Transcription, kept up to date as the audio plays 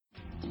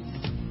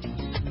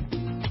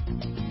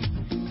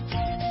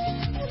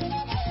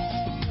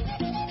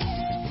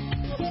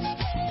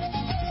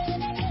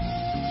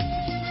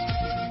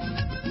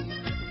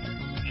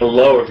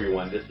Hello,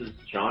 everyone. This is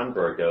John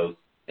Burgos,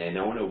 and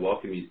I want to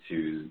welcome you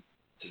to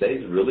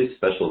today's really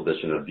special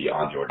edition of the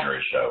Beyond the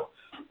Ordinary show.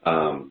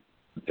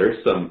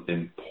 There's some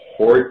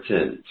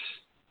important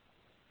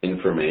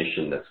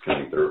information that's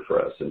coming through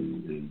for us,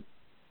 and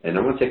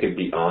I want to take it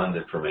beyond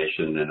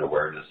information and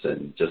awareness,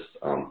 and just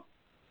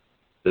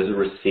there's a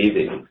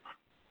receiving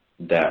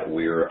that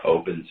we're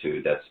open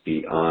to that's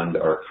beyond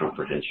our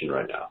comprehension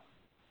right now.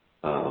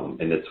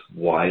 And it's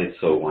why it's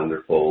so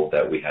wonderful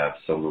that we have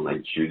someone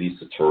like Judy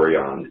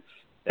Satori on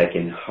that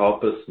can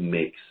help us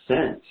make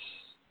sense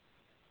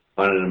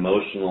on an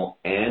emotional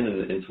and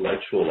an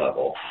intellectual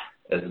level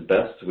as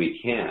best we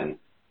can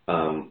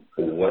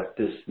what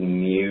this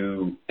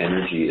new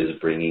energy is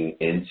bringing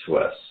into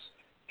us,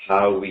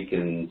 how we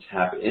can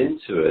tap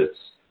into it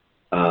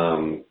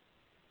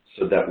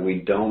so that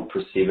we don't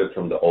perceive it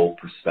from the old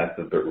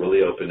perspective, but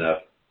really open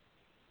up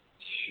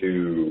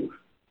to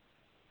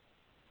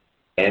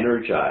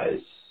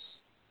energize,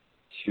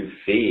 to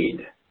feed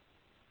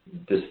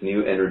this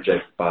new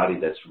energetic body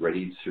that's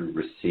ready to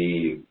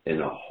receive in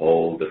a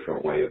whole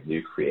different way of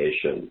new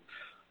creation.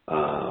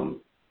 And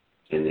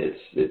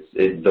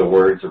the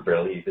words are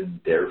barely even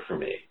there for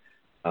me.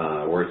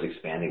 Words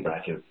expanding, but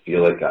I can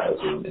feel it, guys.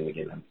 And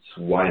again, that's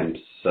why I'm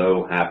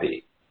so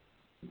happy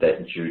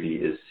that Judy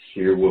is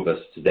here with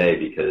us today,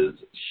 because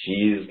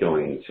she's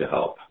going to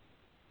help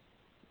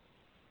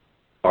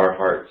our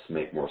hearts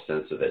make more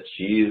sense of it.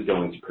 She is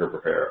going to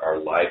prepare our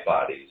light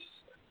bodies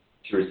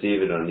to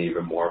receive it on an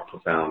even more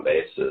profound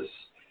basis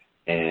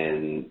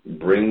and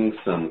bring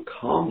some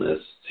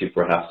calmness to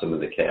perhaps some of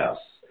the chaos,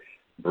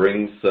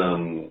 bring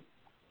some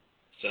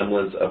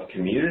semblance of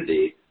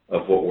community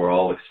of what we're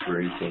all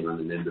experiencing on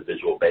an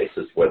individual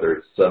basis, whether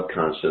it's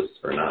subconscious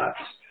or not.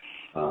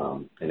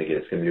 And again,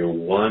 it's going to be a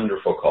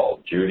wonderful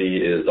call.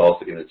 Judy is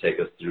also going to take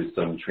us through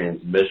some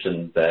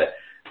transmissions that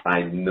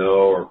I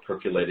know are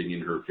percolating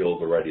in her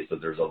field already. So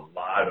there's a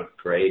lot of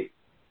great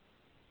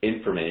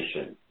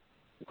information,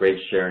 great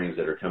sharings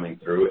that are coming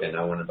through. And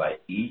I want to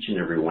invite each and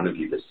every one of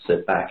you to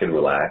sit back and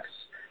relax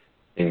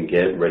and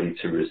get ready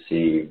to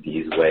receive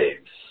these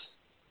waves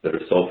that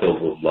are so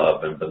filled with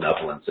love and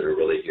benevolence that are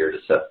really here to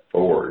set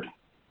forward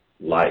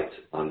light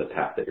on the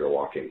path that you're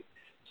walking.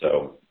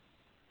 So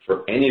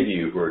for any of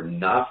you who are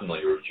not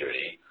familiar with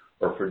Judy,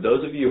 or for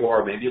those of you who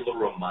are, maybe a little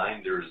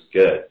reminder is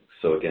good.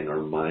 So again,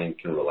 our mind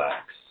can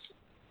relax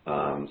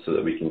so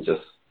that we can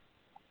just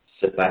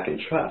sit back and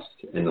trust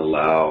and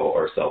allow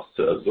ourselves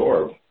to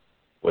absorb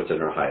what's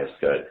in our highest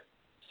good.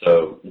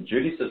 So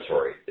Judy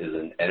Satori is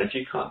an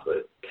energy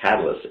conduit,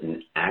 catalyst,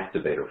 and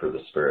activator for the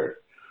spirit.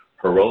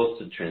 Her role is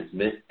to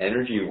transmit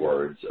energy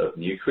words of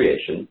new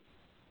creation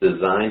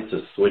designed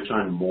to switch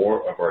on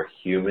more of our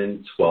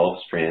human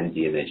 12-strand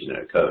DNA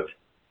genetic code.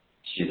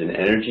 She's an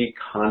energy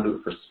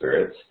conduit for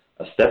spirits,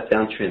 a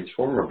step-down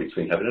transformer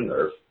between heaven and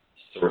earth,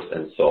 source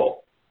and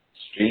soul.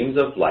 Streams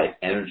of light,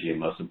 energy, and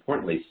most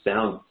importantly,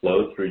 sound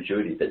flow through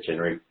Judy that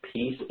generate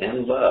peace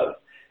and love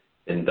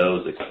in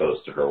those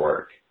exposed to her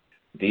work.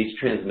 These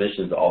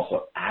transmissions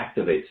also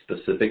activate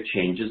specific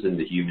changes in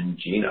the human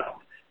genome,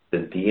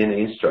 the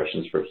DNA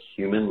instructions for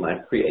human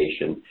life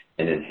creation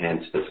and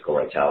enhanced physical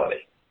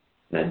vitality.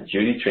 Now,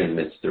 Judy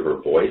transmits through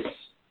her voice,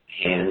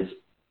 hands,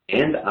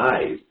 and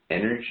eyes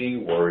energy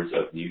words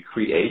of new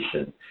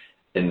creation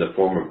in the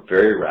form of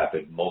very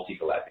rapid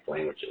multi-galactic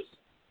languages.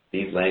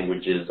 These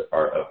languages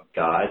are of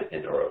God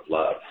and are of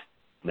love.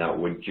 Now,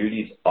 what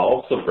Judy's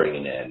also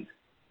bringing in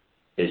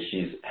is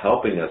she's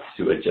helping us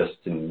to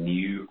adjust to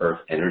new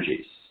earth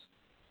energies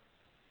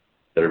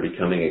that are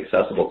becoming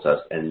accessible to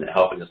us and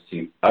helping us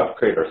to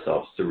upgrade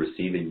ourselves to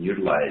receive and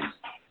utilize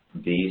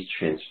these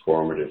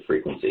transformative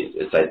frequencies.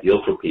 It's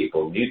ideal for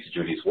people new to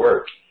Judy's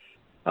work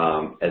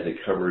as it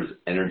covers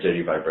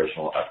energetic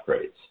vibrational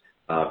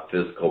upgrades,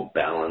 physical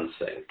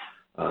balancing.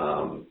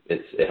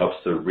 It helps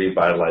to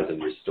revitalize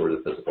and restore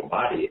the physical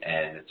body,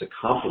 and it's a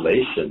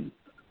compilation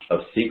of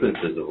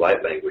sequences of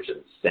light language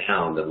and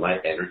sound and light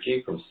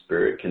energy from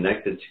spirit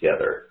connected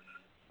together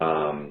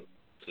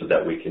so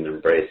that we can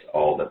embrace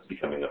all that's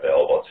becoming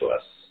available to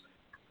us.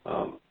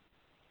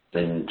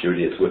 And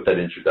Judy, it's with that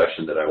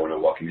introduction that I want to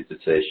welcome you to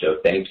today's show.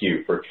 Thank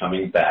you for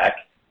coming back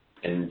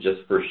and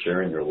just for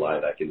sharing your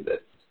light.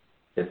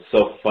 It's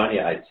so funny.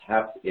 I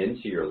tapped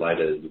into your light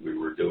as we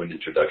were doing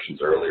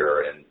introductions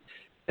earlier and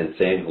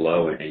saying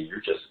hello, and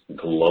you're just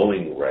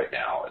glowing right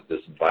now. This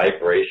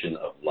vibration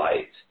of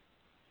light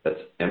that's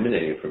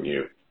emanating from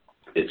you,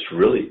 it's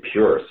really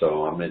pure.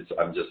 So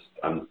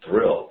I'm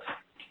thrilled,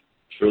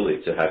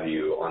 truly, to have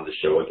you on the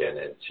show again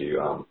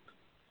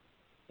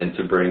and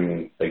to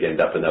bring again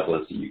that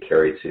benevolence that you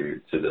carry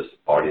to this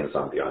audience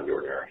on Beyond the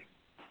Ordinary.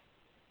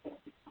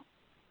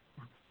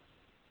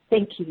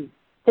 Thank you.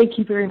 Thank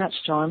you very much,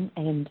 John.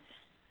 And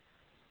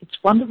it's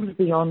wonderful to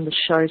be on the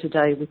show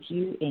today with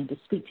you and to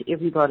speak to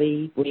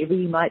everybody, wherever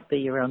you might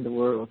be around the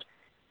world.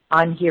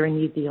 I'm here in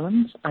New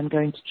Zealand. I'm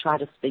going to try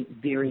to speak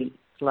very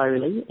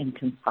slowly and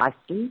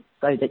concisely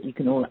so that you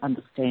can all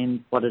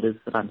understand what it is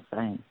that I'm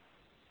saying.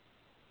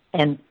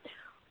 And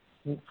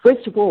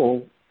first of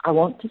all, I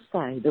want to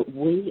say that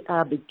we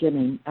are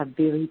beginning a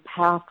very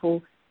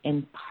powerful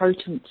and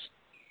potent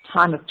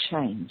time of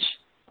change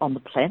on the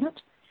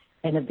planet,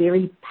 and a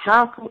very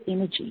powerful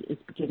energy is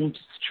beginning to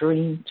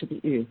stream to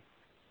the earth.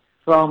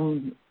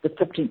 From the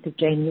 15th of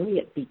January,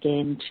 it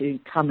began to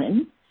come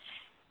in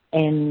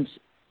and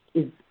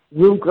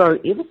will grow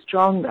ever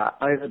stronger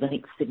over the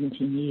next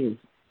 17 years.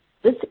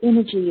 This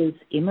energy is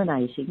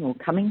emanating or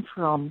coming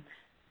from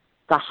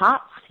the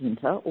heart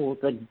center, or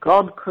the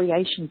God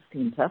creation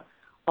center,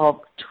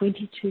 of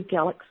 22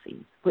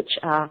 galaxies, which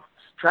are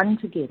strung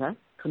together,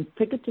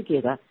 configured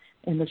together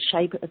in the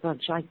shape of a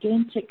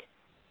gigantic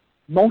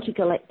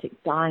multigalactic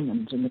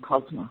diamond in the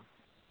cosmos.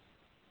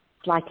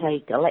 It's like a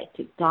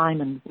galactic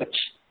diamond which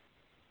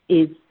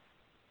is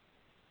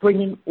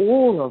bringing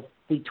all of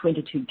the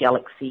 22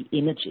 galaxy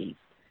energies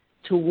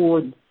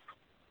towards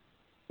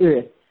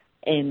Earth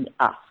and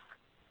us.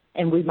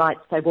 And we might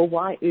say, well,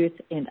 why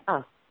Earth and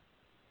us?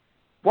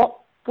 What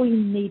we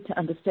need to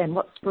understand,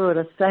 what Spirit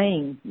is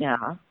saying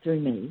now through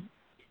me,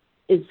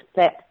 is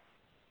that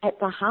at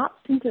the heart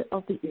center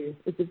of the earth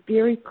is a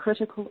very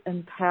critical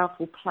and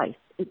powerful place.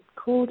 It's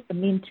called a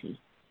Menti.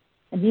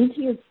 A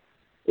Menti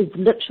is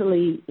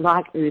literally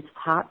like Earth's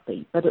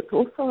heartbeat, but it's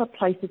also a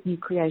place of new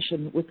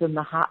creation within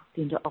the heart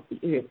center of the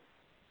earth.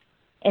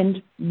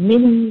 And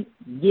many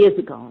years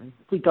ago,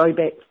 if we go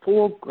back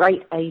 4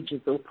 great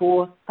ages or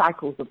 4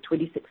 cycles of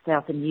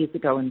 26,000 years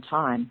ago in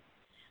time,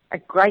 a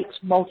great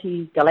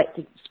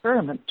multi-galactic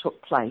experiment took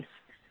place,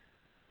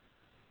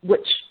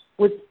 which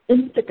was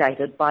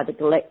instigated by the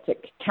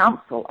Galactic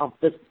Council of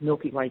this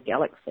Milky Way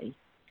galaxy.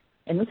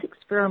 And this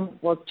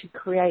experiment was to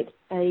create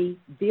a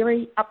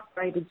very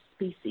upgraded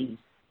species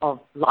of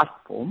life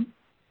form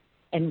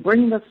and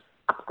bring this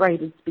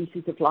upgraded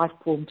species of life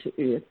form to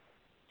Earth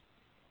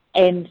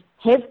and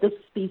have this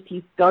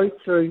species go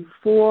through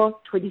 4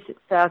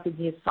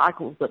 26,000-year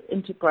cycles of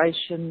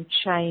integration,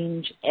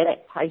 change,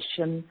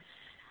 adaptation,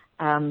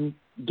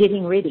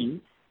 getting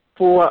ready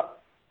for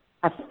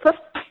a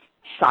 5th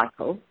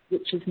cycle,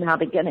 which is now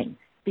beginning.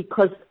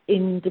 Because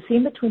in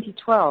December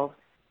 2012,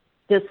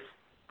 this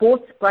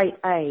 4th great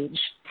age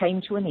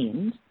came to an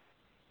end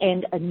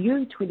and a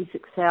new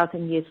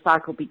 26,000-year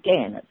cycle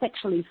began. It's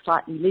actually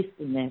slightly less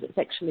than that. It's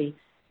actually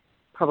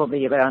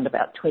probably around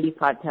about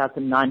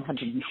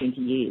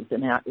 25,920 years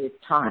in our Earth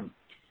time.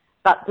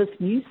 But this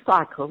new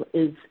cycle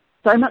is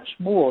so much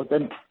more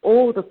than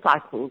all the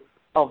cycles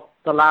of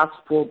the last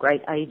 4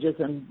 great ages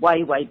and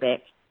way, way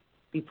back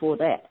before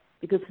that.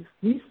 Because this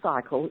new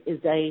cycle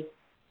is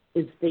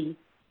the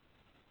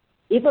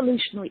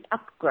evolutionary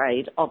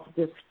upgrade of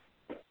this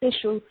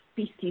special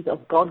species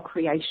of God's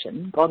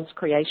creation,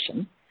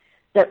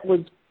 that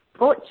was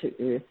brought to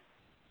Earth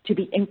to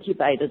be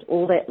incubated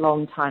all that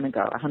long time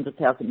ago,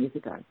 100,000 years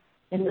ago.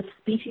 And the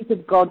species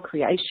of God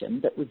creation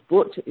that was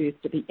brought to Earth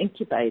to be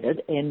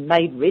incubated and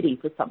made ready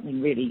for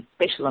something really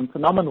special and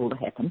phenomenal to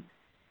happen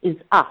is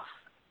us,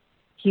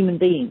 human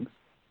beings.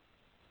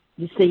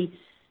 You see,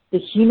 the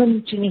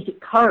human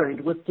genetic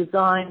code was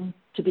designed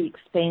to be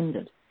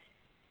expanded.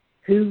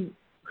 Who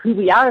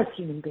we are as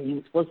human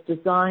beings was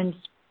designed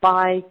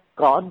by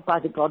God, by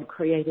the God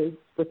creators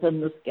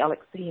within this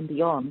galaxy and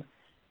beyond,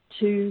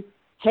 to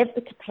have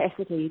the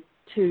capacity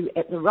to,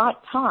 at the right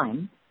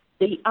time,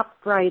 be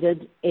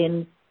upgraded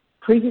in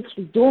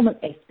previously dormant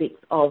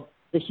aspects of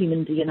the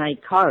human DNA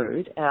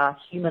code, our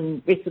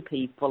human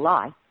recipe for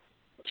life,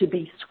 to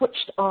be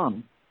switched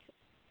on.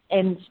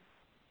 And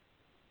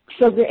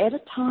so we're at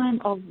a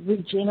time of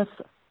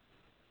regenesis.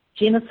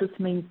 Genesis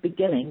means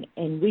beginning,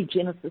 and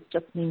regenesis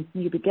just means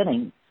new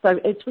beginning. So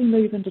as we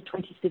move into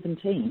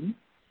 2017,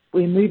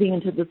 we're moving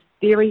into this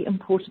very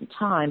important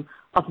time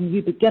of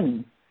new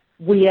beginnings,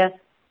 where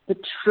the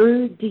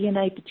true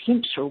DNA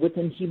potential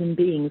within human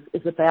beings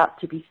is about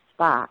to be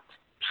sparked,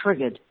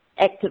 triggered,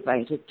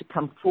 activated to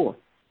come forth.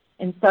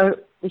 And so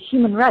the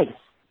human race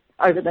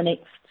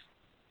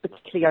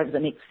particularly over the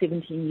next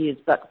 17 years,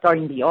 but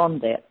going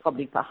beyond that,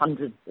 probably for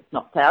hundreds, if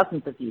not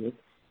thousands of years,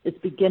 is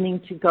beginning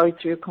to go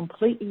through a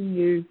completely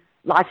new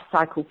life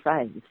cycle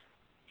phase.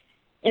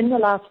 In the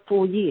last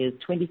 4 years,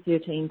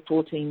 2013,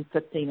 14,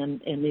 15,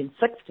 and then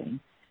 16,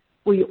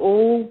 we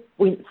all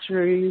went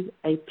through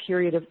a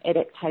period of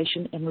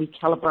adaptation and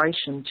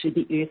recalibration to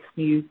the Earth's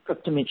new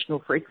 5th-dimensional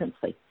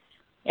frequency.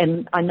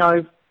 And I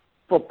know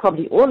for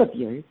probably all of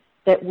you,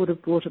 that would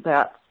have brought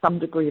about some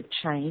degree of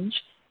change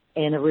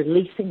and a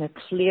releasing, a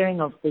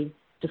clearing of the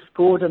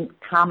discordant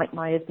karmic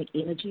miasmic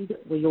energy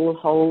that we all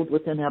hold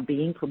within our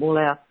being from all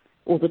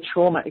the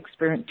trauma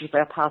experiences of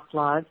our past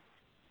lives,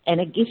 and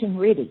a getting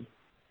ready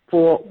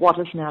for what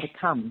is now to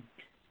come.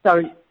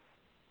 So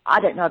I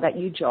don't know about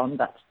you, John,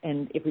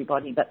 and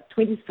everybody, but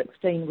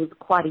 2016 was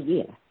quite a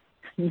year.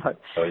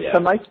 Oh, yeah. For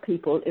most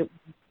people, it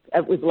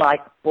was like,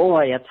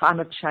 boy, a time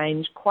of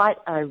change, quite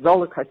a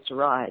roller coaster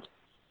ride,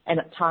 and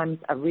at times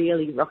a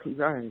really rocky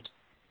road.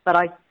 But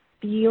I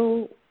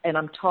feel, and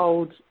I'm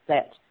told,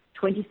 that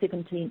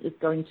 2017 is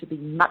going to be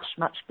much,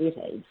 much better.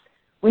 It's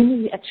when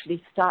we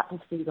actually start to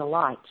see the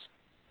light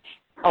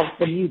of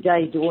the new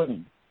day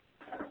dawning.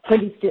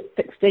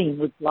 2016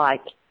 was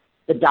like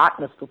the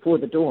darkness before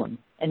the dawn.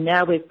 And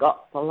now we've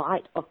got the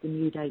light of the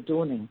new day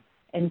dawning.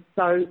 And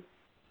so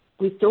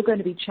we're still going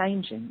to be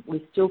changing.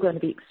 We're still going to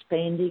be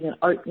expanding and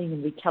opening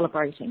and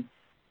recalibrating.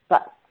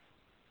 But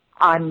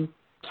I'm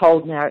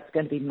told now it's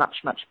going to be much,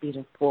 much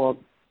better for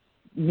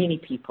many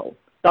people.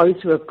 Those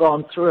who have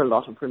gone through a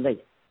lot of relief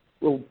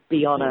will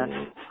be on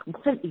a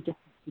completely different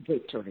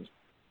trajectory.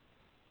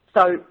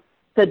 So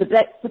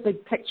that's the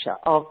big picture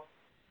of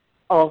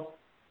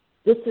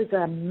this is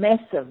a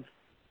massive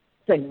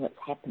thing that's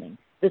happening.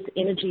 This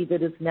energy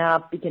that is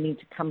now beginning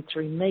to come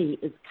through me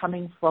is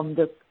coming from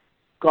this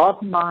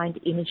God-mind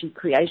energy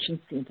creation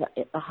center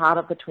at the heart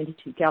of the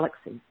 22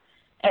 galaxies.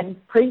 And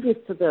previous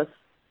to this,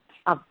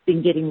 I've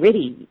been getting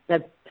ready.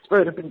 The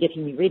Spirit have been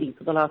getting me ready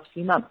for the last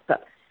few months.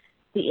 But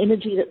the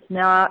energy that's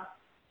now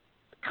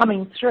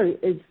coming through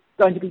is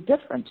going to be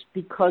different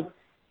because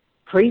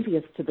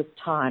previous to this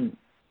time,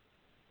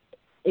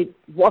 it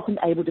wasn't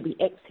able to be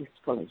accessed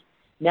fully.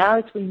 Now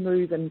as we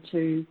move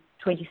into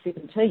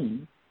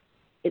 2017,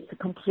 it's a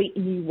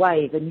completely new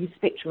wave, a new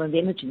spectrum of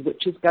energy,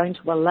 which is going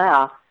to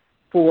allow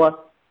for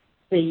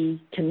the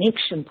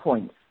connection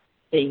points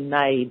being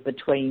made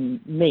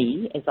between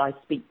me, as I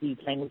speak these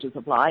languages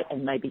of light,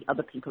 and maybe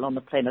other people on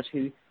the planet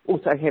who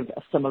also have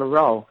a similar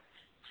role.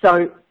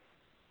 So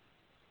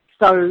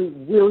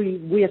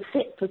we're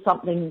set for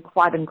something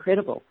quite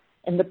incredible.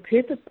 And the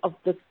purpose of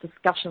this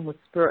discussion with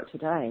Spirit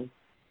today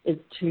is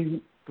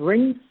to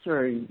bring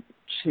through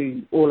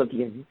to all of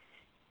you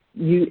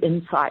new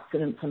insights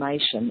and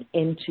information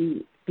and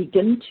to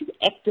begin to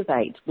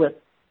activate with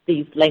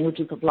these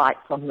languages of light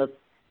from the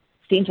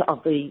center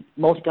of the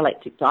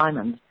multigalactic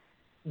diamond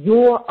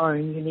your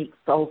own unique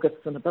soul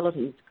gifts and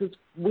abilities, because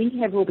we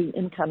have all been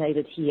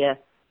incarnated here,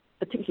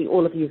 particularly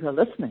all of you who are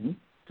listening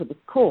to this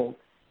call.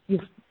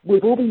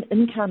 We've all been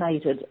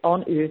incarnated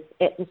on Earth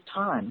at this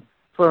time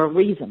for a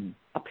reason,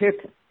 a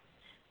purpose.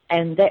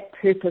 And that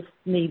purpose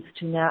needs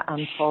to now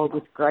unfold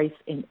with grace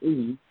and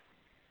ease.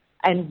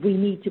 And we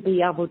need to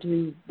be able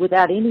to,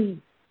 without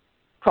any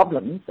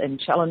problems and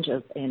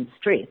challenges and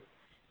stress,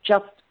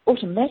 just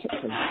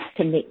automatically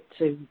connect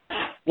to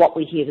what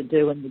we're here to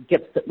do and the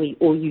gifts that we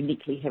all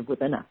uniquely have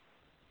within us.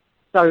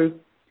 So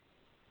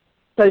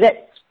that's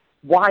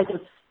why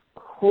this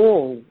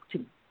call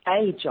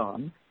today,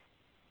 John,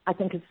 I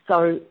think is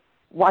so,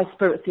 why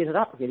Spirit set it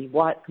up really,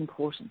 why it's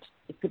important.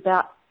 It's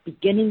about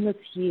beginning this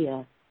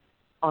year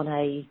on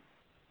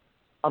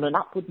an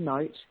upward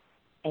note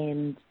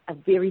and a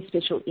very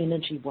special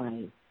energy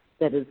wave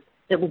that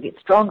will get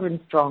stronger and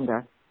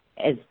stronger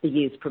as the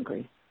years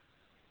progress.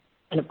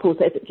 And of course,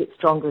 as it gets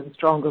stronger and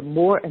stronger,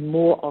 more and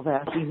more of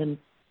our human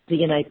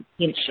DNA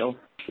potential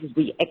will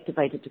be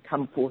activated to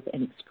come forth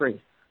and express.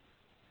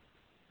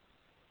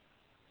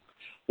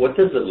 What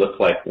does it look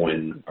like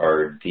when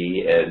our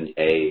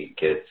DNA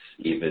gets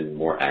even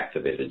more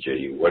activated,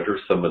 Judy? What are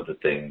some of the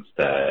things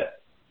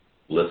that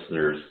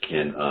listeners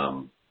can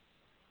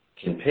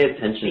pay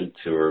attention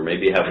to or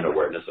maybe have an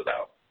awareness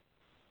about?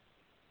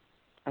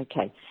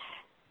 Okay.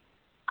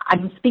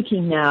 I'm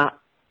speaking now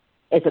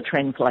as a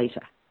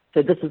translator.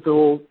 So this is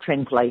all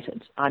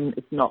translated.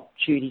 It's not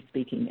Judy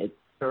speaking, it's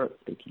Spirit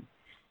speaking.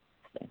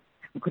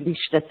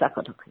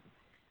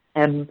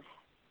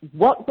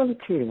 What will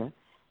occur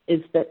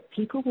is that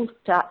people will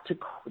start to,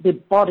 their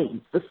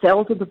bodies, the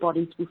cells of the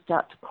bodies will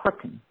start to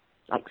quicken,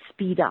 like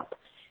speed up.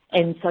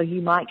 And so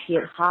you might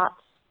get heart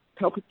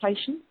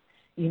palpitations,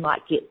 you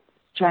might get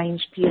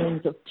strange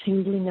feelings of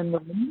tingling in the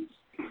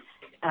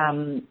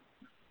limbs.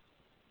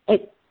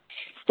 At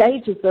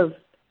stages of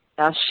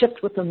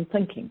shift within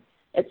thinking,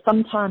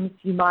 sometimes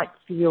you might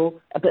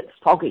feel a bit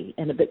foggy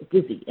and a bit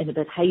dizzy and a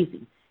bit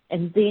hazy.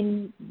 And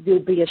then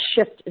there'll be a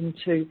shift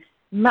into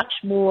much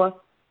more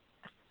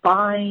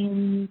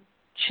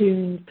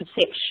fine-tuned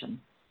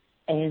perception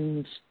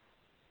and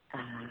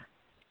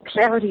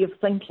clarity of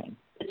thinking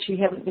that you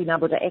haven't been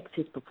able to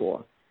access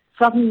before.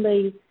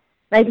 Suddenly,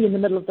 maybe in the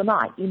middle of the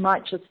night, you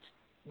might just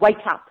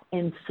wake up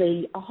and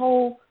see a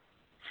whole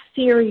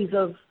series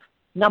of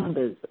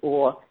numbers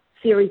or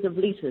series of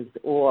letters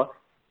or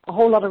a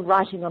whole lot of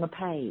writing on a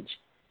page,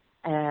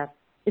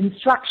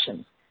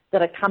 instructions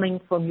that are coming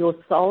from your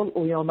soul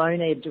or your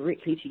monad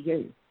directly to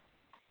you.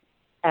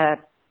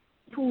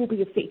 People will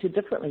be affected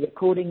differently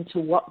according to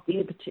what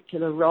their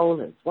particular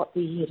role is, what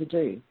they're here to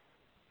do.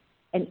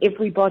 And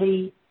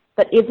everybody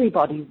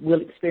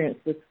will experience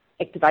this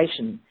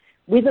activation,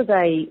 whether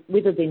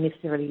they're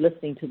necessarily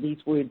listening to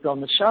these words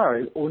on the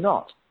show or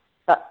not.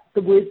 But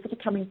the words that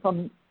are coming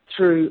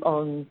through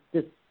on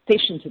this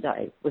session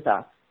today with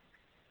us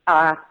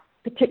are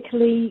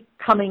particularly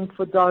coming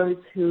for those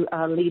who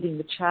are leading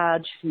the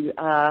charge, who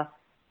are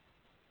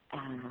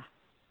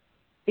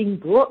being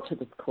brought to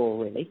this call,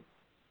 really,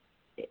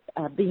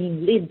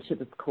 being led to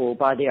this call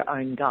by their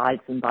own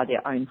guides and by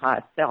their own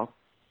higher self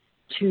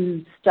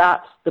to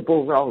start the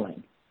ball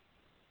rolling.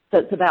 So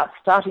it's about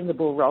starting the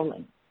ball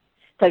rolling.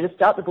 So to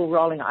start the ball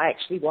rolling, I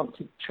actually want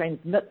to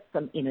transmit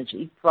some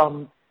energy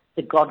from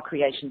the God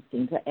Creation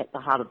Center at the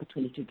heart of the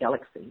 22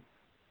 galaxies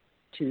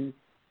to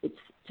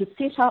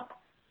set up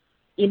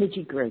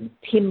energy grids,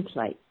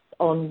 templates,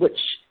 on which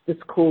this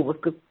call will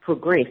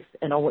progress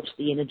and on which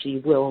the energy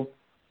will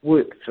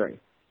work through.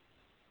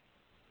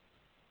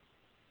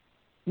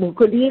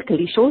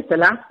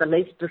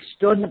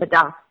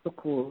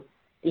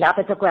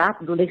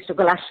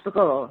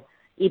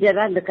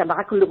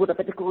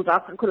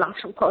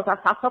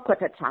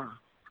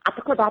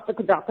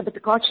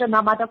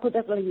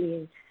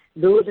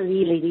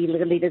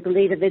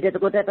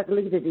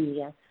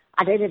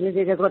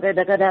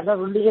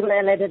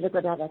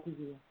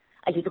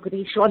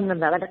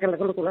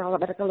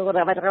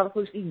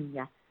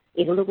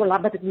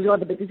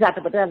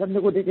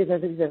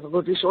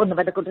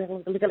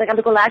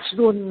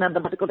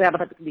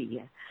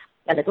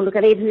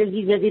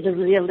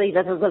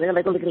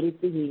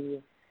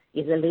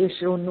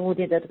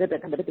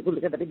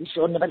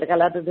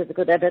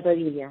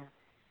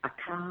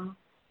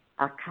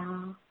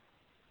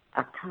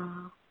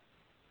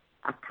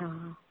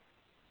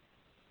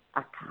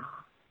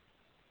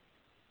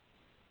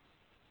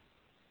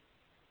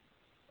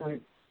 So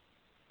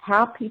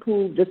how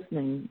people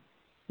listening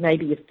may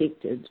be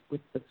affected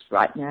with this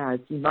right now is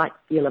you might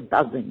feel a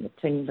buzzing,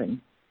 a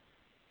tingling.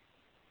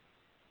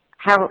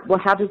 How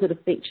does it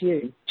affect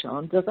you,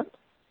 John? Does it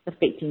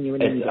affecting you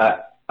in any way?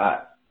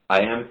 I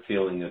am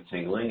feeling a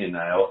tingling, and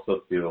I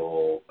also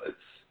feel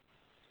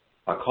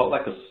I call it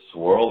like a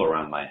swirl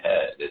around my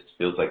head. It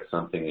feels like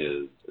something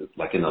is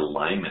like an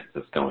alignment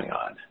that's going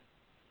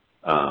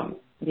on.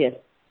 Yes.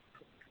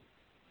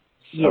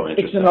 So yes.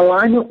 It's an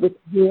alignment with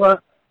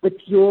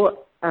your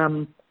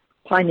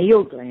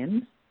pineal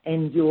gland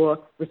and your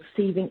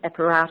receiving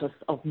apparatus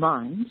of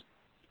mind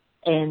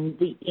and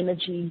the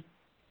energy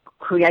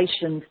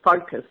creation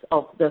focus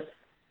of this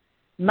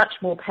much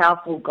more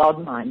powerful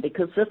God mind,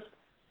 because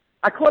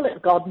I call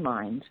it God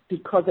mind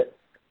because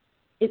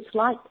it's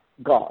like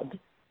God.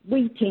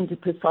 We tend to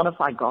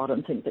personify God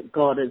and think that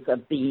God is a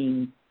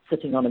being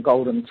sitting on a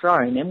golden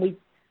throne, and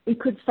we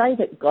could say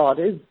that God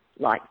is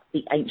like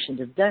the Ancient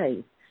of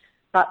Days,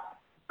 but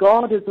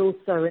God is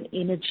also an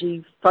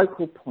energy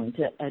focal point,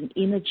 an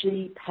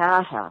energy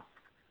powerhouse.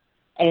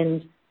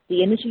 And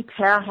the energy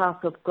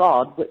powerhouse of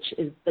God, which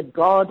is the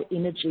God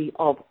energy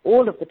of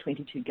all of the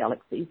 22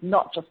 galaxies,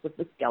 not just of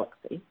this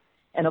galaxy,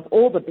 and of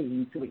all the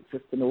beings who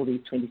exist in all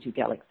these 22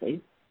 galaxies,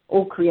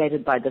 all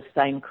created by the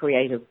same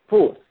creative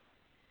force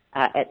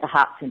at the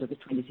heart center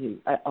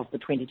of the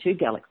 22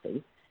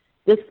 galaxies.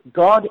 This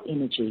God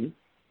energy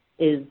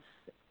is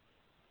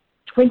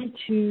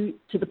 22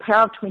 to the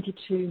power of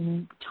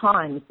 22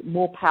 times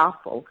more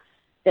powerful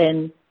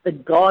than the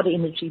God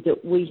energy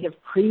that we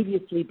have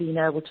previously been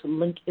able to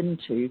link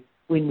into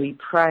when we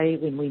pray,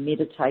 when we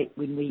meditate,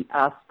 when we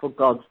ask for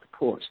God's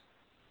support.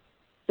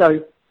 So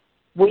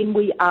when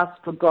we ask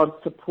for God's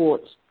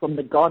support from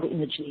the God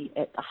energy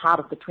at the heart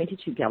of the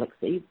 22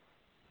 galaxies,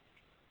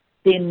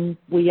 then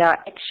we are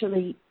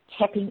actually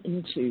tapping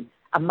into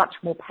a much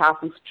more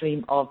powerful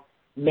stream of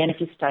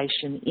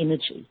manifestation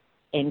energy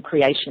and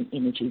creation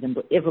energy than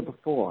ever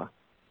before.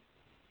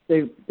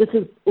 So this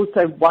is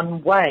also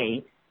one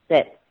way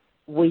that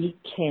we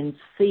can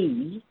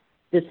see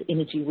this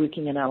energy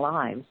working in our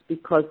lives,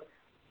 because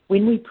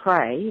when we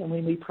pray and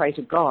when we pray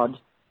to God,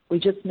 we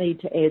just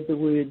need to add the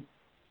word,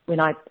 when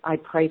I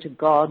pray to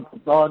God,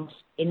 God's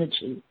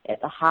energy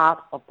at the heart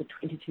of the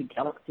 22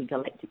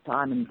 galactic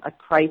diamond, I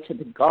pray to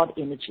the God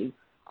energy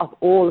of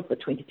all of the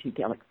 22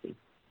 galaxies,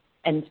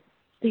 and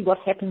see what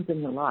happens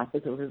in your life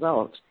as a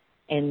result,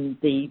 and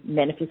the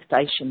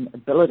manifestation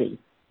ability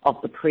of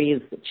the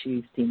prayers that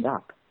you send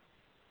up.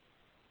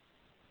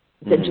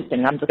 It's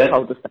interesting. I'm just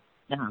told this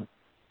now.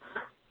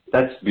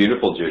 That's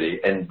beautiful, Judy,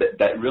 and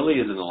that really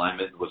is in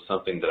alignment with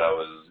something that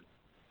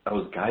I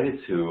was guided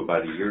to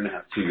about a year and a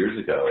half, 2 years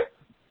ago,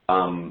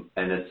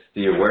 and it's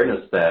the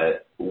awareness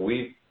that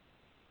we've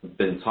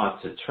been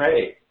taught to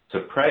pray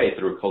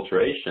through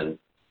acculturation,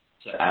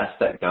 to ask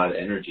that God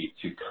energy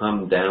to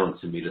come down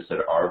to meet us at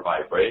our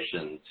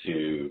vibration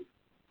to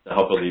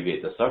help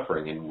alleviate the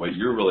suffering. And what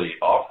you're really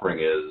offering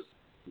is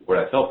what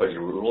I felt, but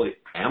you're really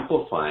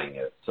amplifying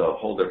it to a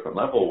whole different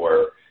level,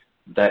 where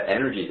that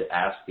energy is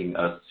asking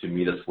us to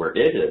meet us where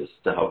it is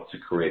to help to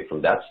create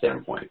from that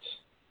standpoint.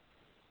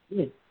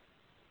 Yes,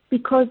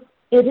 because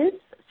it is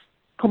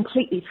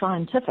completely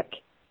scientific.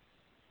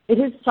 It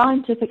is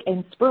scientific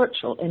and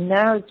spiritual, and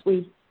now as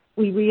we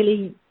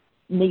really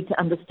need to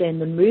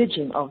understand the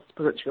merging of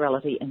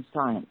spirituality and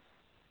science,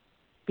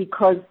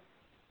 because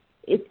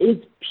it is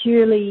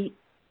purely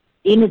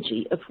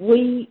energy. If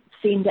we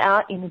send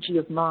our energy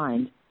of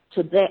mind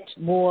to that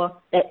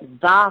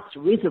vast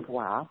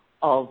reservoir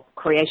of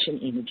creation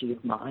energy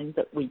of mind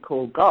that we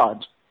call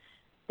God,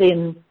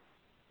 then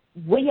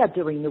we are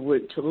doing the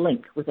work to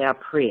link with our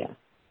prayer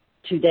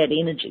to that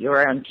energy, or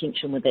our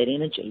intention with that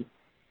energy,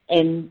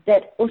 and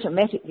that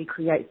automatically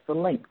creates the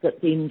link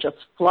that then just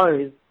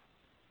flows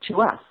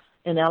to us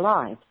in our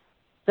lives.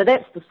 So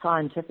that's the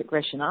scientific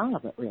rationale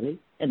of it, really,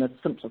 in a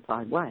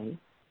simplified way.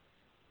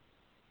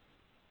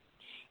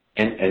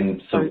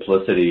 And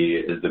simplicity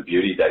is the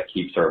beauty that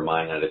keeps our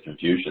mind out of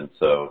confusion.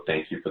 So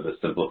thank you for the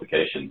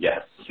simplification.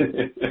 Yes.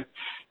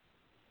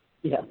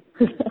 Yeah.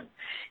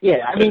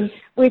 Yeah, I mean,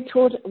 we're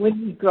taught,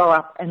 when we grow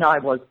up, and I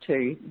was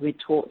too, we're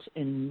taught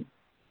in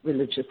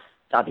religious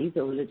studies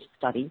or religious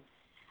study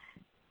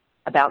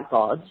about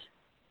God.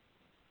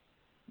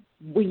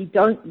 We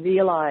don't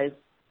realize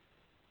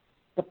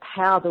the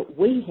power that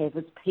we have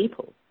as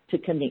people to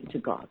connect to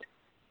God.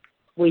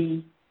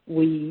 We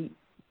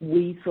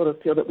sort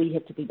of feel that we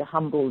have to be the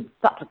humble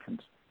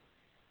supplicant,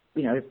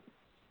 you know,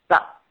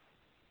 but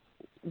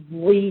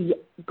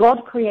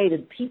God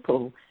created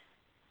people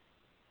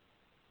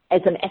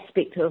as an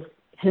aspect of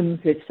Him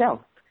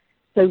herself.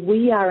 So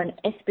we are an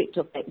aspect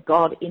of that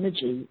God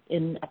energy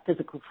in a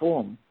physical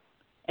form.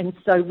 And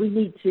so we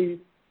need to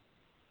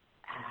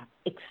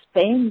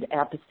expand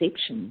our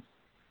perceptions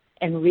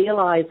and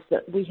realize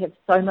that we have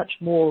so much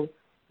more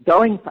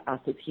going for us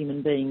as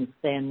human beings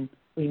than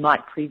we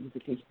might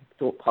previously have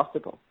thought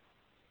possible.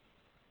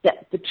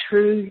 That the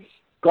true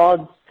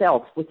God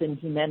self within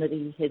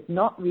humanity has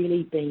not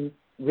really been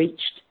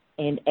reached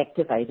and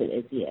activated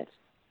as yet.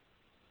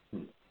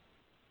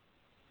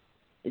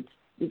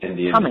 It's and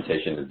the coming.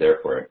 invitation is there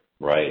for it.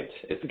 Right.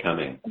 It's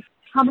coming.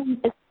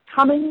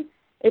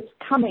 It's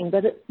coming,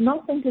 but it's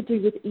nothing to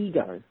do with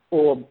ego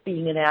or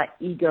being in our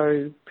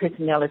ego,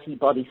 personality,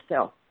 body,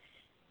 self.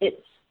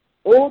 It's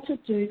all to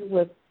do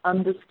with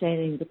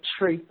understanding the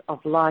truth of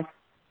life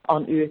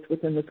on Earth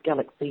within this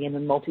galaxy and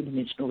in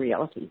multidimensional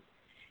reality.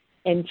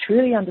 And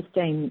truly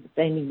understanding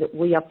that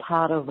we are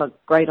part of a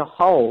greater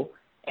whole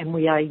and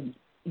we are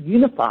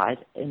unified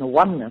in a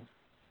oneness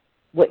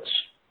which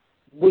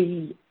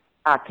we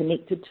are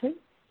connected to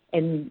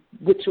and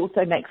which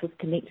also makes us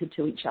connected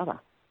to each other.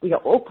 We are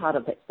all part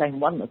of that same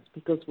oneness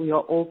because we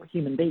are all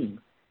human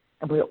beings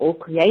and we are all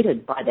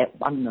created by that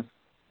oneness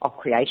of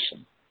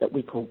creation that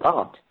we call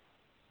God.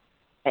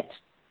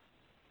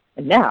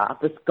 And now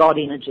this God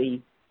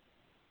energy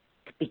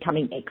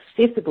becoming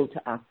accessible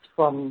to us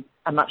from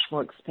a much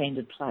more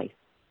expanded place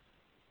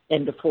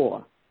than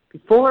before.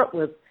 Before it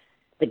was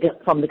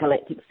from the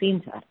galactic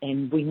center,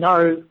 and we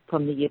know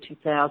from the year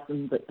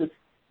 2000 that this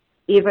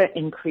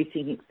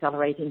ever-increasing,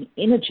 accelerating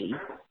energy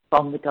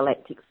from the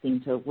galactic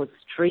center was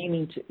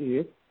streaming to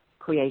Earth,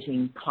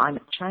 creating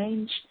climate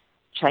change,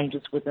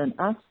 changes within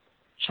us,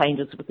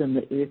 changes within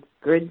the Earth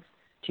grids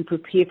to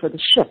prepare for the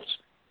shift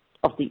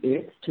of the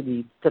Earth to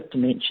the fifth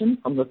dimension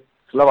from the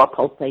slower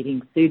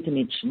pulsating third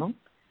dimensional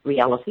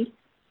reality,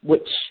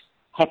 which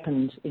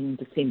happened in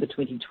December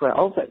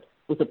 2012. It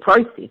was a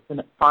process and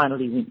it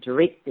finally went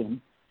direct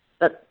then.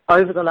 But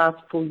over the last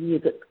 4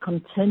 years, it's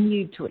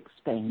continued to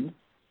expand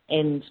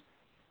and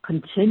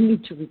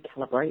continued to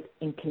recalibrate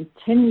and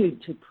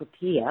continued to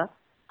prepare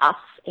us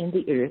and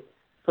the Earth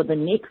for the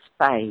next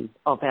phase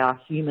of our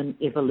human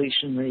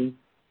evolutionary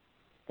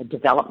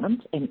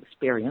development and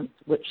experience,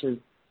 which is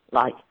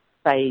like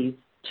phase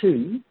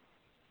 2,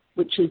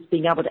 which is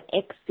being able to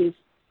access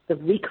the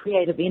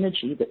recreative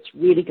energy that's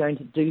really going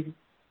to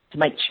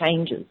make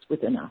changes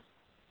within us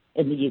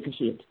in the years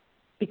ahead.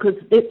 Because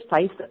let's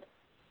face it,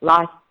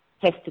 life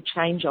has to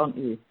change on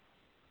Earth.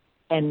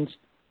 And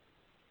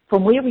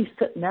from where we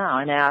sit now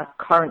in our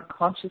current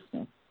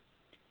consciousness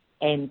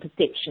and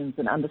perceptions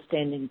and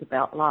understandings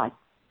about life,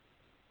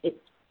 it's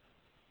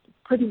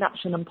pretty much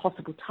an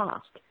impossible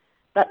task.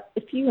 But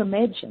if you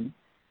imagine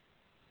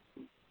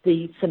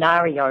the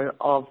scenario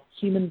of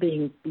human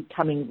beings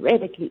becoming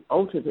radically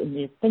altered in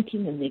their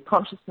thinking and their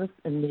consciousness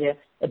and their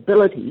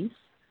abilities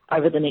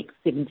over the next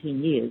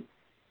 17 years,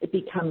 it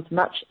becomes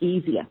much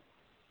easier.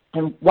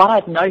 And what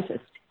I've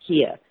noticed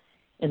here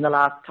in the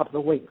last couple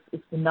of weeks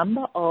is the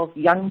number of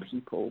young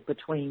people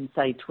between,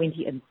 say,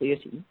 20 and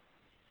 30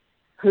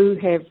 who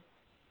have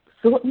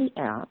sought me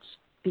out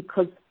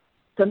because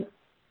since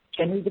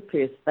January the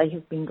 1st, they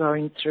have been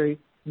going through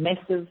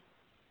massive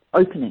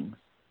openings,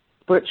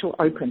 spiritual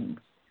openings,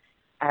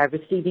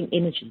 receiving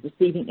energy,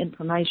 receiving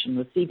information,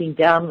 receiving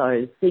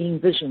downloads, seeing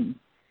visions.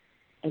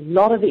 A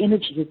lot of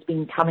energy has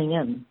been coming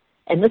in.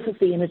 And this is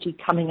the energy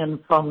coming in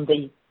from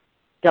the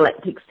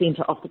galactic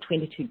center of the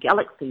 22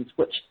 galaxies,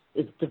 which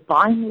is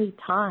divinely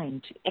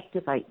timed to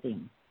activate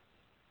them.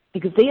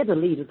 Because they're the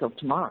leaders of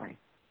tomorrow.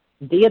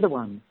 They're the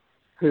ones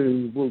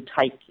who will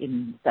take,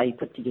 in, say,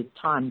 50 years'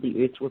 time,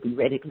 the Earth will be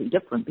radically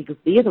different because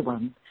they're the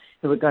ones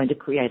who are going to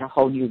create a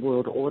whole new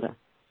world order.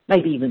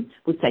 Maybe even,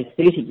 we'd say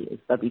 30 years,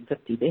 they'll be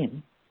 50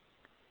 then.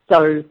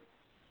 So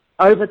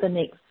over the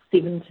next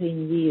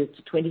 17 years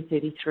to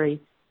 2033,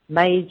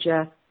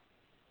 major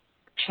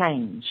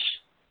change,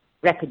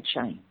 rapid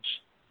change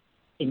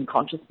in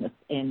consciousness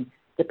and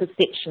the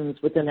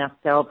perceptions within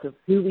ourselves of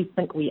who we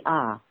think we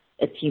are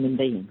as human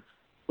beings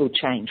will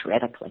change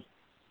radically.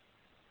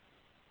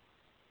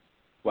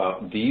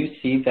 Well, do you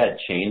see that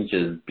change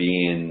as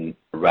being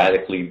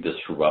radically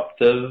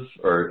disruptive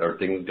or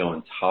things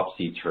going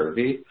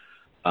topsy-turvy?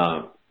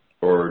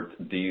 Or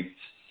do you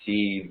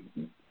see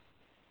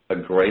a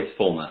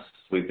gracefulness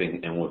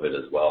sweeping in with it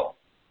as well?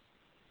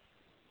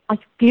 I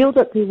feel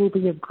that there will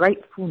be a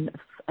gratefulness,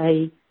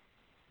 a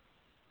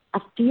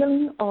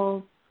feeling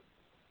of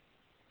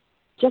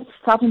just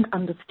sudden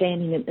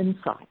understanding and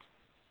insight.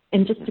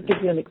 And just to give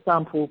you an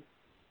example,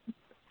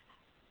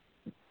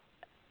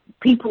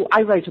 people,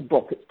 I wrote a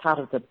book, it's part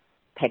of the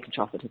package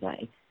offer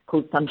today,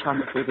 called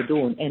Sunshine Before the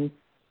Dawn. And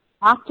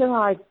after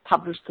I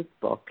published this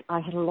book, I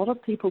had a lot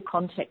of people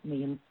contact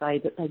me and say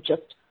that they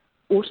just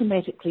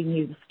automatically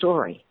knew the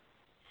story.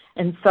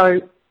 And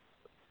so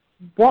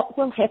what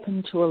will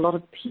happen to a lot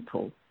of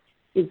people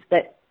is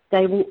that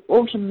they will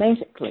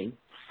automatically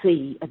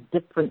see a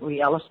different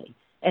reality.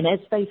 And as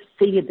they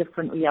see a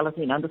different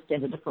reality and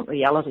understand a different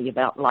reality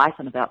about life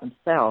and about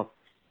themselves,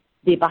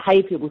 their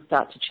behavior will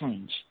start to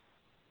change.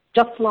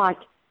 Just like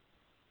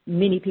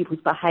many people's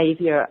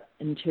behavior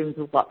in terms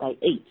of what they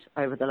eat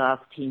over the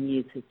last 10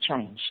 years has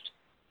changed.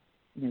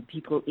 You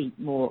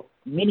know,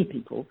 many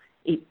people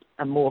eat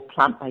a more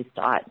plant-based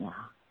diet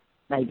now,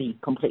 maybe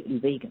completely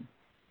vegan.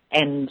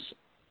 And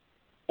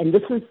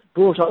this is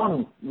brought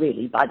on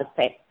really by the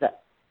fact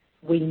that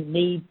we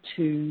need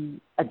to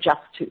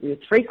adjust to Earth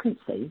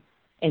frequency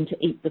and to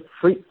eat the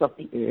fruits of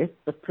the earth,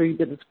 the food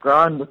that is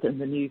grown within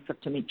the new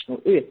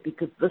fifth-dimensional earth,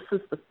 because this is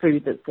the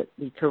food that's at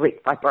the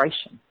correct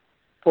vibration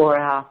for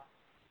our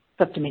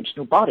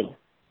fifth-dimensional body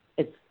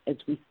as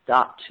we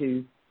start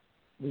to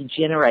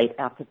regenerate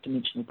our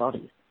fifth-dimensional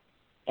bodies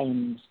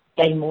and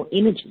gain more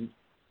energy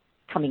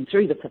coming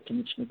through the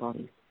fifth-dimensional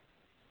bodies.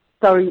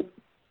 So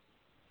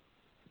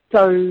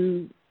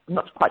I'm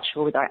not quite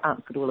sure whether I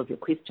answered all of your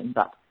questions,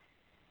 but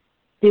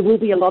there will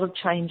be a lot of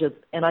changes,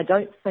 and I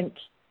don't think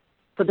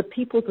for the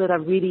people that are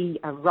really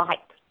ripe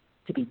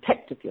to be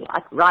picked, if you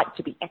like, ripe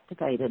to be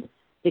activated,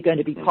 they're going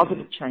to be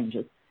positive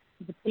changes.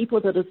 The people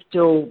that are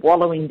still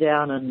wallowing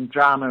down in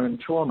drama and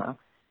trauma,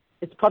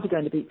 it's probably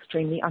going to be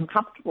extremely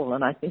uncomfortable,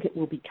 and I think it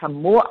will become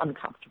more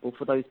uncomfortable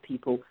for those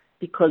people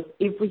because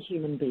every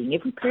human being,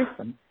 every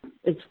person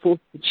is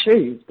forced to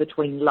choose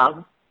between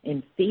love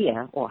and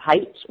fear or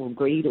hate or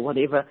greed or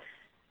whatever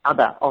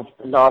other of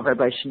the lower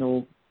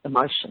vibrational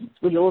emotions.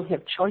 We all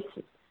have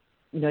choices.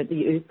 You know,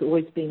 the earth has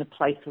always been a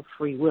place of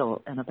free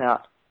will and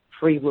about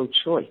free will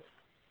choice.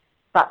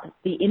 But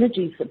the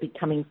energies are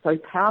becoming so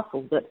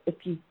powerful that if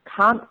you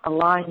can't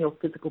align your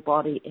physical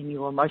body and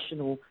your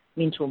emotional,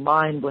 mental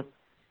mind with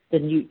the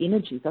new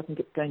energies, I think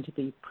it's going to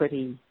be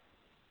pretty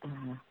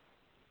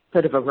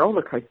sort of a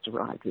roller coaster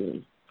ride,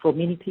 really, for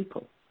many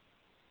people.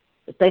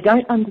 If they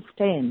don't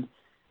understand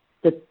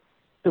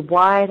the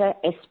wider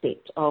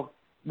aspect of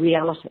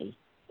reality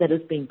that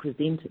is being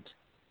presented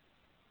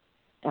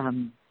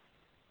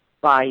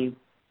by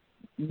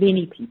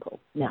many people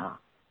now,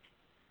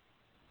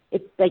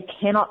 if they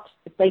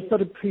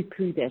sort of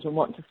poo-poo that and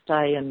want to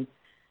stay in,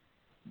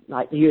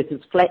 like, the earth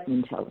is flat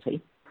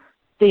mentality,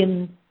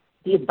 then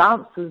the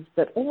advances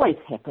that always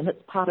happen,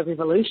 it's part of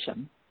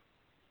evolution,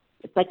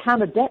 if they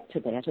can't adapt to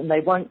that and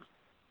they won't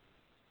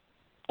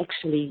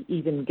actually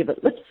even give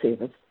it lip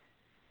service,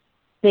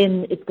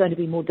 then it's going to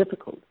be more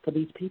difficult for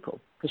these people,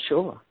 for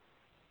sure.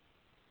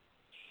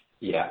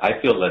 Yeah,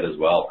 I feel that as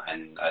well,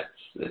 and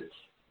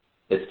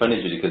it's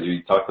funny, Judy, because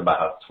you talked about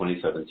how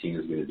 2017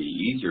 is going to be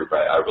easier, but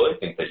I really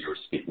think that you were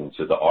speaking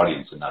to the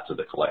audience and not to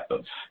the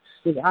collective.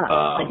 Yeah,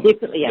 I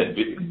definitely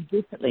am.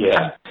 Definitely.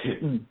 Yeah.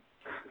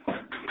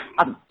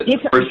 I'm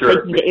definitely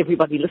speaking to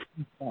everybody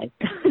listening today.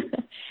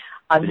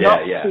 I'm not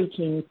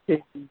speaking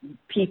to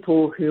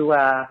people who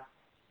are,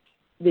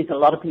 there's a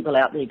lot of people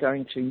out there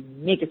going through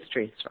mega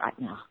stress right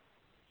now.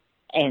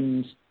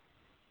 And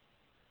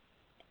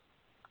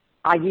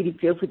I really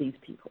feel for these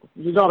people.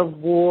 There's a lot of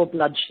war,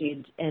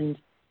 bloodshed, and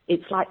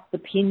it's like the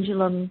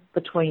pendulum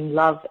between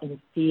love and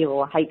fear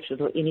or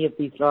hatred or any of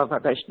these lower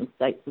vibrational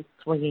states is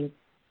swinging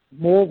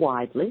more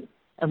widely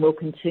and will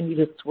continue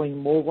to swing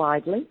more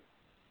widely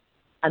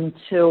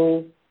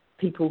until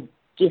people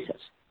get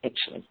it,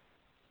 actually.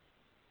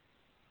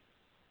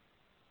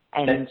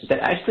 And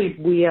that actually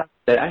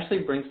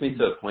brings me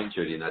to a point,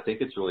 Judy, and I think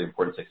it's really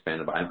important to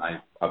expand about. I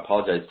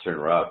apologize to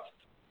interrupt.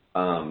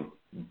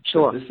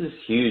 Sure. This is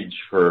huge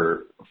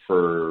for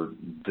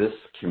this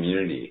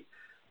community.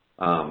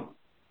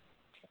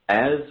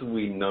 As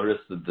we notice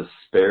the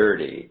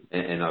disparity,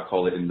 and I'll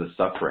call it in the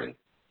suffering,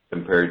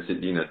 compared to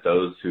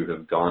those who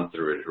have gone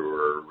through it, who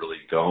are really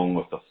going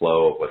with the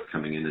flow of what's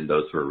coming in, and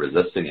those who are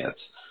resisting it.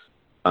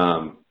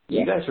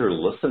 You guys who are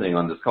listening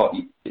on this call,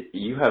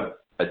 you have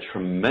a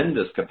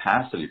tremendous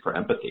capacity for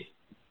empathy,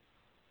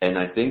 and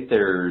I think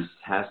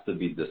has to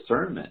be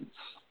discernment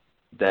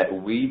that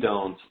we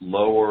don't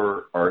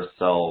lower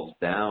ourselves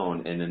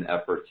down in an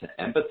effort to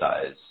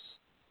empathize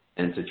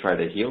and to try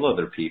to heal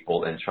other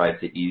people and try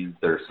to ease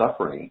their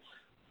suffering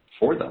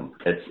for them.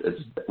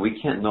 We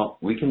can no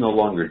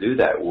longer do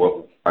that.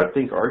 I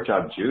think our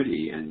job,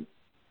 Judy, and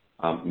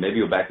maybe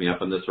you'll back me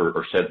up on this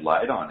or shed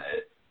light on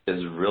it,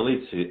 is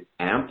really to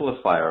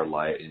amplify our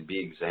light and be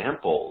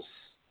examples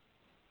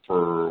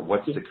for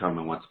what's to come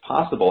and what's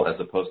possible, as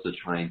opposed to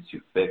trying to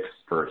fix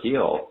or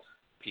heal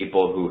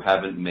people who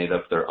haven't made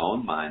up their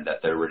own mind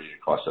that they're ready to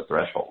cross the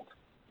threshold.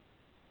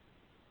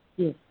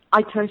 Yes,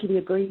 I totally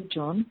agree,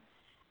 John.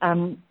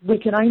 We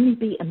can only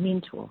be a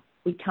mentor.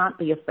 We can't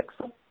be a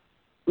fixer.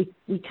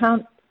 We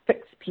can't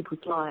fix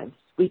people's lives.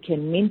 We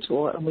can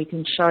mentor and we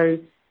can show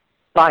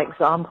by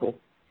example.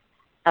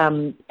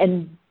 And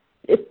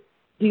if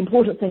the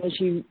important thing, as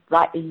you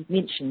rightly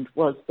mentioned,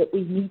 was that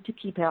we need to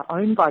keep our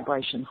own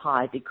vibration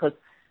high, because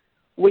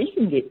we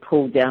can get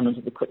pulled down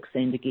into the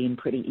quicksand again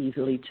pretty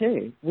easily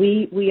too.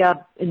 We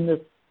are in this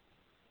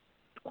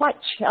quite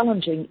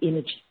challenging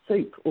energy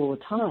soup all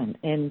the time,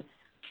 and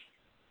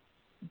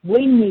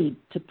we need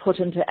to put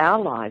into our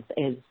lives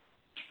as,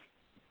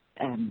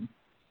 in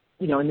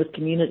this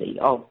community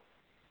of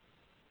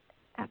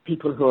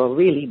people who are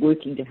really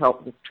working to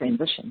help this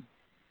transition,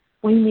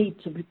 we need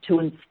to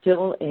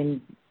instill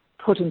and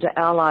put into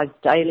our lives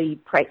daily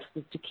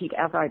practices to keep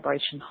our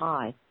vibration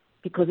high,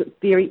 because it's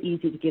very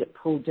easy to get it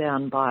pulled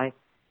down by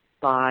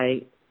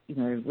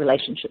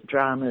relationship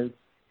dramas,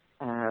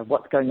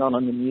 what's going on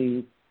in the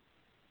news,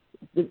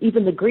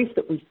 even the grief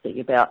that we see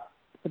about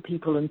the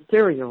people in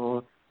Syria,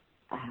 or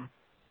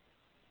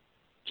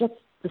just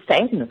the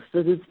sadness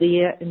that is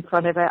there in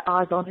front of our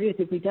eyes on earth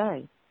every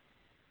day.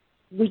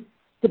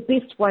 The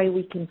best way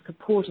we can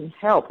support and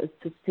help is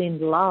to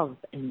send love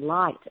and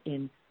light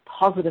and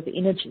positive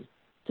energy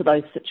to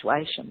those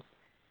situations,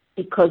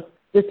 because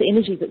this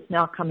energy that's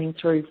now coming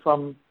through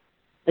from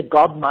the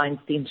God mind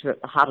center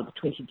at the heart of the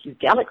 22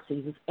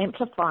 galaxies is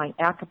amplifying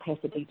our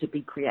capacity to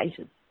be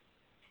creators.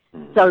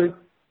 So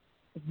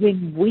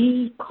when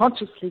we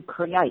consciously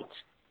create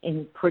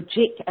and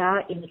project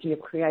our energy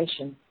of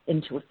creation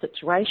into a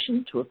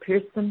situation, to a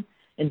person,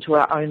 into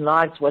our own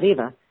lives,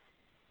 whatever,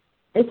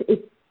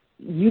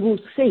 you will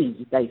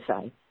see, they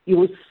say, you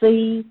will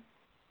see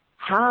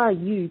how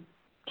you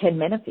can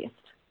manifest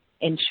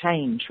and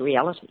change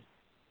reality.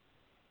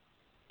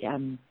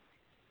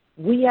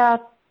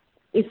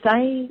 They're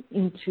saying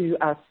into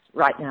us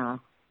right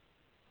now,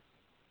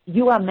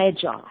 you are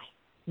magi,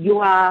 you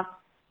are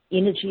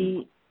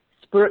energy,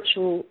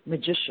 spiritual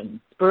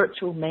magician,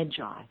 spiritual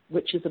magi,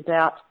 which is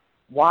about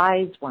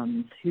wise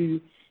ones who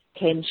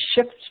can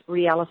shift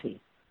reality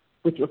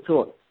with your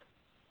thoughts.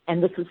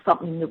 And this is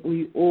something that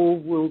we all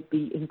will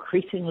be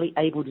increasingly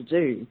able to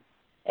do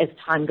as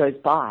time goes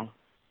by.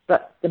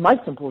 But the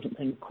most important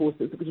thing, of course,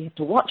 is that we have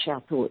to watch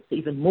our thoughts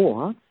even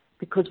more,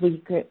 because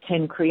we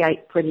can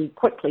create pretty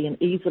quickly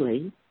and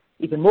easily,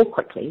 even more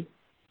quickly,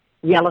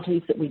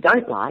 realities that we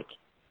don't like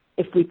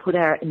if we put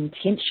our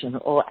intention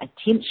or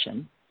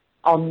attention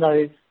on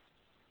those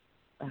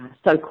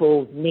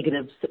so-called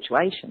negative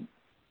situations.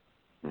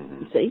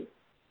 You see?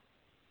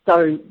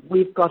 So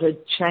we've got to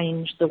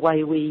change the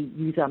way we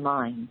use our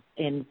mind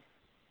and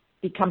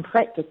become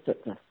practiced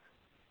at this.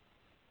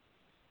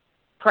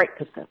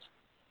 Practice it.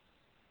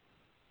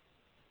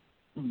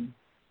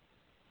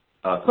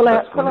 Pull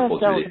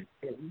ourselves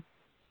in.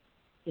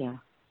 Yeah.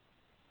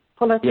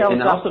 Pull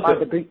ourselves up by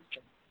the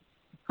bootstraps.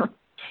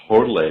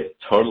 Totally.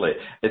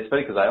 It's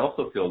funny because I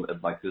also feel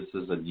like this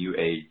is a new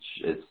age.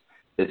 It's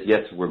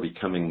yes, we're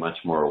becoming much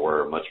more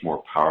aware, much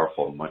more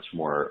powerful, much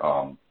more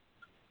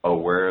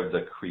aware of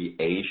the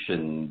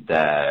creation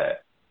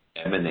that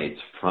emanates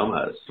from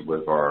us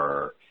with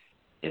our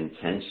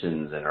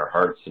intentions and our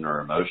hearts and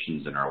our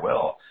emotions and our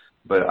will.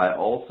 But I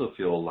also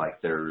feel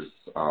like there's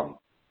I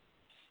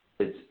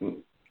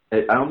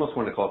almost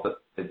want to call it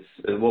it's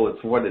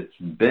what it's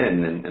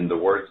been, and the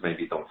words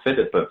maybe don't fit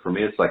it, but for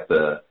me it's like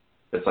the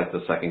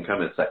second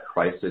coming. It's that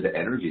Christed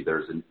energy.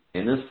 There's an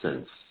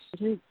innocence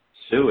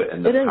to it,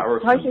 and the power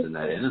comes in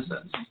that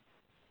innocence.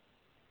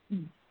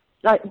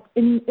 Like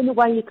in a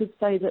way, you could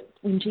say that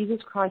when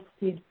Jesus Christ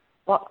said,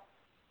 "What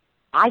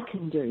I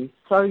can do,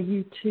 so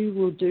you too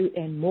will do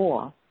and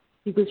more,"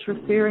 he was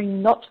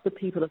referring not to the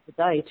people of the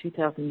day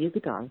 2,000 years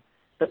ago,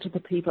 but to the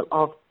people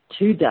of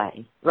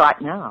today,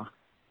 right now.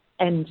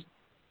 And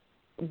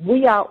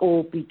we are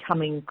all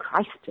becoming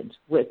Christed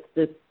with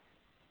this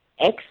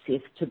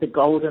access to the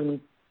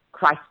golden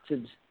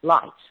Christed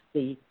light,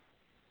 the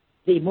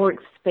more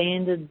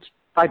expanded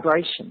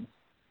vibrations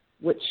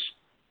which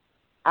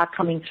are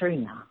coming through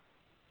now.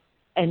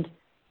 And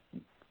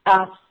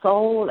our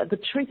soul, the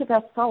truth of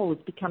our soul is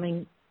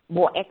becoming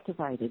more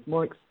activated,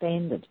 more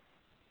expanded.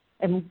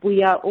 And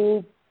we are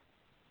all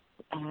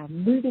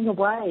moving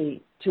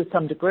away to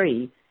some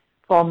degree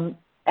from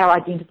our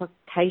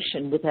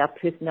identification with our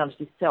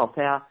personality self,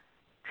 our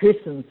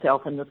person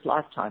self in this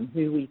lifetime,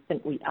 who we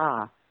think we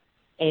are.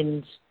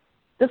 And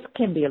this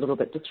can be a little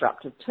bit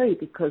disruptive too,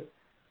 because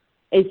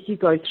as you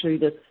go through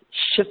this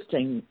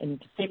shifting in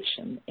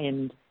perception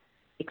and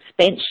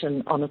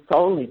expansion on a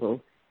soul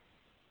level,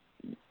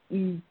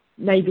 you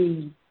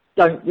maybe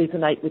don't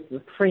resonate with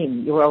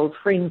your old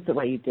friends the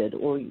way you did,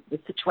 or the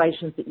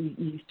situations that you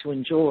used to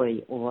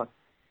enjoy, or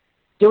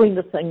doing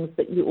the things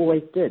that you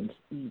always did.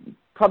 You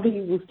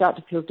probably will start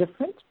to feel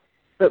different,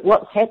 but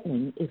what's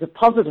happening is a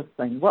positive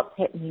thing. What's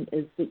happening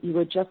is that you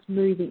are just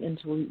moving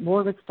into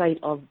more of a state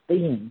of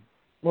being,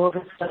 more of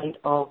a state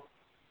of,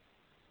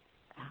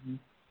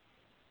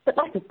 but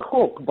like a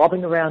cork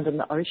bobbing around in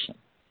the ocean.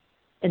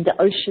 And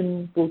the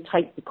ocean will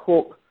take the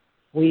cork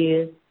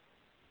where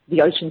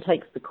the ocean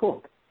takes the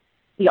cork.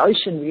 The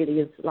ocean really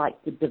is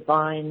like the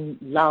divine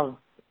love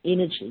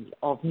energy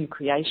of new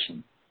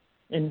creation.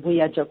 And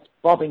we are just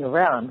bobbing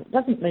around. It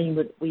doesn't mean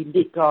that we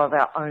let go of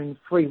our own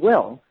free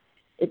will.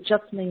 It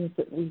just means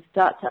that we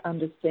start to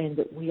understand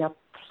that we are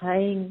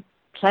playing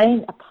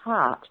a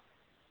part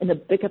in a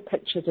bigger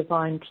picture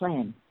divine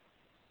plan.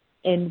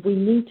 And we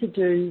need to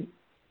do,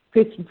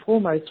 first and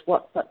foremost,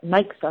 what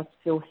makes us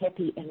feel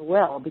happy and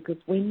well, because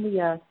when we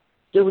are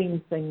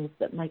doing things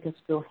that make us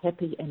feel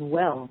happy and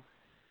well,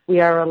 we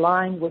are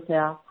aligned with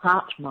our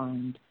heart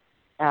mind,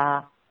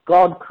 our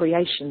God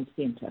creation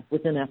center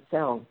within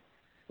ourselves.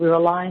 We're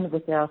aligned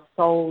with our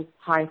soul's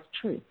highest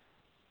truth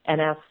and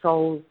our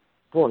soul's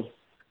voice.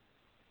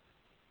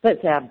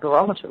 That's our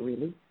barometer,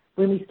 really.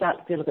 When we start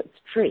to feel a bit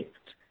stressed,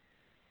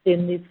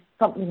 then there's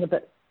something a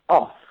bit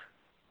off.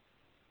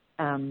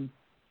 And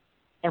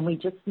we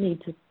just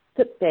need to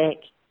sit back,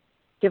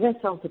 give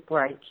ourselves a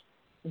break,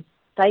 and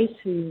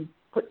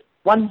put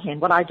one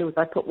hand, what I do is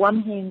I put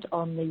one hand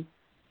on the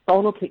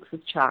solar plexus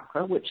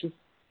chakra, which is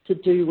to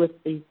do with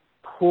the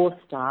core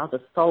star,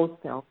 the soul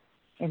self,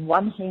 and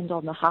one hand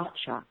on the heart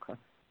chakra,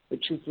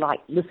 which is like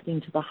listening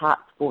to the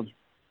heart's voice.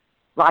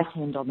 Right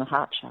hand on the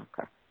heart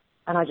chakra.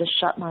 And I just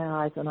shut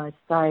my eyes and I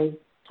say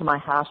to my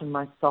heart and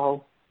my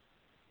soul,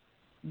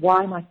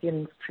 why am I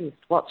feeling stressed?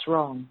 What's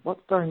wrong?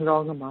 What's going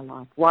wrong in my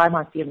life? Why am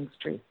I feeling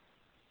stressed?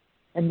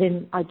 And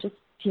then I just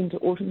tend to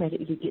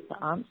automatically get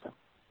the answer.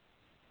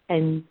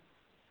 And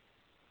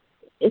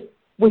if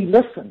we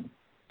listen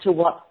to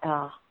what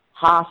our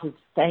heart is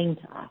saying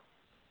to us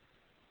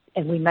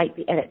and we make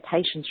the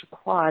adaptations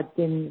required,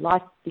 then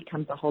life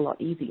becomes a whole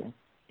lot easier,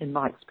 in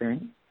my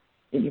experience.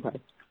 Anyway,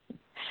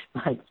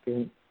 my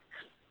experience.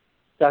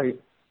 So,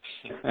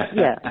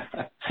 yeah.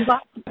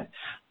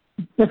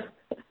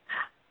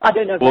 I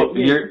don't know about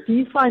you. Do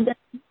you find that?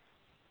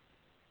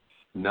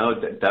 No,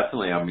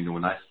 definitely. I mean,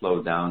 when I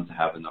slow down to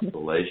have enough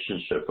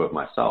relationship with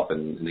myself,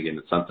 and again,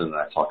 it's something that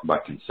I talk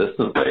about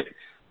consistently,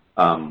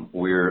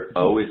 we're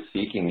always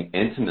seeking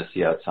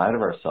intimacy outside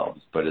of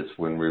ourselves, but it's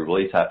when we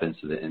really tap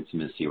into the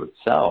intimacy with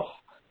self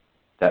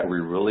that we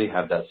really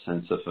have that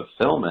sense of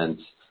fulfillment,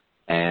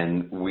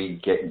 and we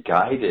get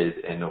guided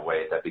in a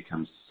way that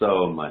becomes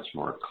so much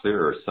more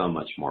clearer, so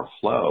much more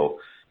flow,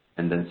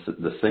 and then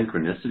the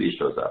synchronicity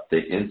shows up.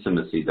 The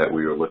intimacy that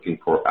we were looking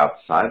for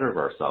outside of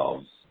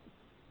ourselves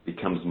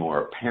becomes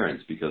more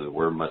apparent because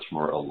we're much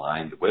more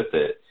aligned with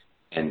it,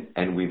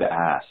 and we've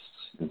asked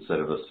instead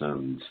of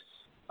assumed.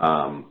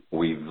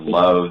 We've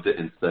loved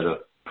instead of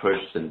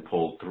pushed and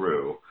pulled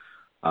through,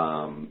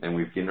 and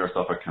we've given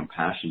ourselves a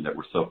compassion that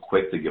we're so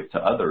quick to give to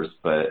others,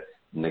 but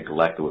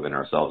neglect within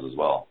ourselves as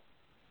well.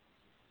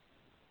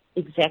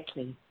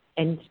 Exactly.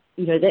 And,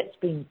 you know, that's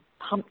been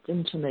pumped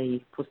into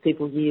me for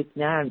several years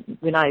now.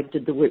 When I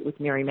did the work with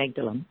Mary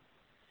Magdalene,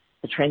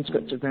 the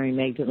transcript of Mary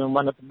Magdalene,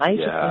 one of the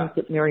major things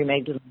that Mary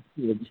Magdalene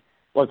said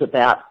was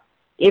about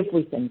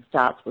everything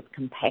starts with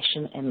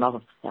compassion and love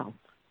of self.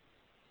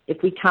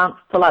 If we can't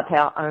fill up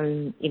our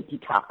own empty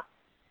cup,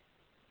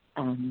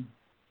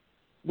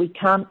 we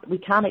can't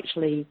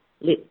actually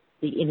let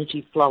the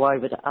energy flow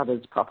over to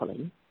others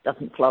properly.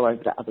 Doesn't flow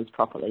over to others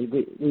properly.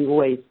 We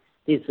always,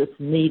 there's this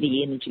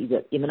needy energy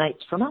that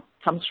emanates from it,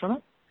 comes from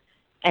it,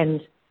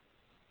 and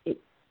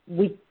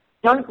we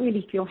don't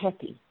really feel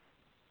happy.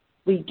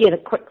 We get a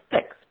quick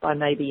fix by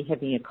maybe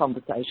having a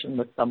conversation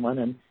with someone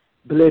and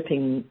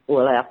blurting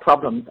all our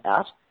problems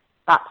out,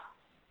 but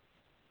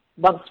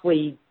once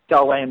we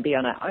go away and be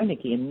on our own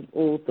again,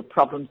 all the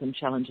problems and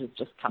challenges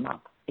just come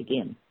up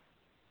again.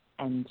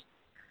 And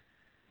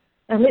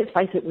let's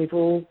face it, we've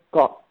all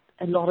got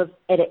a lot of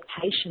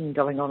adaptation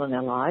going on in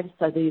our lives,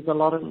 so there's a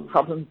lot of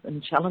problems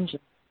and challenges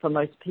for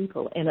most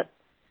people. And it's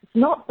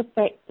not the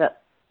fact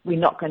that we're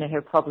not going to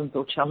have problems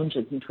or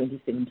challenges in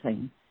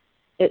 2017.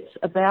 It's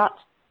about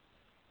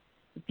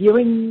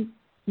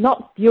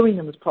not viewing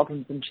them as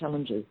problems and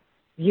challenges,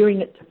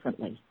 viewing it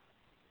differently,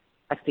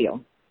 I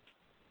feel.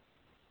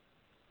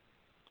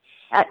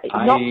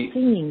 Not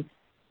seeing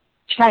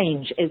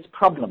change as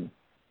problem.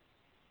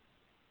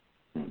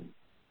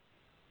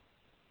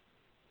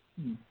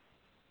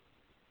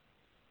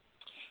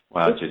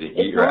 Wow, Judy,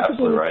 you're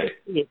absolutely right.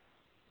 Yes.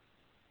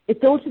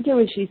 It's all to do,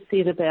 as you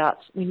said, about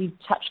when you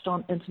touched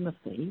on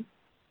intimacy.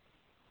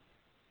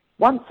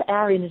 Once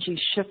our energy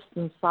shifts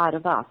inside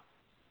of us,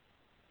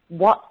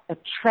 what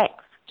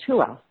attracts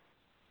to us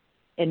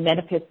and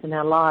manifests in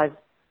our lives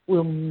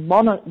will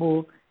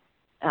model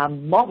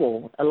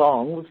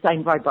along the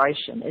same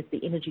vibration as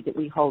the energy that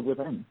we hold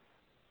within.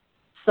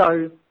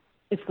 So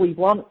if we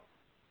want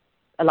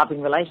a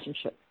loving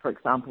relationship, for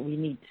example, we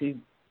need to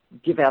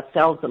give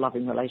ourselves a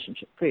loving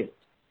relationship first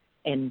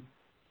and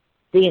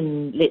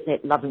then let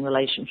that loving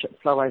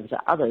relationship flow over to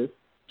others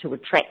to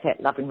attract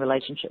that loving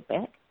relationship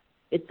back.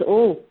 It's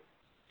all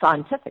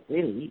scientific,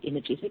 really,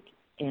 energetic,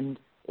 and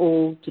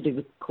all to do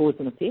with cause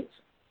and effect.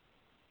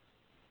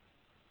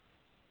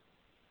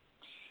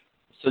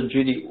 So,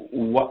 Judy,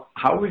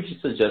 how would you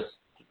suggest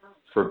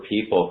for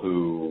people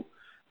who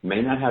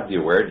may not have the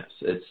awareness?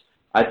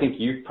 I think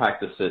you've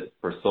practiced it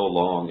for so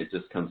long, it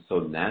just comes so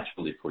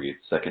naturally for you,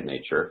 it's second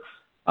nature.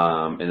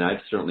 And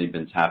I've certainly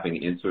been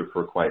tapping into it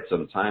for quite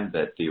some time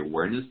that the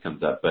awareness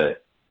comes up.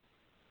 But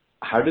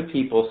how do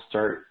people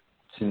start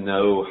to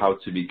know how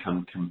to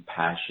become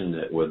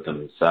compassionate with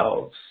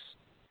themselves?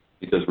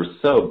 because we're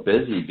so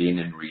busy being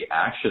in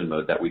reaction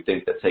mode that we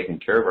think that taking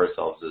care of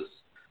ourselves is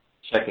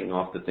checking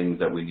off the things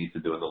that we need to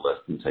do on the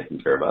list and taking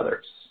care of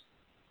others.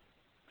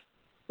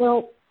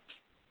 Well,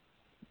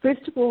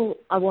 first of all,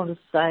 I want to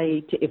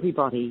say to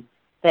everybody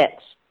that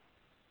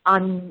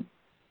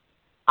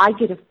I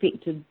get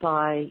affected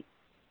by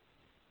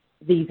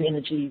these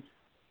energies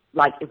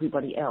like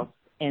everybody else.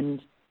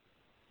 And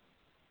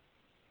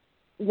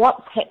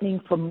what's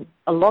happening from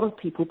a lot of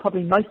people,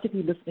 probably most of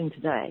you listening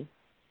today,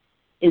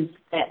 is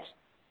that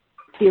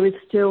there is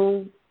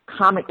still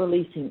karmic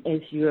releasing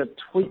as you're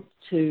tweaked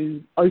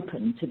to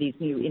open to these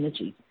new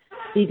energies.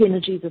 These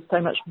energies are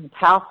so much more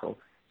powerful.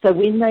 So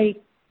when they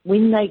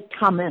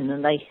come in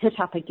and they hit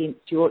up against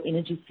your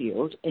energy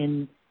field,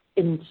 and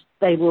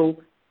they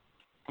will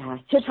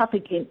hit up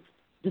against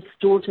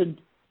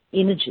distorted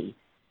energy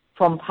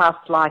from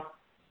past life,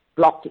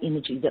 blocked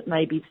energy that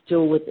may be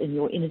still within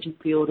your energy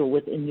field or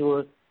within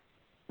your,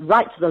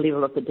 right to the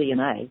level of the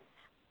DNA.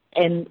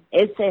 And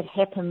as that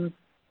happens,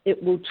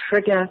 it will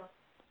trigger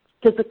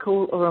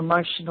physical or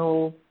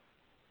emotional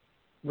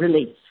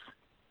release.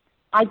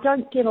 I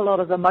don't get a lot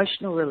of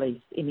emotional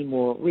release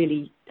anymore,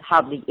 really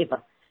hardly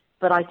ever,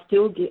 but I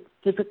still get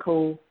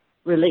physical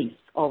release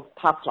of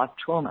past life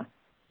trauma.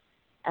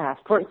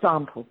 For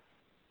example,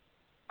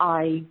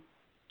 as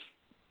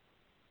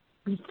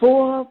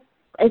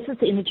this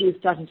energy is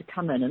starting to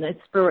come in, and as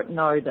Spirit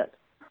know that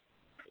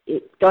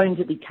it's going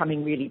to be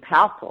coming really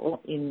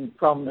powerful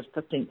from the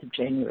 15th of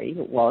January,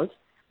 it was,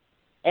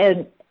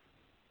 and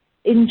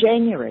in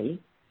January,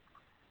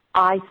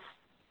 I,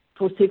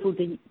 for several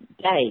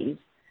days,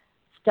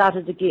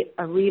 started to get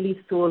a really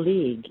sore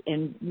leg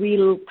and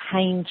real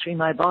pain through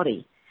my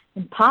body.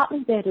 And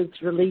partly that is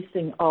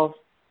releasing of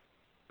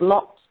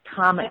blocked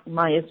karmic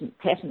miasmic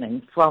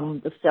patterning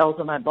from the cells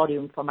of my body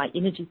and from my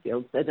energy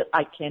field so that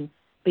I can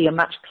be a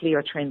much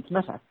clearer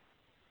transmitter.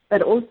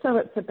 But also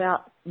it's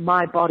about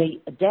my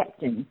body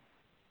adapting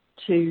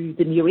to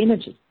the new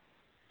energy.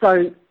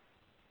 So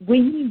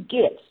when you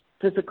get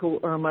physical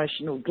or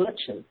emotional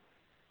glitches,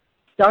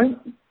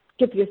 don't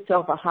give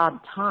yourself a hard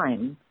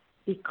time,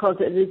 because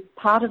it is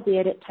part of the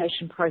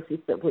adaptation process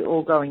that we're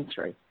all going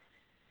through.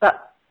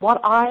 But what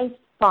I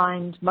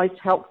find most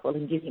helpful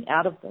in getting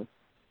out of this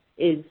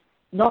is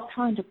not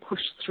trying to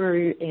push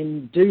through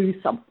and do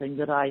something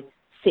that I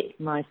set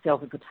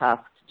myself as a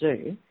task to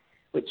do,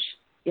 which,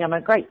 I'm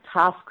a great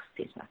task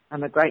setter.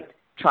 I'm a great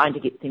trying to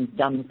get things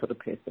done sort of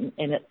person,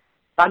 and it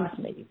bugs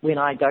me when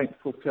I don't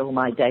fulfill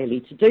my daily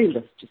to-do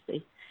list, you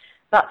see.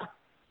 But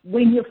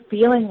when you're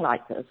feeling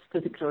like this,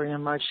 physically and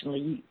emotionally,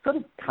 you sort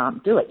of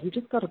can't do it. You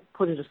just got to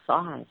put it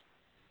aside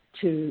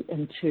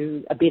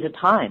into a better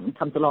time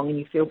comes along and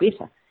you feel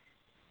better.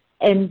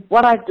 And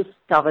what I've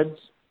discovered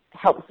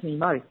helps me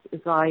most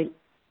is I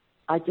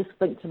just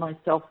think to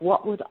myself,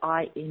 what would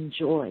I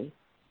enjoy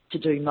to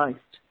do most?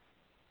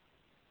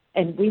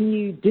 And when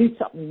you do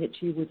something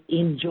that you would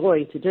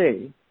enjoy to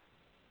do,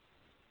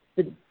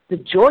 the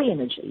joy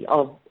energy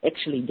of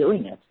actually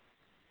doing it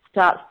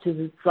starts to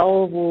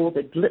dissolve all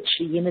the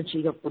glitchy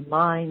energy of the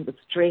mind, the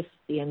stress,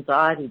 the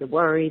anxiety, the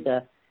worry,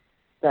 the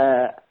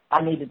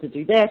I needed to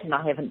do that and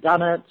I haven't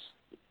done it,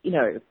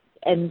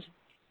 and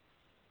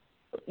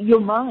our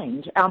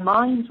minds,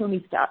 when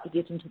we start to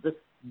get into this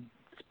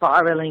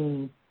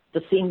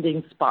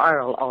descending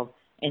spiral of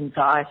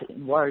anxiety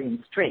and worry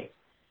and stress,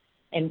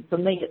 and for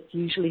me it's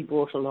usually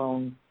brought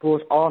on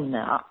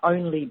now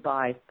only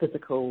by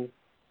physical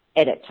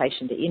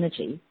adaptation to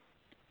energy,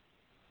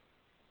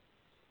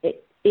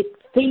 it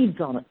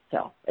feeds on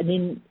itself, and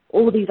then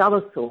all these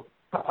other thoughts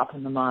pop up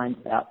in the mind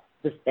about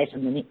this, that,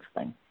 and the next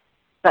thing.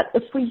 But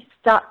if we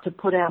start to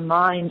put our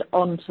mind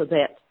onto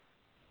that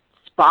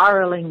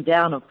spiraling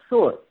down of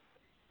thoughts,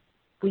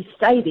 we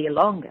stay there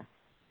longer.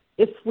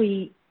 If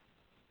we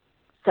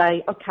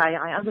say, okay,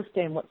 I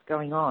understand what's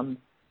going on,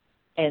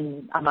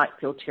 and I might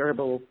feel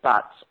terrible,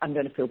 but I'm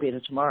going to feel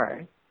better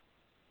tomorrow,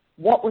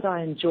 what would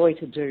I enjoy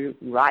to do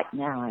right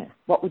now?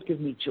 What would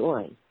give me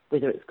joy?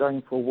 Whether it's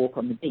going for a walk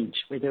on the beach,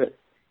 whether it's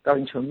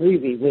going to a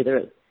movie, whether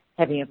it's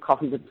having a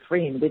coffee with a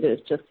friend, whether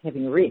it's just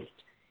having a rest.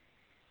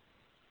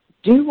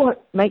 Do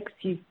what makes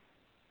you,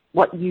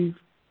 do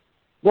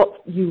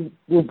what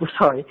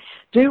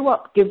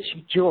gives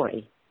you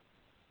joy.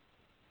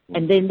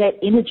 And then that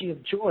energy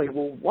of joy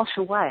will wash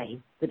away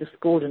the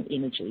discordant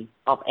energy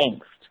of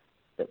angst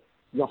that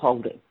you're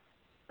holding,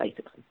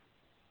 basically.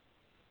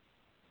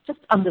 Just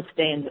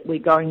understand that we're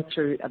going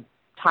through a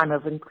time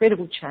of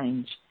incredible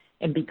change,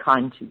 and be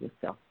kind to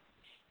yourself.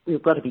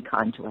 We've got to be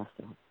kind to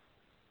ourselves.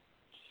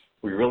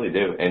 We really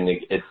do. And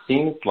it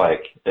seems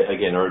like,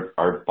 again,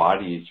 our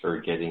bodies are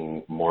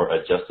getting more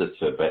adjusted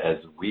to it, but as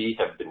we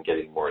have been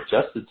getting more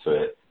adjusted to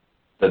it,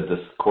 the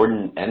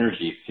discordant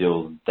energy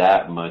feels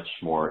that much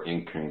more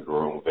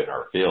incongruent in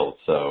our field.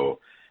 So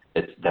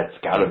that's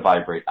got to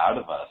vibrate out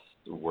of us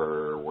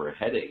where we're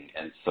heading.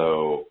 And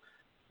so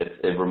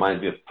it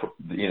reminds me of,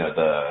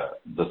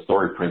 the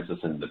story Princess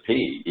and the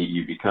Pea.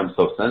 You become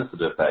so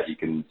sensitive that you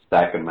can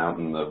stack a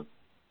mountain of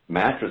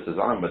mattresses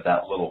on, but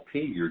that little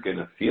pea, you're going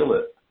to feel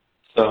it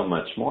so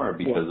much more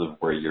because of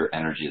where your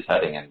energy is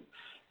heading. And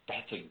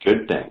that's a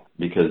good thing,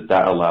 because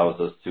that allows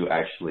us to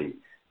actually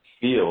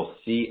feel,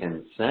 see,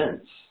 and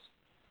sense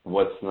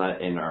what's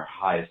not in our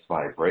highest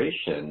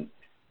vibration,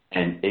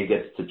 and it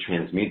gets to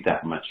transmute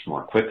that much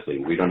more quickly.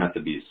 We don't have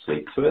to be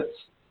asleep to it.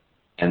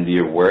 And the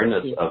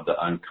awareness of the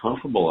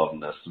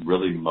uncomfortableness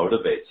really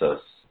motivates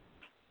us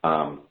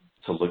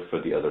to look for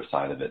the other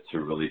side of it,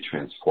 to really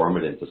transform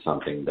it into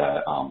something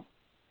that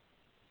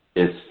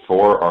is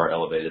for our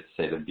elevated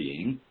state of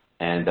being,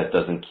 and that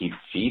doesn't keep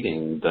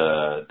feeding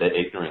the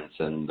ignorance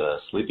and the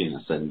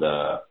sleepiness and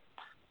the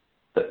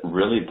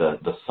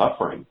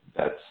suffering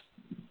that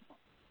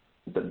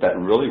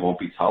really won't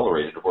be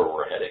tolerated where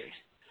we're heading.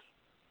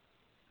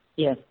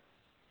 Yes,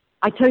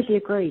 I totally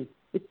agree.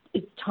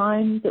 It's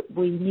time that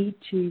we're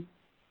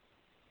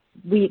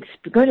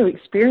going to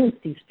experience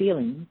these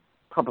feelings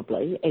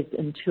probably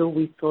until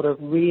we sort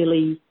of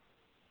really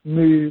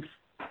move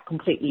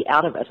completely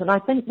out of it. And I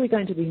think we're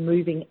going to be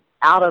moving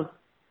out of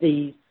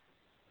these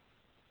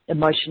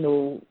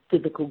emotional,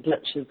 physical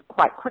glitches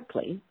quite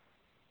quickly,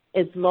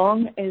 as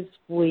long as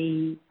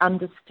we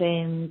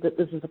understand that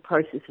this is a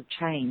process of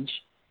change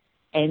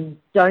and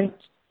don't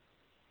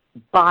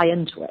buy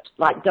into it.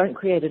 Like, don't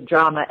create a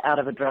drama out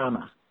of a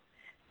drama.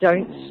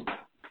 Don't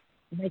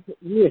make it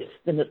worse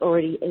than it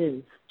already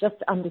is. Just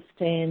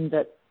understand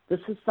that this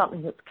is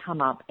something that's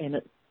come up, and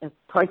it's a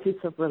process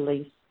of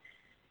release.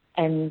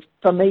 And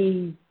for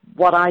me,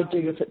 what I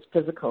do if it's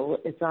physical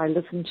is I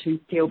listen to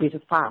Feel Better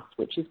Fast,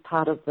 which is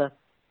part of a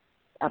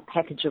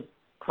package of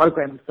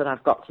programs that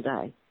I've got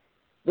today,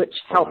 which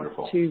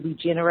helps to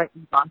regenerate,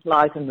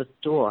 vitalize, and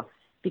restore.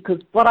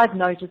 Because what I've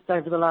noticed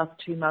over the last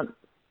 2 months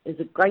is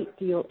a great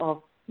deal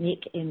of neck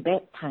and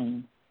back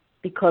pain,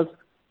 because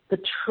the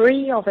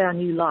tree of our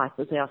new life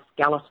is our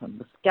skeleton,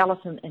 the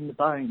skeleton and the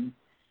bone.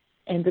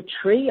 And the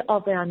tree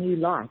of our new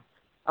life,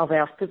 of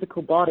our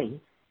physical body,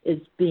 is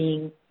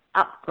being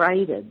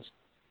upgraded,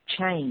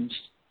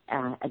 changed,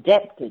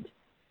 adapted.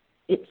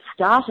 It's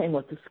starting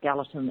with the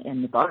skeleton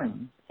and the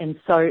bones. And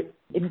so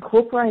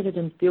incorporated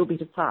in Feel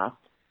Better Fast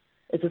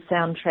is a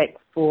soundtrack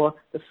for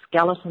the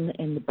skeleton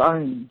and the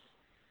bones.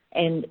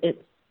 And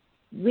it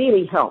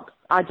really helps.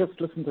 I just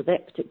listened to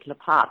that particular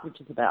part, which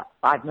is about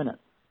 5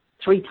 minutes,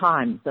 3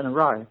 times in a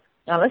row.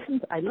 Now,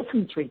 I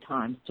listen 3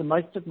 times to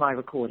most of my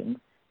recordings,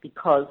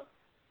 because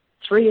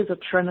 3 is a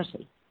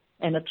trinity,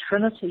 and a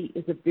trinity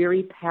is a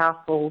very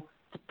powerful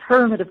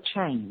pyramid of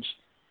change.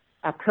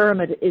 A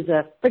pyramid is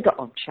a figure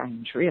of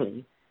change,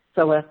 really.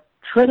 So a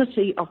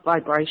trinity of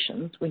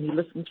vibrations, when you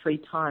listen 3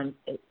 times,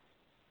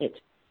 it's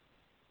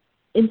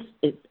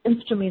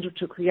instrumental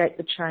to create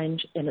the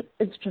change, and it's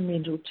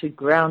instrumental to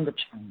ground the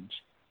change.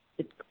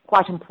 It's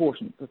quite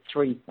important, the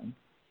 3 things.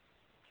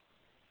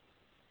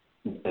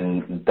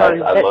 And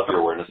I love your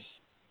awareness.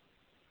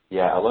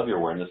 Yeah, I love your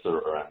awareness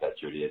around that,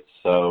 Judy. It's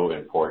so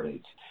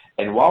important.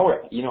 And while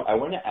I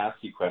want to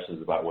ask you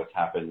questions about what's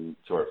happened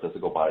to our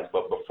physical bodies.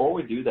 But before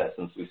we do that,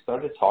 since we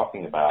started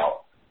talking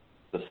about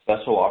the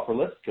special offer,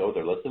 let's go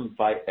there. Let's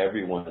invite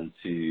everyone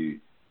to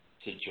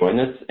join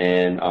us,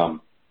 and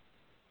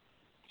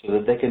so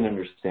that they can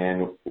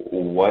understand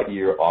what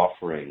you're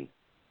offering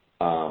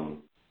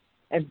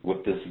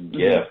with this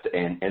gift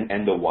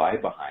and the why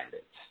behind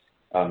it.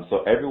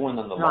 So everyone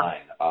on the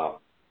line,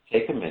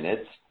 take a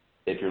minute.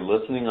 If you're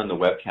listening on the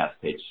webcast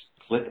page,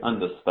 click on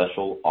the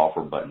special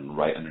offer button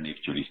right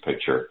underneath Judy's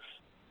picture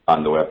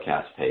on the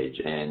webcast page.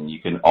 And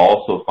you can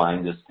also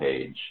find this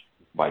page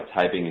by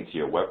typing into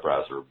your web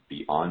browser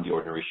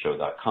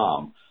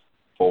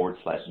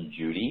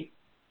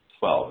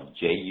beyondtheordinaryshow.com/Judy12,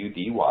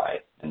 Judy,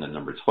 and the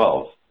number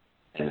 12,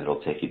 and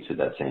it'll take you to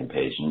that same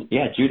page. And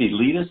yeah, Judy,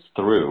 lead us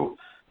through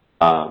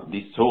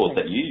these tools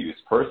that you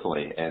use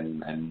personally,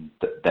 and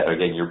that,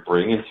 again, you're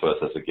bringing to us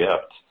as a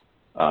gift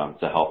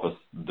to help us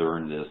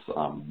during these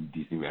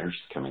new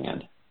energies coming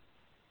in.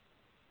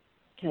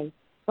 Okay.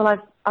 Well,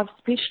 I've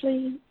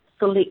specially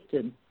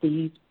selected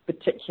these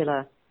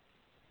particular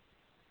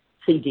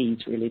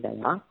CDs, really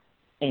they are,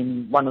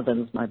 and one of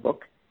them is my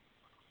book,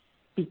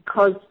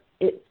 because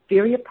it's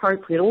very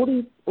appropriate. All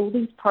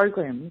these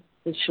programs,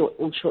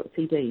 all short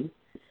CDs,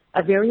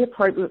 are very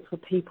appropriate for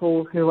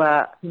people who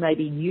may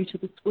be new to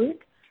this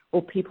work,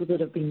 or people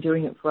that have been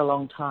doing it for a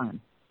long time.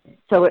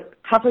 So it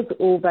covers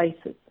all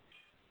bases.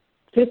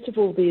 First of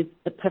all, there's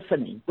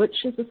Epiphany,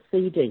 which is a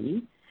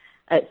CD.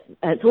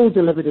 It's all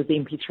delivered as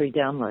MP3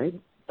 download,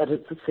 but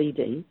it's a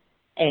CD,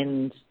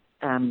 and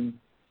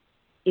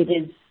it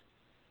is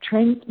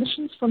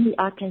transmissions from the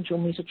Archangel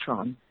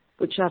Metatron,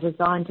 which are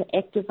designed to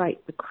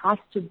activate the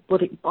Christed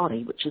Buddhic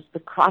body, which is the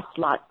Christ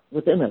light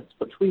within us,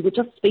 which we were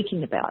just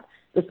speaking about,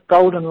 this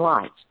golden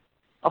light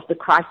of the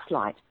Christ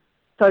light.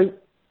 So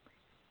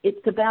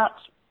it's about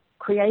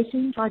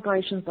creating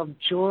vibrations of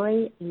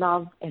joy,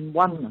 love, and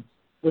oneness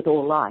with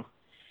all life.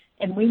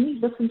 And when you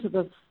listen to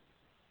this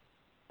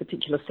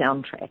particular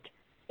soundtrack,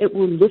 it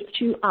will lift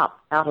you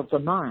up out of the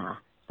mire.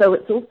 So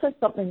it's also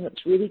something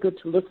that's really good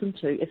to listen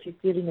to if you're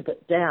feeling a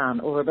bit down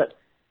or a bit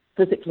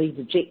physically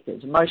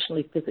dejected,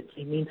 emotionally,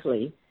 physically,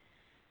 mentally.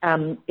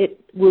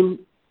 It will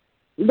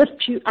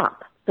lift you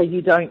up so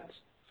you don't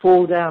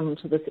fall down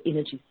into this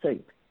energy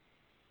soup.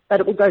 But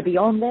it will go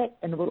beyond that,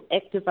 and it will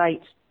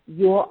activate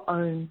your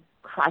own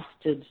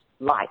Christed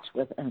light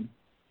within.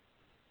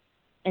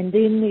 And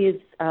then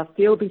there's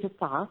Feel Better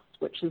Fast,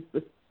 which is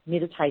this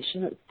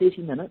meditation. It's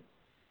 30 minutes,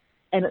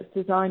 and it's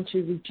designed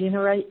to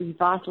regenerate,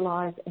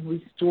 revitalize, and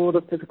restore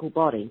the physical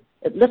body.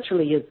 It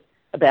literally is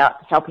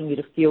about helping you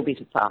to feel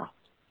better fast,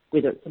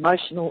 whether it's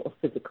emotional or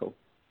physical.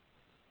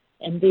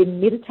 And then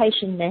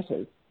Meditation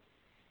Matters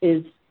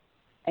is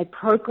a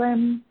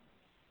program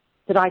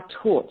that I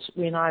taught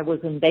when I was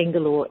in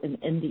Bangalore in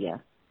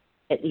India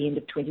at the end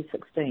of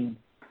 2016.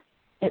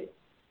 It's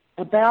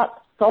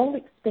about soul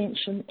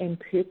expansion and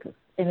purpose,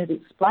 and it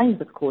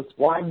explains, of course,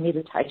 why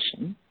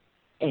meditation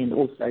and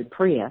also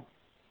prayer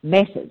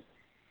matters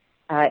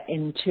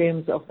in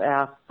terms of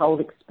our soul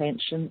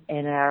expansion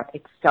and our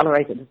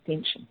accelerated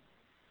ascension.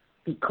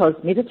 Because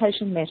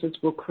Meditation Matters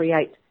will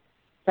create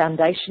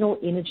foundational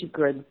energy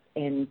grids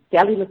and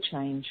cellular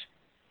change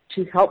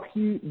to help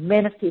you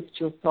manifest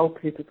your soul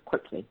purpose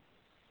quickly.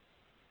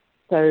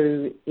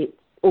 So it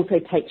also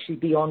takes you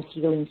beyond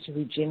healing to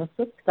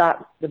regenesis,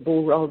 starts the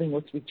ball rolling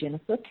with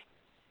regenesis,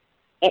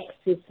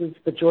 accesses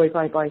the joy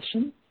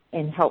vibration,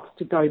 and helps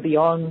to go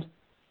beyond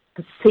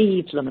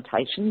perceived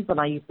limitations, and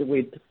I use the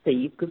word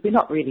perceived because we're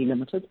not really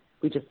limited,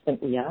 we just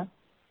think we are.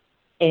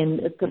 And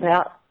it's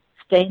about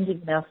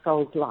standing in our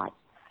soul's light.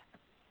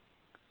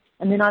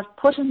 And then I've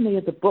put in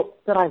there the book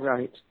that I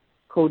wrote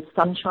called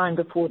Sunshine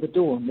Before the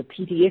Dawn, the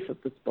PDF of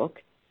this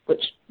book,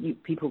 which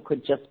people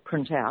could just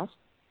print out.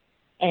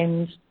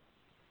 And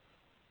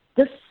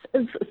this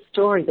is a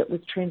story that was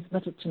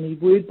transmitted to me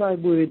word by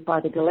word by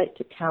the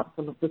Galactic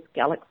Council of this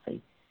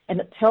galaxy. And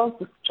it tells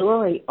the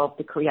story of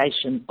the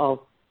creation of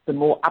the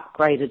more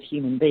upgraded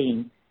human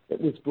being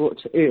that was brought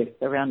to Earth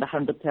around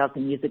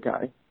 100,000 years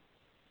ago,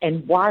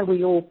 and why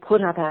we all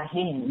put up our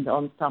hand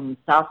on some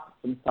star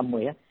system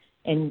somewhere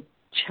and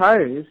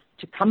chose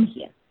to come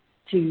here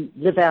to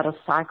live out a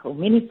cycle,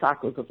 many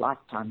cycles of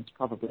lifetimes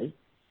probably,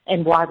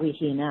 and why we're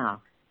here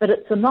now. But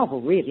it's a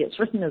novel, really. It's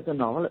written as a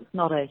novel. It's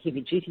not a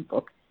heavy-duty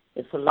book.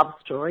 It's a love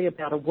story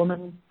about a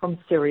woman from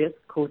Sirius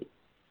called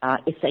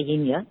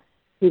Essayenia,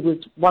 who was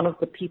one of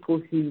the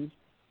people who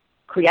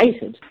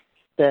created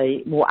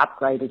the more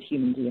upgraded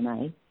human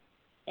DNA,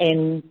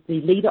 and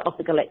the leader of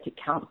the Galactic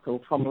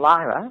Council from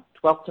Lyra,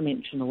 12th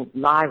dimensional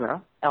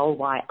Lyra,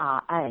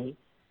 Lyra,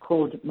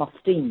 called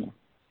Mostina.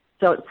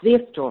 So it's their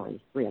story,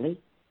 really.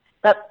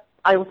 But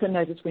I also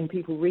notice when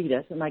people read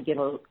it, and I get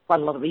quite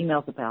a lot of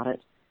emails about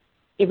it,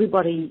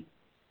 everybody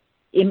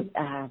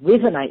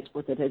resonates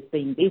with it as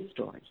being their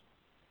story.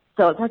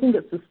 So I think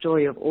it's the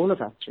story of all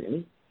of us,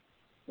 really.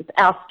 It's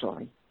our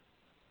story.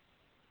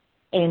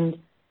 And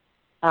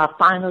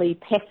finally,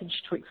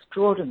 Passage to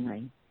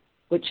Extraordinary,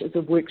 which is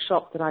a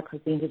workshop that I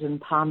presented in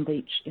Palm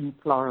Beach in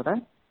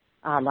Florida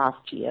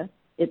last year.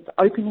 It's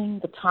opening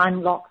the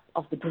time locks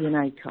of the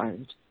DNA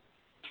code.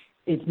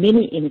 There's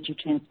many energy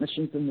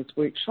transmissions in this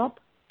workshop.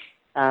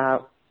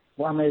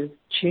 One is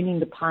tuning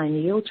the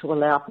pineal to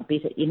allow for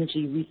better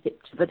energy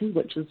receptivity,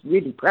 which is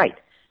really great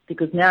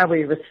because now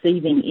we're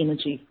receiving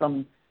energy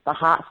from the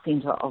heart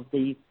center of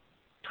the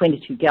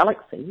 22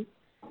 galaxies.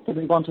 So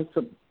we want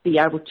to be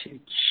able to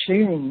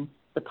tune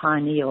the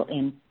pineal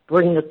and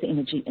bring this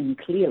energy in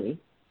clearly.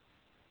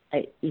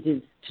 It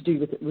is to do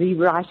with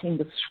rewriting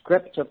the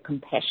script of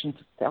compassion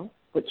for self,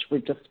 which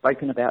we've just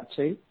spoken about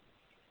too,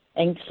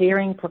 and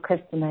clearing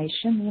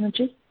procrastination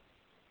energy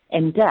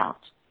and doubt.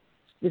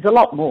 There's a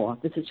lot more.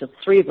 This is just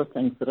 3 of the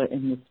things that are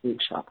in this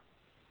workshop.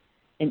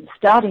 And it's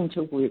starting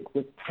to work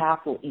with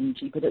powerful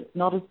energy, but it's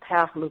not as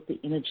powerful as the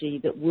energy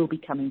that will be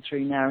coming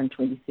through now in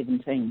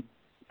 2017.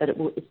 But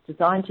it's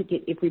designed to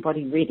get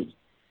everybody ready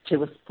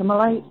to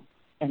assimilate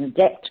and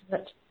adapt to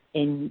it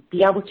and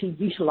be able to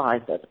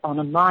utilize it on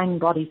a mind,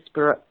 body,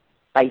 spirit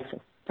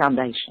basis,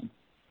 foundation.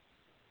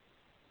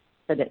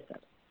 So that's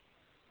it.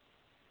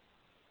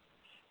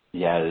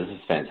 Yeah, this is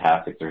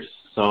fantastic. There's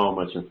so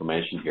much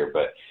information here,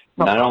 but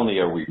not only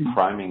are we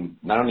priming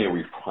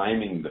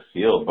the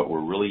field, but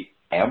we're really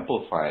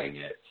amplifying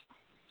it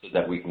so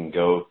that we can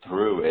go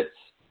through it.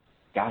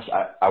 Gosh,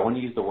 I want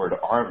to use the word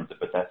armed,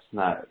 but that's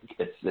not.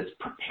 It's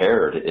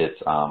prepared.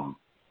 It's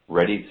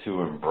ready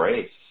to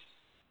embrace,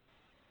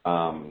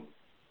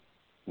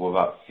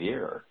 without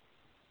fear,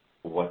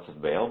 what's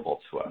available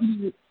to us.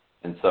 Mm-hmm.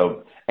 And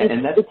so,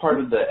 and that's part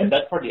of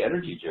the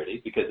energy,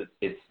 Judy, because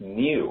it's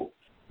new.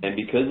 And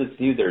because it's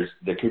new,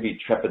 there could be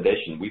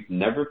trepidation. We've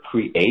never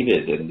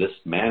created in this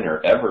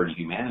manner ever in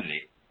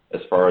humanity,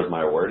 as far as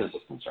my awareness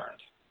is concerned.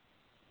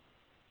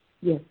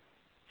 Yes.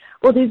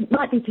 Well, there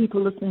might be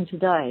people listening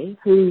today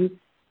who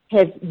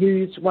have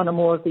used one or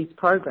more of these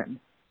programs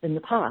in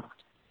the past.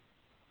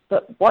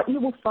 But what you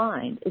will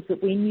find is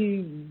that when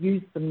you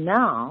use them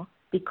now,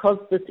 because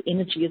this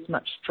energy is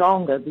much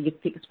stronger, the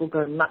effects will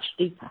go much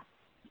deeper.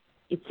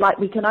 It's like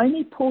we can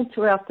only pull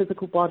through our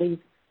physical bodies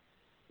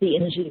the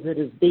energy that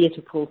is there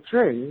to pull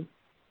through,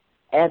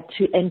 and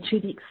to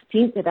the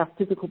extent that our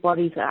physical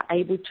bodies are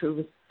able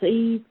to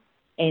receive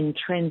and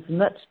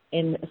transmit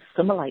and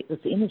assimilate this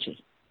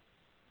energy.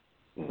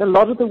 A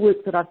lot of the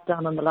work that I've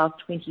done in the last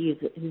 20 years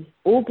has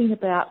all been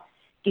about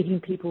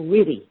getting people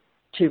ready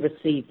to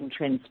receive and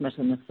transmit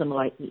and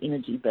assimilate the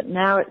energy. But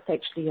now it's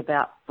actually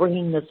about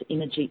bringing this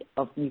energy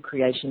of new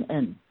creation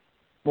in,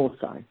 more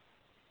so.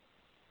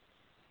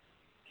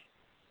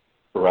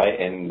 Right,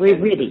 and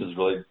we're ready.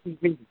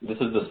 This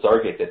is the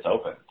Stargate that's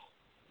opened.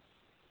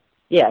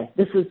 Yeah,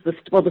 this is the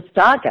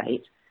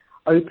Stargate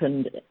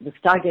opened, the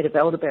Stargate of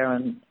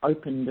Aldebaran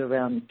opened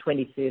around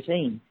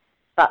 2013,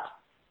 but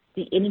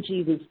the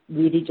energy was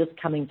really just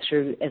coming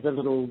through as a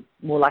little,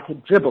 more like a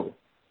dribble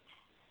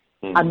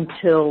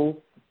until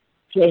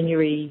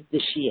January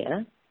this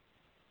year,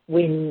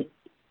 when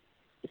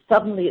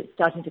suddenly it's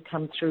starting to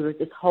come through.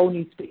 This whole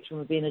new spectrum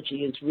of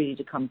energy is ready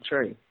to come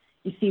through.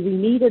 You see, we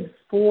needed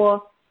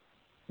 4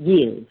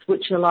 years,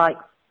 which is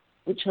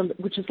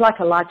like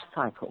a life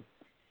cycle.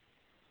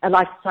 A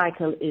life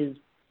cycle is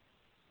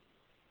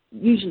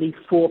usually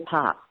 4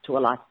 parts to a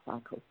life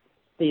cycle.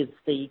 There's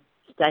the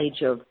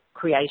stage of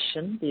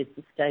creation, there's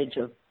the stage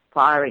of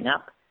firing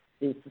up,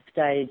 there's the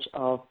stage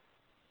of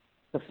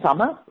the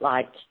summer,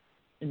 like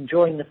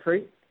enjoying the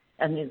fruit,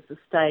 and there's the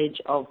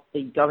stage of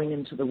the going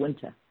into the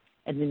winter.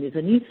 And then there's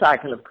a new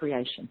cycle of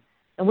creation.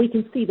 And we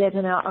can see that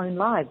in our own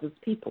lives as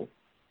people.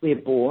 We're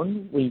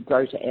born, we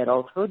grow to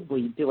adulthood,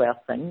 we do our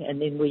thing,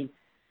 and then we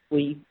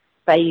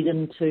fade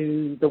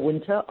into the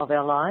winter of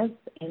our lives,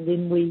 and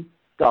then we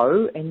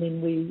go, and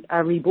then we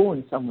are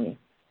reborn somewhere.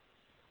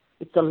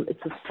 It's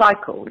a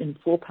cycle in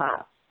 4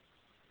 parts.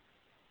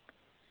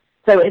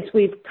 So as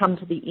we've come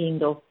to the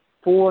end of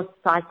 4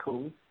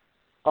 cycles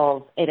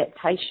of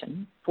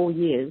adaptation, 4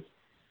 years,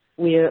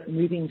 we're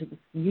moving to this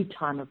new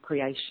time of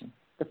creation,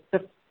 the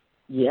 5th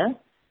year,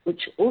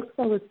 which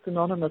also is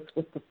synonymous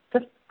with the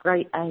 5th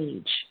great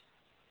age,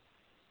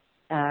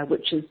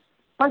 which is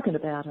spoken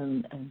about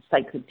in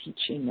sacred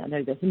teaching. I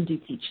know the Hindu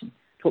teaching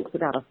talks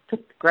about a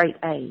 5th great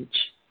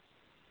age,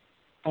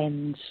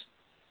 and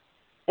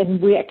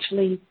we're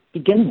actually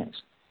beginning it,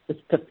 this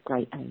 5th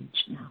great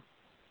age now.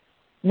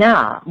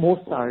 Now,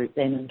 more so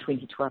than in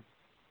 2012.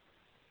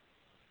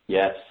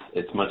 Yes,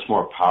 it's much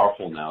more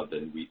powerful now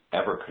than we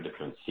ever could have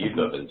conceived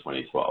of in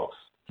 2012.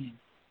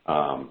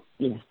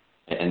 Yes.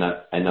 And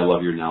I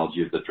love your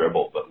analogy of the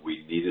dribble, but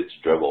we needed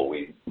to dribble.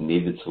 We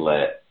needed to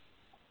let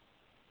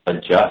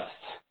adjust,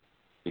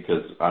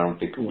 because I don't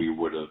think we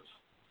would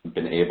have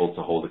been able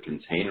to hold a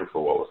container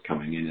for what was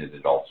coming in, and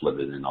it all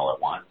flooded in all at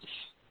once.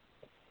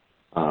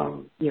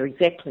 Yeah,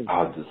 exactly.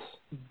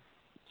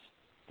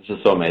 This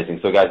is so amazing.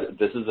 So, guys,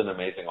 this is an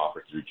amazing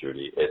offer through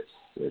Judy.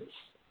 It's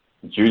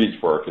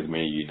Judy's work, as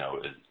many of you know,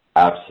 is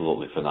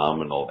absolutely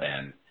phenomenal,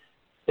 and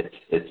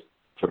it's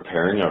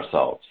preparing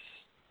ourselves.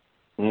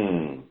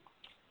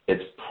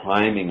 It's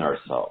priming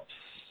ourselves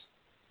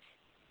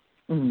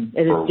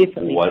It is for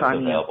definitely what's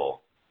priming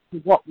available.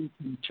 What we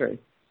can through.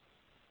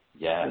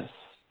 Yes.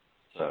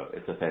 So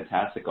it's a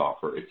fantastic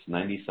offer. It's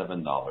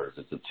 $97.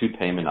 It's a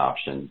 2-payment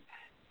option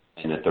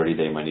and a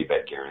 30-day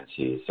money-back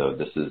guarantee. So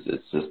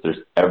there's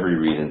every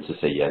reason to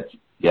say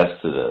yes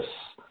to this,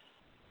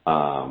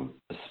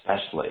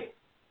 especially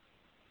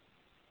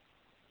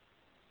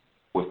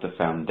with the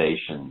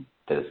foundation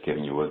that it's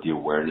giving you, with the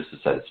awareness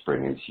that it's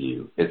bringing to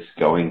you. It's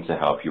going to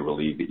help you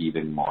relieve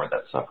even more of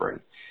that suffering.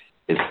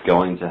 It's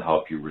going to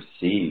help you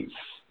receive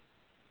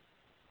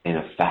in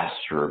a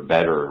faster,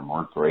 better,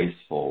 more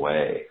graceful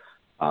way.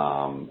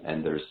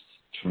 And there's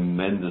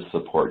tremendous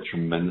support,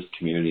 tremendous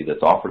community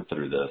that's offered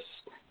through this.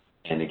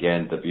 And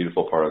again, the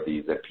beautiful part of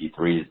these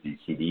P3s, these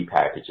CD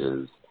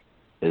packages,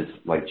 is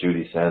like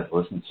Judy says,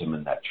 listen to them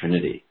in that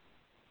Trinity,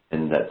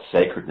 in that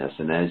sacredness.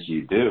 And as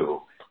you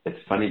do, it's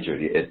funny,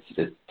 Judy,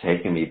 it's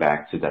taking me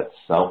back to that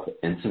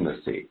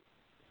self-intimacy.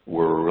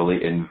 We're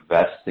really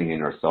investing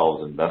in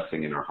ourselves,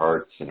 investing in our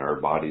hearts, in our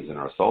bodies, in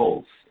our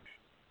souls,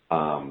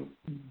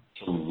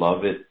 to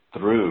love it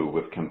through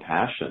with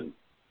compassion.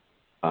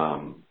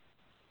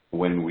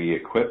 When we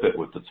equip it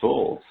with the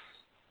tools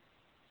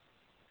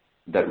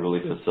that really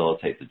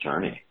facilitate the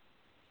journey.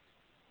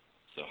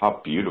 So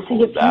how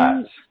beautiful is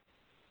that?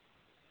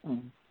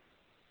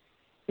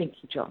 Thank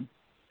you, John.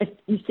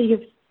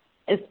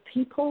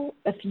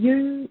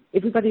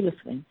 Everybody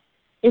listening,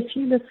 if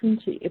you listen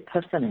to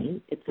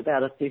Epiphany, it's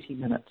about a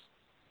 30-minute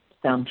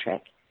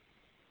soundtrack.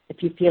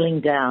 If you're feeling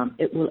down,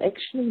 it will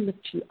actually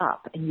lift you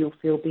up and you'll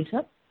feel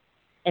better.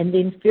 And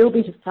then Feel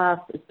Better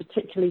Fast is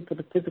particularly for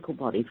the physical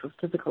body, for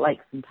physical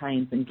aches and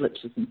pains and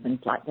glitches and things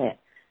like that.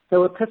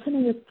 So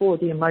Epiphany is for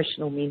the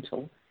emotional,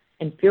 mental,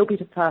 and Feel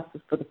Better Fast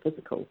is for the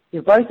physical.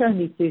 They're both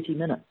only 30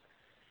 minutes.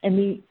 And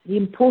the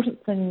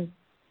important thing,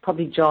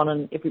 probably John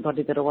and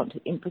everybody that I want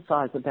to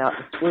emphasize about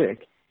this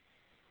work,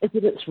 is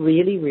that it's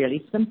really,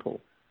 really simple.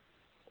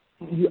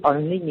 You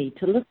only need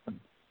to listen.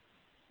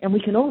 And we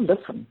can all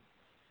listen.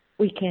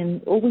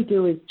 All we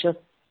do is just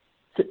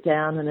sit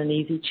down in an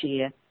easy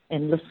chair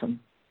and listen.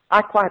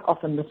 I quite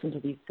often listen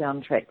to these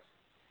soundtracks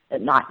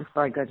at night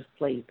before I go to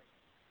sleep.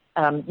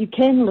 You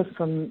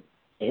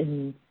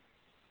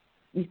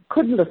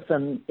could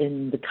listen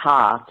in the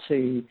car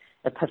to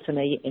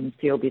epiphany and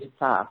feel better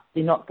fast.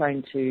 They're not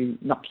going to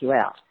knock you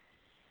out.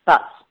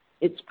 But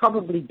it's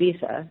probably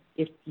better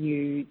if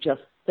you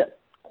just sit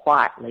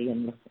quietly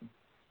and listen.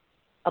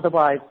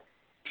 Otherwise,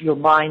 your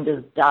mind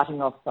is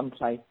darting off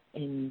someplace,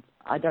 and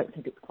I don't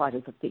think it's quite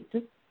as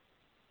effective.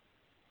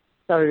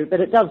 So, but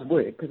it does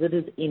work because it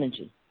is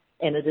energy,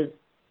 and it is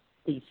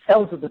the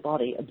cells of the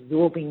body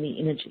absorbing the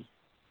energy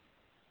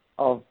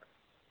of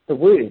the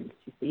words.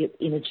 You see, it's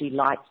energy,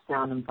 light,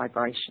 sound, and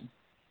vibration.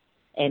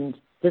 And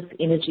this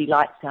energy,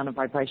 light, sound, and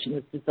vibration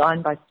is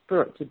designed by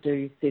Spirit to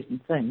do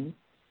certain things.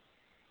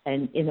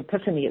 And in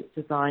Epiphany, it's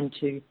designed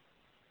to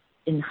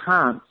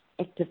enhance,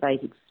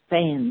 activate,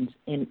 expand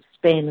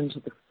into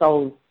the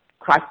soul's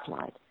Christ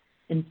light.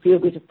 And Feel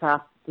Better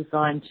Fast is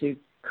designed to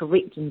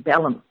correct and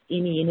balance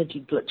any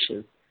energy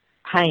glitches,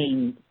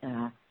 pain,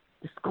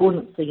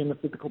 discordancy in the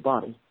physical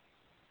body.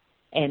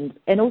 And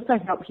also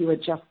help you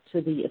adjust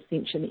to the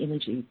ascension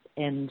energies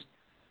and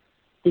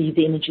these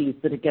energies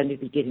that are going to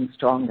be getting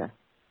stronger.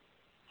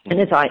 And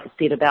as I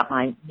said about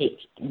my neck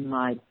and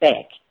my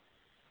back,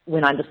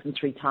 when I listened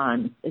 3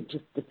 times, it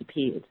just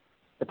disappeared,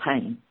 the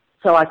pain.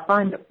 So I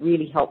find it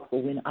really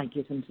helpful when I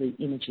get into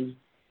energy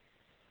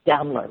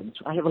downloads.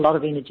 I have a lot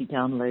of energy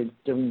downloads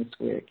doing this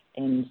work,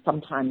 and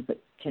sometimes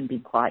it can be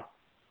quite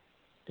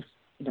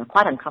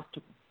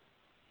uncomfortable,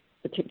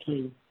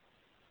 particularly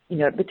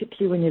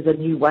when there's a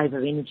new wave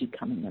of energy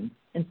coming in.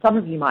 And some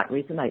of you might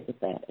resonate with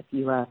that if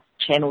you are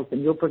channels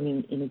and you're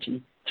bringing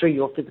energy through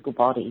your physical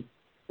body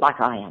like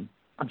I am.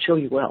 I'm sure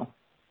you will.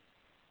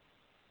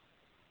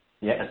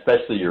 Yeah,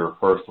 especially your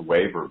first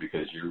waver,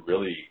 because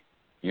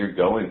you're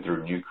going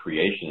through new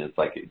creation. It's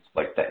like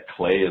that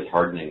clay is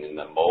hardening in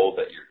the mold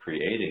that you're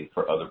creating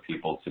for other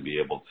people to be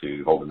able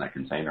to hold in that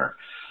container.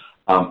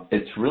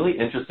 It's really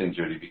interesting,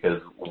 Judy,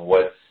 because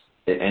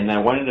and I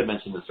wanted to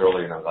mention this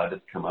earlier, and I'm glad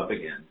it's come up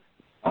again.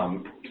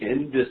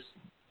 In this,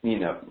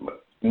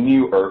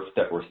 new earth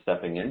that we're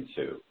stepping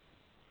into,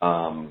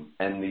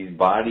 and these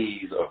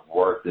bodies of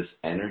work, this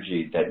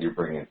energy that you're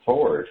bringing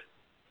forward,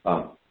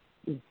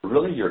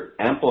 really you're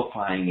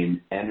amplifying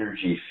an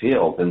energy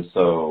field. And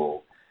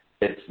so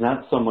it's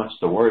not so much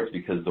the words,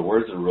 because the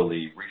words are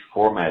really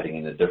reformatting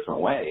in a different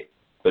way,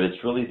 but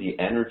it's really the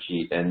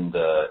energy and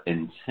the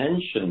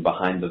intention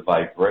behind the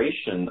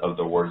vibration of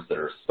the words that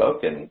are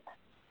spoken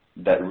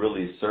that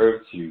really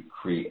serve to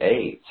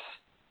create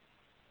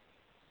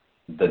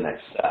the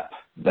next step,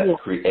 that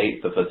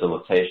create the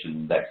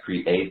facilitation, that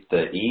create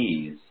the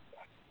ease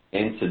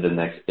into the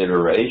next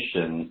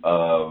iteration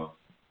of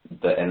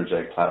the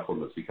energetic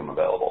platform that's become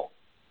available.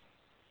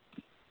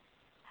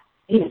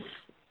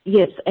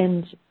 Yes,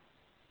 and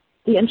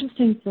the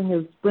interesting thing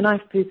is when I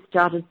first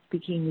started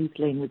speaking these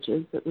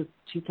languages, it was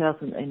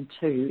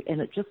 2002,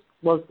 and it just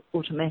was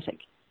automatic.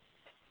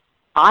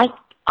 I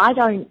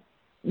don't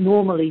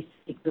normally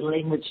speak the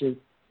languages.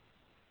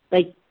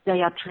 They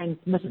are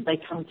transmitted, they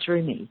come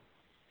through me.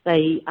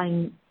 They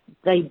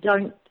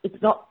don't,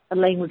 it's not a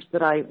language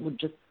that I would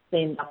just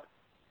stand up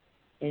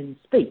and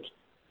speak.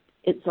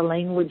 It's a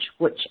language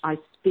which I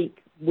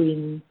speak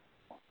when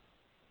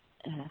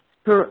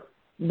Spirit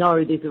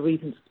know there's a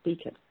reason to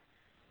speak it.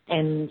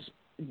 And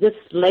this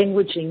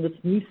languaging, this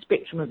new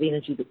spectrum of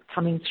energy that's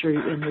coming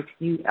through in this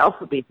new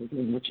alphabet of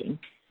languaging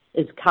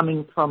is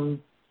coming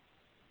from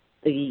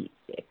the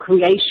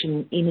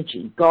creation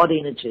energy, God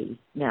energy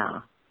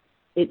now.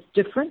 It's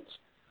different.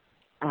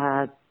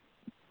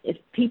 If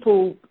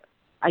people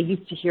are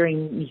used to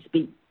hearing me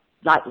speak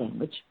light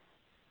language,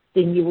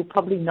 then you will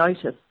probably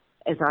notice,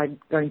 as I'm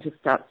going to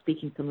start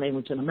speaking some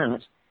language in a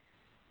minute,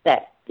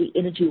 that the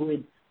energy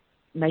words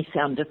may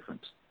sound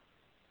different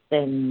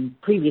than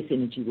previous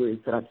energy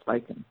words that I've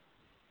spoken.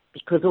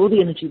 Because all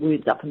the energy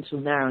words up until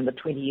now and the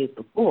 20 years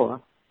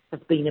before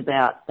have been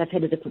about, they've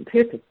had a different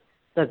purpose.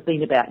 They've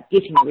been about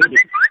getting ready,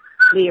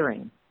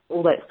 clearing,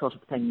 all that sort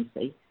of thing, you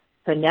see.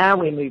 So now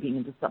we're moving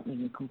into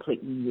something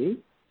completely new.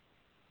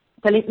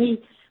 So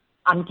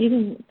I'm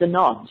giving the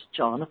nod,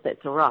 John, if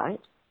that's all right.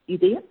 You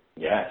there?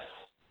 Yes.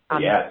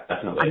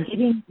 Definitely. I'm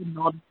getting the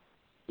nod.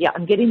 Yeah,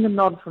 I'm getting the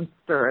nod from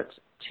Spirit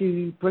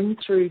to bring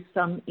through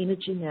some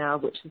energy now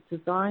which is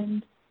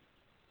designed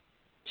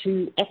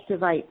to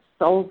activate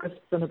soul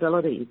gifts and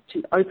abilities,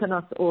 to open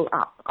us all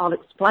up. I'll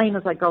explain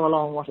as I go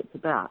along what it's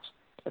about,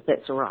 if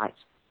that's all right.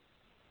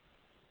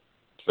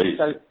 Please.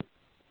 So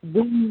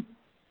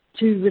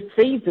to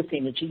receive this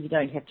energy, you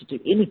don't have to do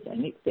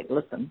anything except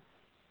listen.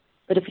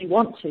 But if you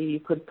want to, you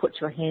could put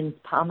your hands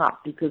palm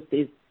up, because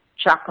there's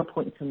chakra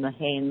points in the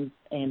hands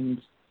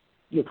and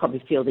you'll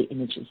probably feel the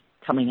energy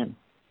coming in.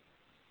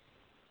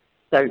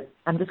 So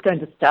I'm just going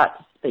to start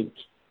to speak,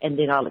 and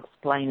then I'll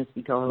explain as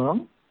we go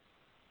along.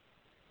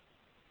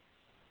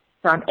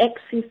 So I'm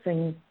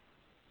accessing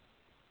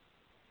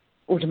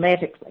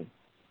automatically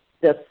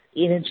this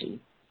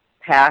energy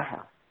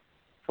powerhouse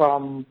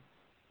from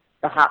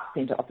the heart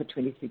center of the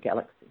 22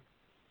 galaxies.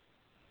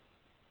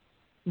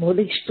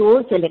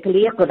 Molishto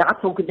seleklia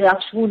kodato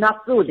kudashuna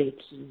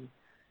soleki.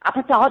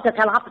 Apatata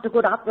kalapata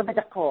kodata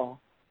betako.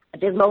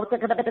 Deslota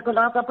kadabeta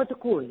kodata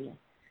patakuya.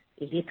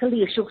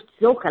 Ilikali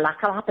shukso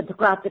kalakapata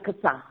kodata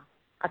kasa.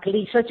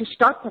 Akalisha to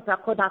start at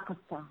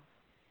Akodakasa.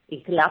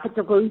 Ik laat het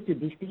ook uit,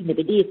 die stine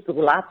bedeesd,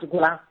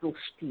 gelaat zo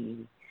stil.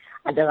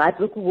 En de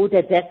raad ook hoe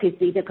de dek is,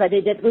 die kan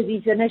je dat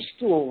precies in een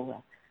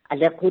stoel. En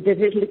de goede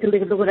is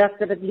nog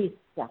achter het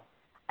liefde.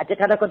 En de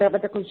kan ook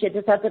dat de kusje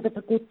dat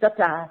het goed dat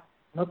daar.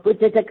 Maar goed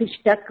dat de kusje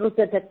dat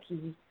dat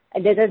kie.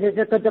 En dat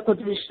de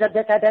kusje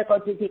dat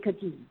kan je die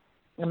kie.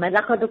 Maar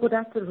dat kan ook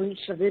dat de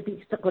kusje dat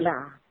is te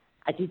kola.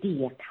 En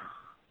die ka.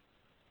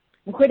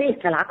 Maar goed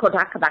is dat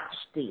dat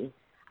stil.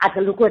 En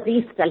de look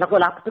is dat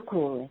kola te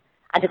koe.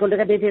 Ada ko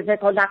laga de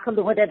ko la ko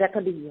lo da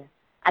ka dia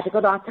ada ko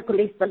da ko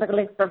le sta la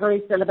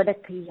ba da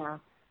kia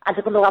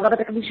ada ko lo ba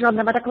da ka di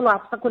shona ma da ko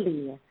la sta ko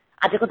le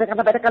ada ko da ka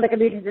ba da ka le ko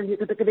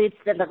da ka le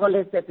sta la ko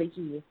le sta pe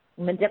ki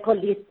men da ko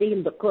le sta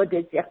in ko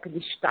de ya ka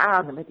di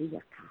sta na di ya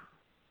ka.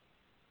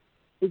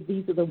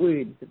 These are the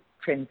words of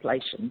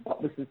translation,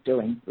 what this is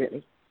doing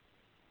really.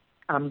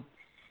 As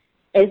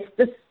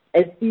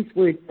these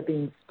words are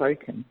being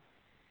spoken,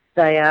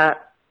 they are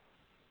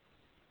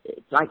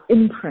like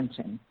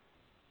imprinting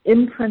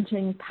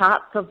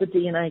parts of the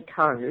DNA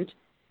code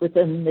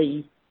within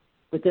the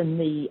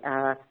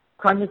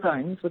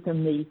chromosomes,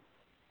 within the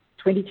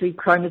 23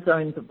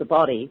 chromosomes of the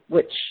body,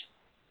 which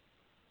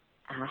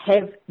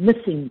have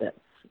missing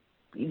bits.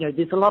 You know,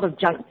 there's a lot of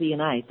junk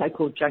DNA,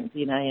 so-called junk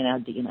DNA in our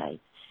DNA.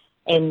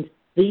 And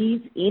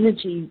these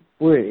energy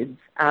words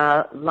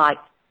are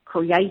like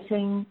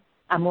creating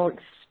a more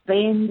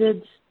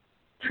expanded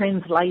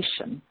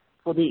translation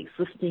for the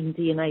existing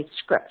DNA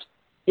script.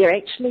 They're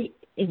actually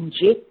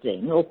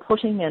injecting or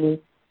putting in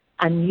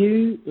a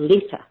new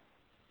letter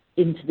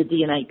into the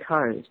DNA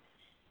code.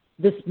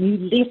 This new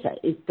letter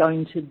is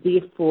going to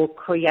therefore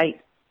create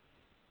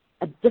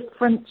a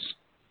different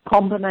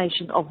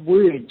combination of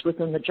words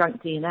within the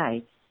junk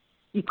DNA.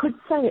 You could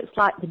say it's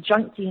like the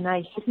junk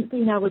DNA hasn't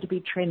been able to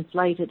be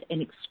translated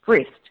and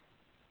expressed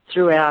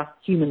through our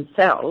human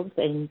cells,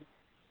 and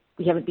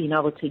we haven't been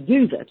able to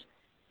use it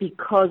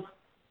because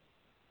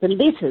the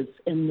letters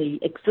in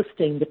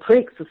the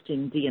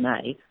pre-existing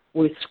DNA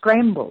were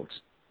scrambled,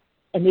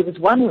 and there was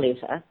one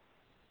letter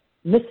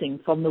missing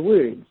from the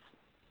words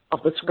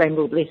of the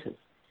scrambled letters.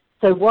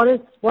 So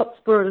what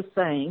Spirit is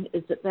saying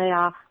is that they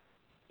are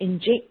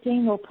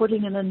injecting or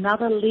putting in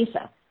another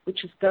letter,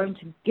 which is going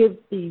to give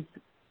these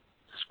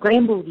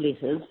scrambled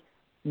letters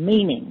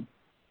meaning,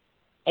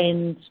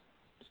 and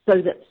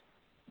so that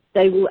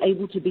they were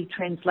able to be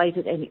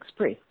translated and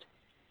expressed.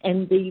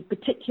 And the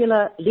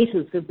particular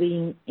letters that are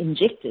being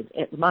injected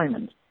at the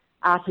moment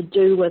are to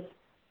do with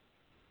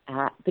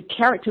the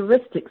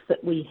characteristics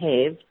that we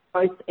have,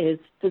 both as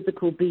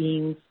physical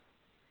beings,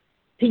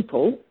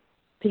 people,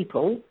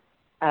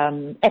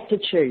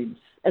 aptitudes,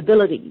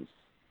 abilities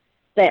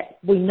that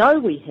we know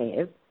we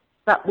have,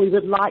 but we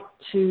would like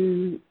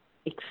to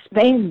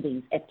expand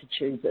these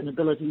aptitudes and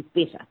abilities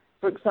better.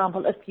 For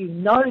example, if you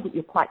know that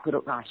you're quite good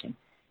at writing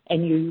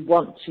and you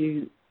want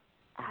to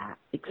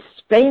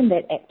expand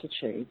that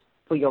aptitude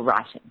for your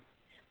writing,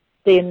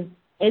 then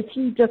as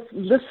you just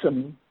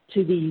listen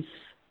to these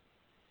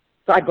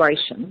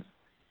vibrations,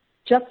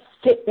 just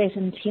set that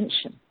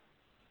intention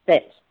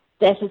that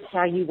that is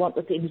how you want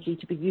this energy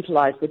to be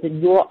utilized within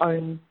your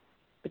own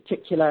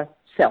particular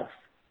self.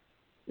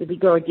 There we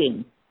go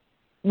again.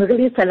 Because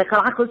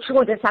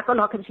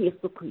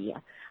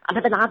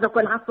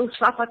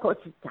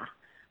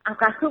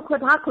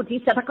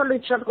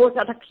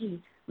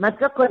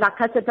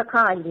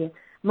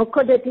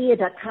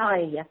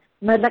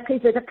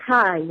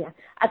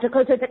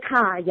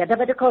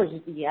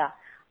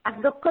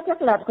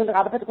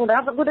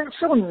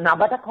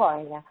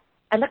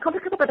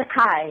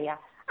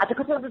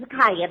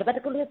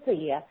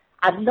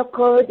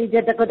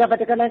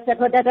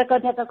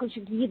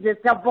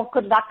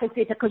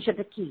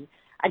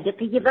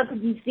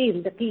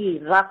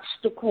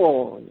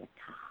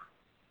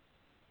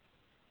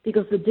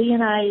the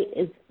DNA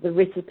is the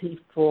recipe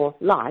for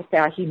life,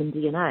 our human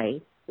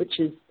DNA, which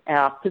is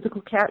our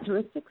physical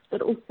characteristics,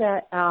 but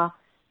also our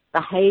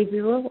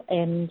behavioral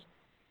and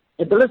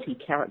ability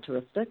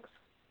characteristics.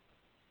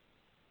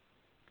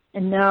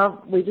 And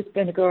now we're just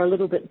going to go a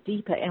little bit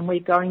deeper, and we're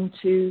going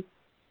to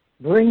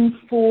bring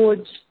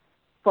forward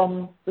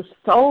from the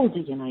soul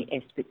DNA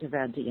aspect of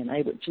our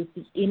DNA, which is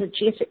the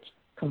energetic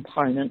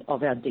component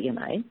of our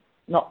DNA,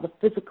 not the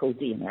physical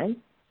DNA,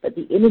 but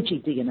the energy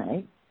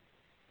DNA,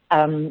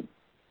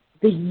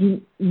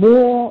 the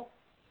more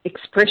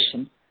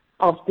expression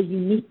of the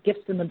unique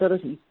gifts and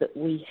abilities that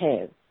we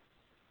have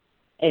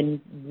and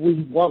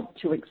we want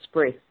to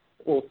express,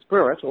 or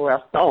Spirit or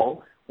our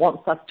soul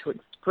wants us to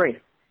express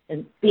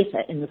and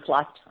better in this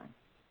lifetime.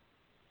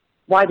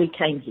 Why we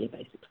came here,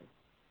 basically.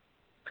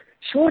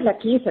 Sure,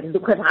 like you said,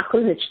 look at our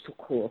college to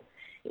call.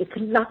 If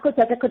Lako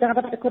said I could have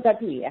a good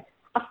idea,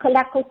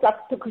 Akalako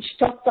up to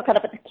stop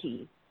the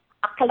key.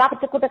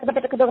 Akalaka could have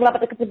a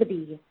good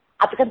idea.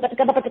 I took a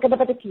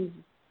key.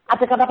 I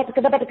took a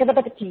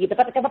key. The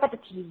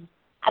key.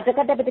 I took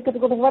a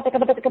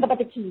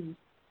key.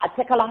 I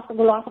take a last of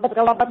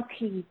the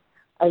key.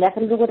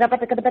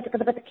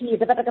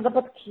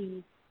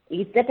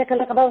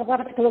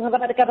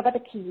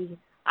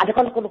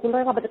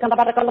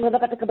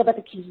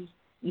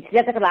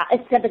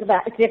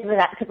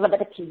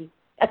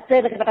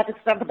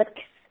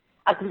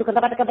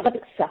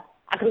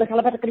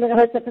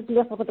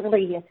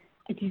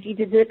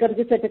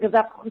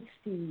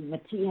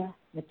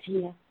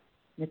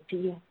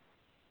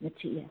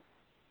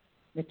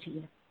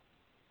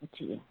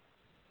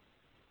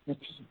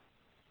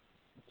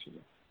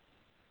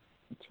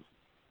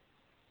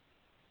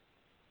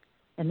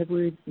 And the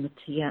words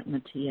Matia,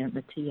 Matia,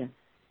 Matia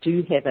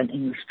do have an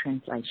English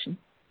translation,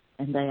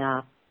 and they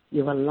are,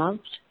 you are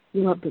loved,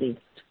 you are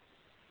blessed,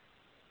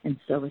 and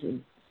so it is.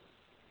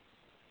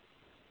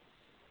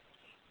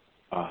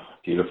 Oh,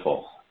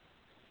 beautiful.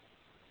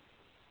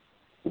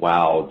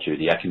 Wow,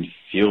 Judy, I can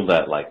feel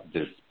that, like,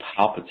 there's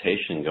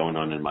palpitation going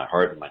on in my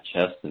heart and my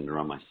chest and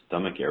around my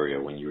stomach area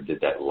when you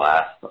did that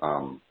last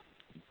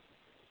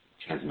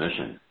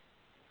transmission.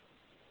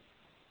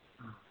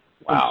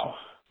 Wow.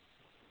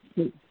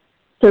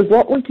 So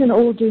what we can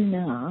all do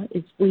now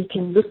is we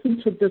can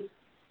listen to this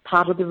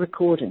part of the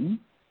recording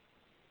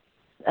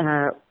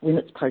when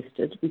it's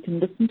posted. We can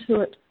listen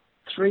to it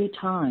 3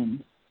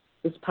 times,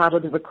 this part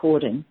of the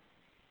recording,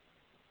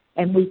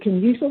 and we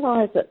can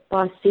utilize it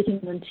by setting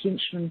an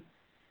intention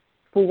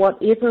for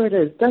whatever it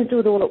is. Don't do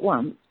it all at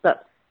once,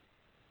 but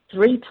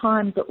 3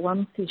 times at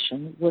one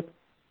session with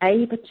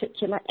a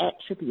particular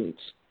attribute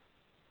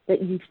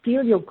that you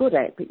feel you're good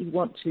at, but you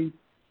want to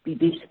be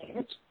better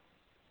at.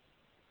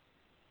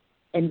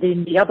 And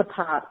then the other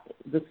part,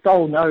 the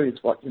soul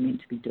knows what you're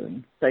meant to be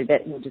doing, so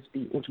that will just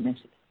be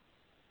automatic.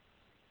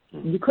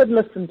 You could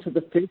listen to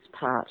the first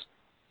part,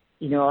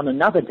 on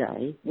another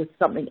day with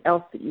something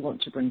else that you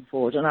want to bring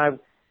forward. And I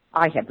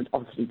haven't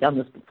obviously done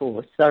this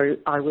before, so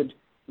I would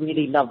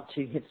really love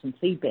to have some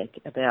feedback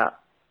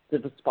about the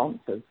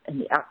responses and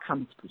the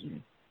outcomes for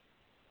you.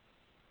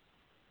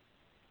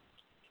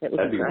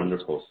 That'd be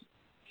wonderful.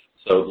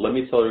 So let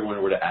me tell everyone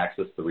where to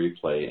access the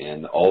replay,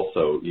 and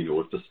also,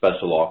 with the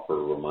special offer,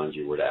 remind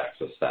you where to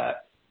access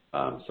that.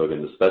 So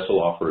again, the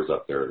special offer is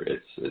up there.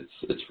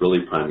 It's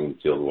really priming the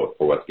field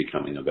for what's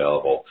becoming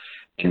available,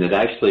 and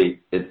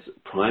it's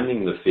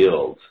priming the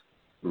field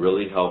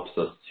really helps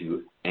us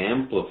to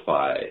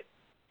amplify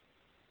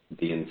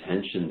the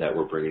intention that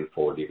we're bringing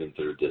forward, even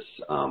through this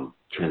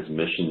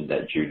transmission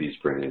that Judy's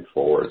bringing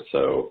forward.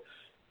 So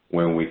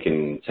when we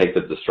can take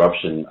the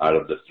disruption out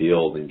of the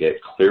field and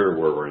get clear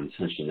where our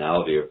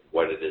intentionality of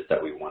what it is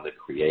that we want to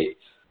create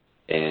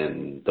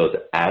and those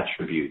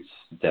attributes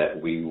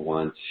that we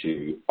want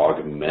to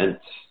augment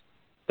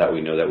that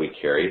we know that we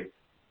carry,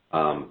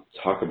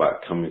 talk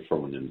about coming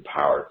from an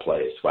empowered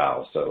place.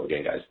 Wow. So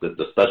again, guys,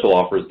 the special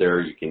offer is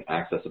there. You can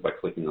access it by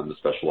clicking on the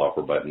special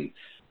offer button.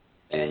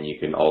 And you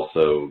can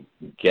also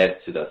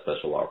get to that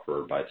special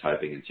offer by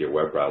typing into your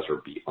web browser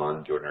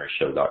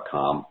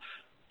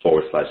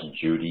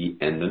beyondtheordinaryshow.com/Judy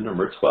and the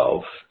number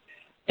 12.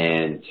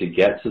 And to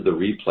get to the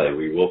replay,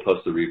 we will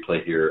post the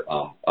replay here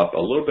up a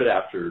little bit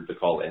after the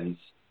call ends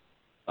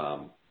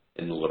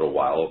in a little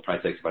while. It'll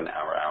probably take about an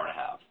hour, hour and a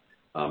half.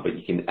 But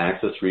you can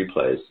access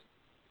replays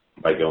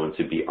by going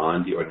to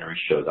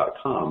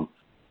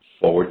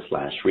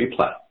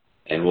beyondtheordinaryshow.com/replay.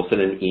 And we'll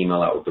send an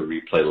email out with the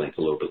replay link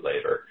a little bit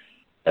later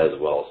as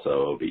well,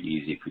 so it'll be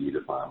easy for you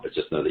to find. But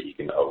just know that you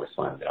can always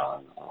find it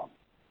on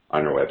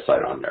our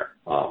website on there.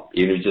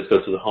 Even if you just go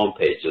to the home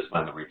page, just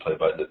find the replay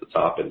button at the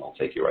top, and it'll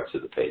take you right to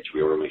the page.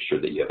 We want to make sure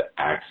that you have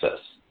access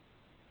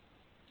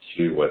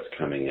to what's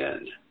coming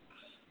in.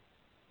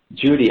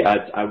 Judy,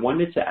 I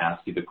wanted to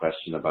ask you the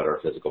question about our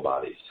physical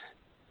bodies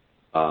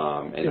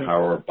and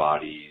how our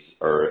bodies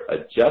are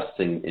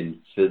adjusting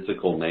in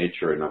physical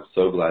nature, and I'm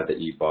so glad that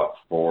you brought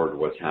forward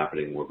what's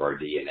happening with our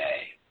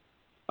DNA.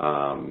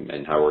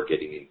 And how we're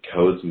getting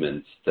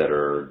encodements that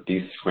are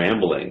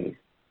descrambling,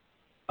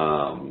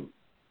 and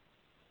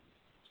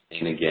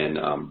again,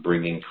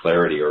 bringing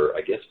clarity, or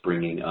I guess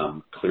bringing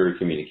clearer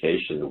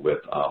communication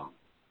with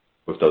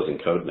those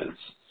encodements.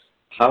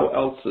 How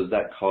else is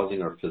that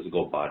causing our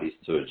physical bodies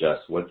to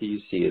adjust? What do you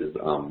see as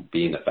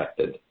being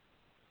affected?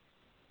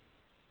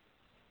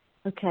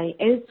 Okay,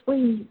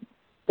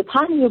 the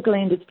pineal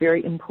gland is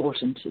very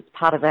important. It's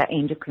part of our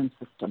endocrine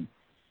system.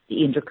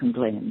 The endocrine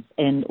glands,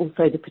 and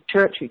also the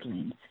pituitary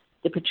gland.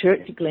 The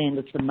pituitary gland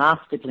is the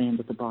master gland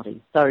of the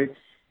body. So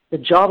the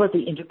job of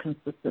the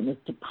endocrine system is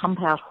to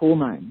pump out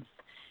hormones.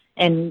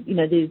 And,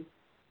 there's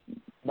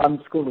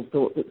one school of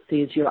thought that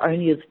says you're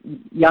only as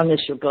young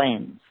as your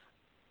glands,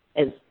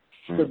 as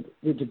the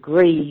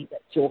degree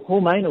that your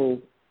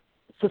hormonal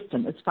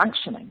system is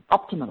functioning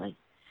optimally.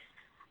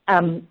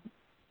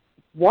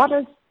 What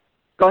is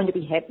going to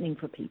be happening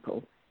for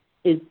people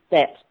is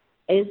that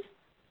as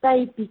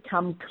they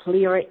become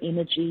clearer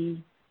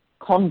energy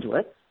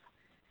conduits,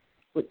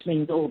 which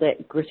means all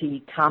that gritty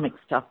karmic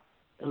stuff,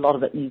 a lot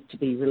of it needs to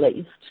be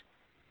released.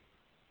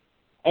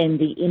 And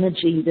the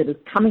energy that is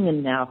coming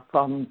in now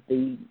from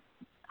the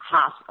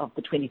heart of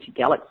the 22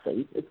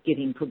 galaxies is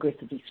getting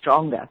progressively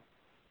stronger,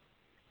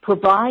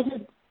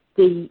 provided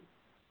the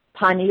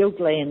pineal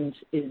gland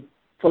is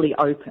fully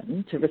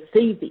open to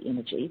receive the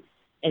energy,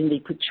 and the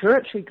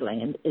pituitary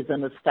gland is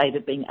in a state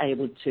of being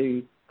able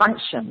to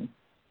function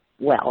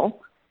well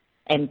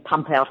and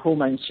pump out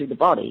hormones through the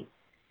body,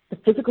 the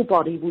physical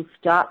body will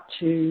start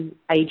to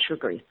age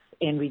regress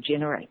and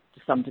regenerate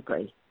to some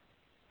degree,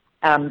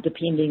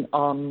 depending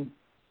on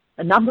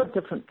a number of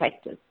different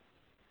factors.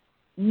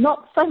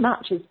 Not so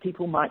much as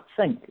people might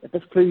think,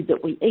 the food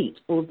that we eat,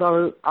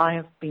 although I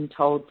have been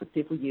told for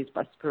several years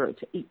by Spirit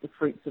to eat the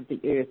fruits of the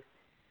earth.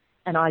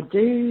 And I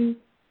do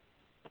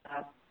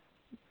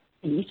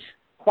eat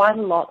quite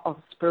a lot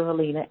of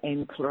spirulina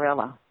and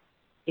chlorella,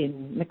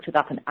 and mix it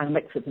up and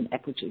unmix it in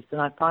apple juice. And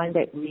I find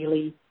that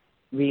really,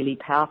 really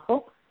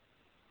powerful.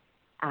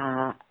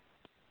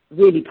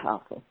 Really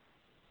powerful.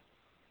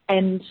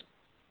 And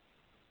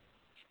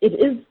it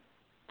is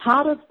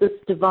part of this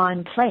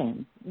divine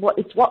plan.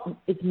 It's what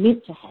is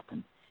meant to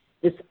happen,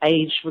 this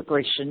age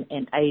regression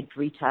and age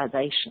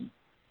retardation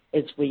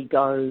as we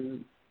go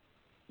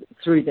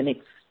through the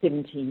next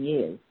 17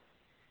 years.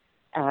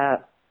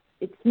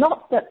 It's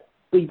not that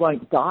we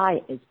won't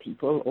die as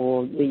people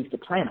or leave the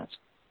planet.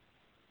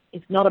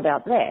 It's not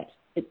about that.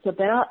 It's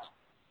about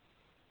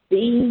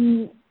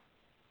living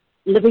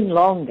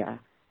longer,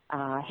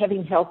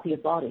 having healthier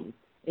bodies,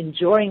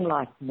 enjoying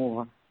life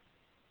more,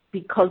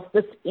 because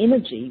this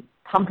energy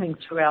pumping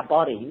through our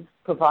bodies,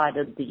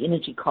 provided the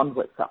energy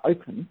conduits are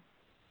open,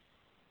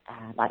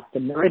 like the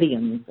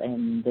meridians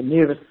and the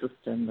nervous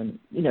system,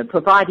 and,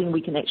 providing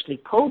we can actually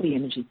pull the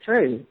energy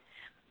through,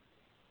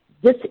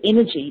 this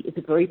energy is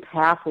a very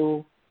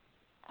powerful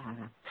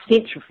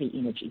centropy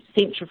energy.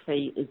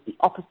 Centropy is the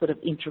opposite of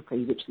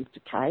entropy, which is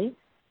decay.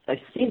 So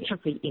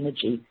centropy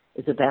energy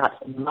is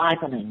about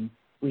enlivening,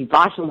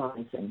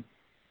 revitalizing,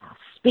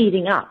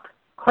 speeding up,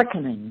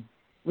 quickening,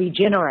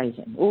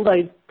 regenerating, all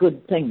those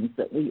good things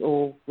that we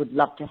all would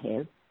love to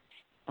have,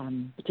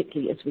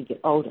 particularly as we get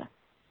older.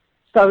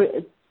 So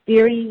it's a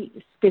very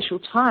special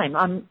time.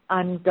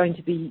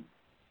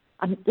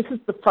 This is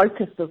the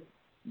focus of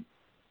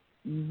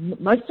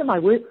most of my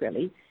work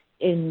really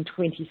in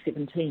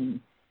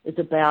 2017 is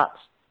about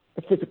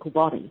the physical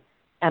body.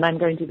 And I'm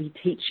going to be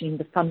teaching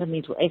the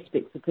fundamental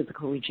aspects of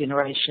physical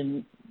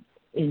regeneration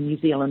in New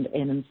Zealand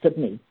and in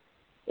Sydney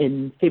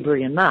in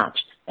February and March.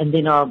 And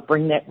then I'll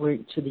bring that work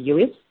to the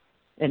US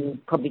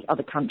and probably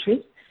other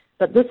countries.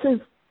 But this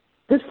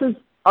is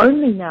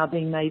only now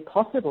being made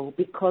possible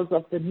because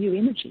of the new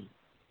energy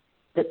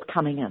that's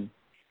coming in.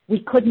 We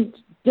couldn't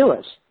do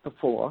it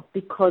before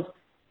because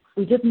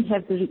we didn't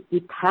have the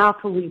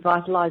powerful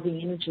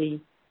revitalizing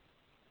energy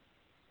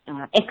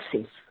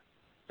access.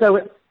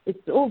 So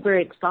it's all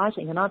very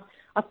exciting. And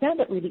I've found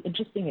it really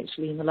interesting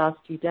actually in the last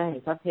few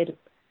days. I've had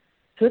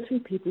 2 or 3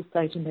 people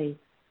say to me,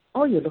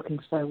 "Oh, you're looking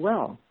so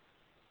well."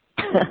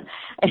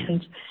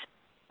 And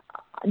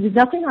there's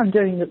nothing I'm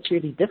doing that's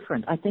really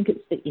different. I think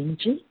it's the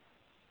energy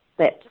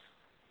that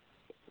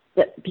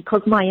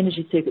because my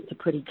energy circuits are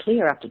pretty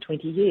clear after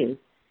 20 years,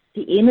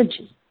 the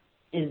energy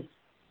is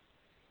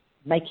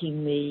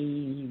making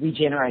me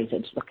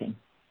regenerated looking.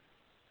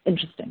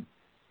 Interesting,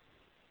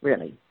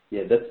 really.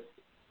 Yeah,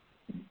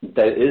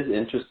 that is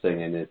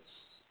interesting, and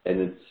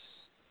it's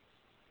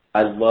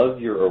I love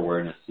your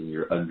awareness and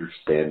your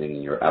understanding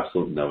and your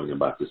absolute knowing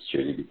about this,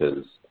 Judy,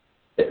 because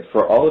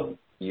for all of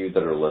you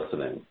that are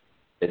listening,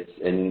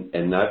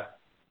 and I've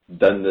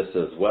done this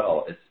as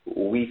well,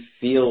 we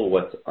feel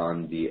what's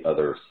on the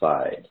other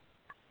side.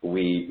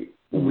 We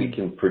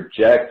can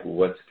project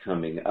what's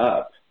coming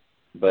up,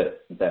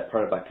 but that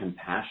part about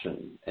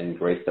compassion and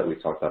grace that we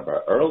talked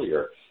about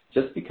earlier,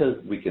 just because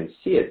we can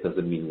see it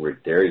doesn't mean we're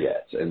there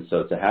yet. And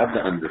so to have the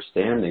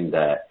understanding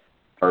that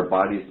our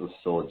bodies are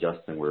still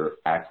adjusting, we're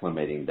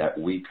acclimating, that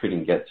we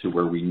couldn't get to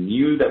where we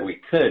knew that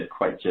we could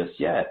quite just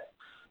yet,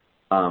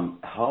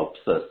 helps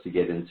us to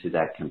get into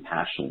that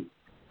compassion,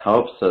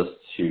 helps us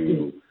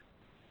to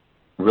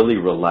really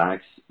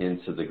relax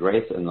into the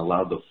grace and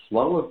allow the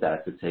flow of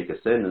that to take us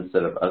in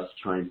instead of us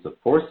trying to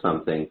force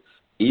something,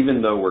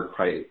 even though we're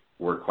quite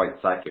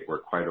psychic, we're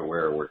quite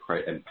aware, we're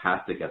quite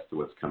empathic as to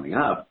what's coming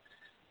up.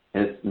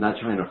 And it's not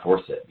trying to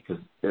force it,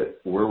 because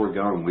where we're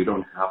going, we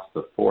don't have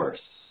to force.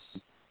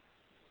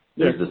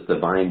 There's this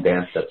divine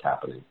dance that's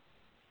happening.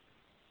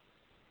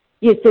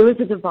 Yes, there is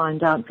a divine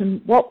dance.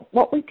 And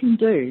what we can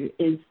do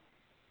is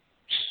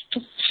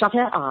just shut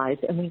our eyes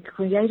and we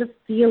create a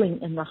feeling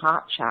in the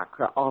heart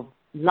chakra of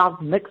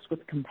love mixed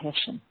with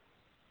compassion.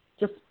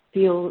 Just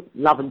feel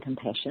love and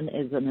compassion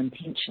as an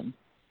intention.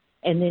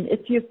 And then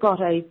if you've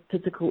got a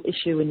physical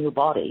issue in your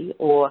body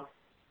or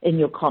in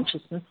your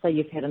consciousness, say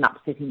you've had an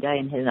upsetting day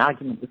and had an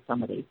argument with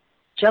somebody,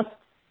 just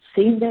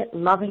send that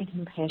loving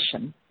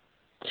compassion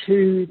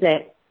to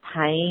that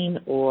pain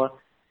or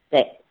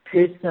that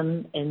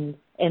person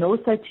and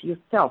also to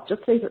yourself.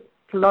 Just let it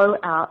flow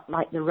out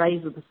like the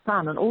rays of the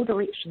sun in all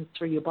directions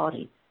through your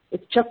body.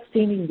 It's just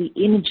sending the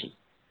energy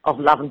of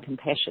love and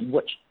compassion,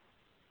 which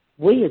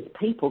we as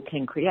people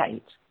can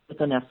create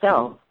within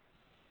ourselves,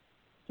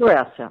 through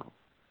ourselves.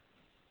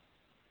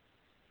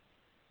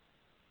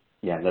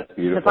 Yeah, that's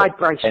beautiful. The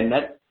vibration.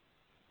 And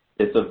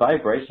it's a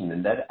vibration,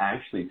 and that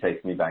actually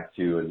takes me back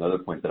to another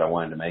point that I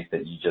wanted to make,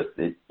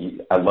 that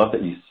I love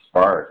that you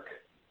spark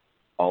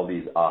all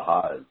these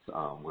ahas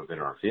within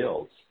our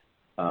fields.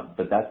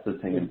 But that's the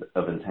thing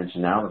of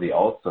intentionality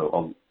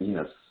also. You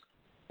know,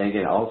 and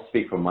again, I'll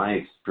speak from my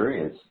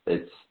experience.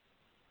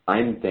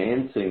 I'm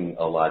dancing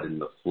a lot in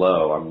the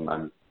flow.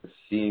 I'm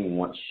seeing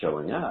what's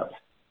showing up,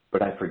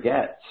 but I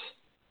forget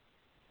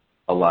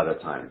a lot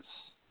of times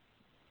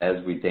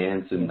as we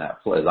dance in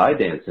that flow, as I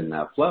dance in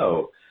that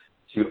flow,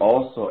 to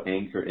also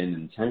anchor in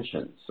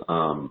intentions,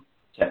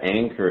 to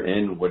anchor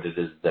in what it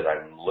is that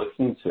I'm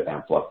looking to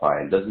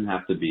amplify. It doesn't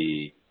have to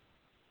be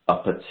a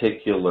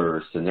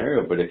particular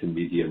scenario, but it can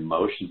be the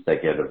emotions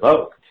that get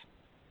evoked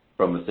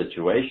from a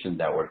situation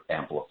that would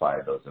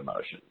amplify those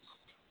emotions.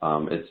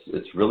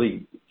 It's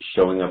really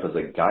showing up as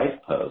a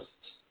guidepost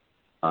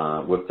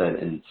with that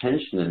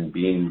intention and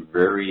being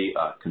very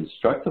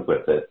constructive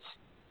with it,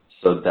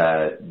 so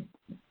that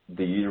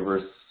the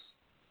universe,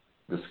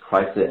 this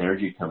Christ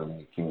energy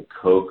coming, can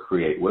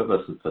co-create with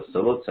us and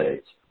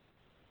facilitate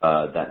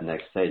that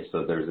next stage.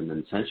 So there's an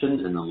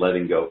intention and a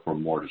letting go for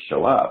more to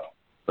show up,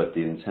 but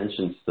the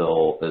intention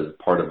still is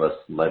part of us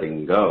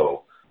letting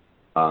go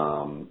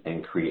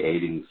and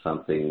creating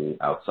something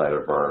outside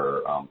of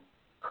our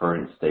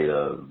current state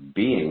of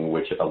being,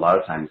 which a lot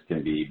of times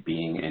can be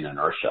being in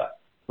inertia,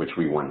 which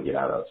we want to get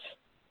out of.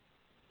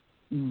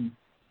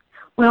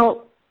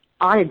 Well,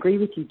 I agree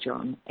with you,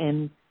 John,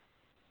 and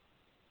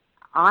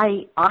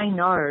I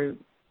know,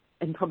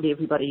 and probably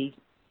everybody,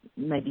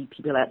 maybe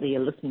people out there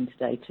listening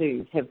today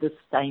too, have this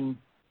same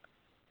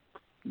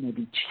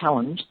maybe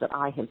challenge that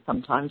I have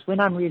sometimes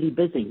when I'm really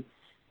busy.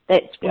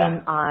 That's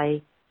when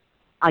I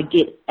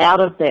get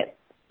out of that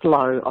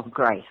flow of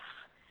grace,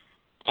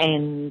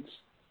 and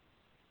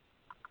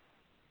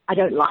I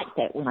don't like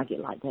that when I get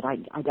like that.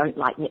 I don't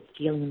like that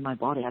feeling in my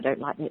body. I don't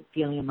like that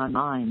feeling in my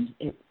mind.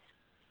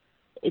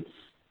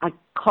 I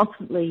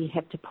constantly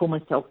have to pull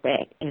myself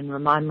back and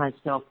remind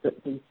myself that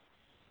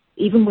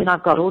even when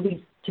I've got all these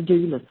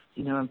to-do lists,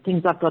 you know, and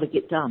things I've got to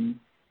get done,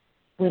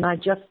 when I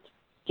just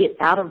get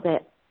out of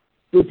that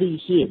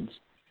busy head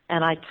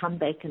and I come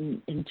back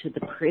into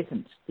the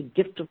present, the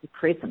gift of the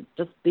present,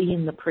 just be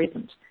in the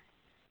present,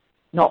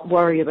 not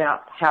worry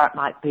about how it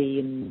might be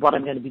and what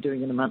I'm going to be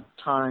doing in a month's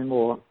time,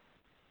 or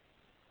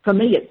for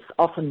me it's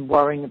often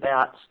worrying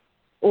about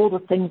all the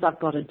things I've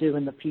got to do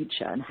in the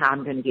future and how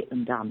I'm going to get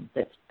them done.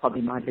 That's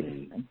probably my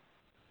biggest thing.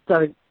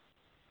 So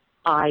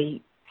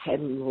I had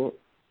a little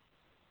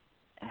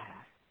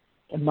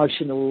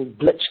emotional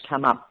glitch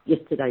come up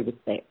yesterday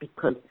with that,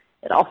 because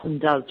it often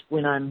does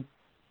when I'm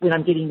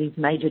getting these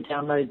major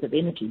downloads of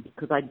energy,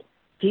 because I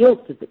feel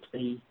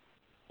physically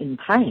in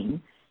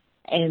pain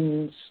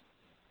and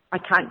I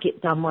can't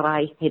get done what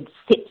I had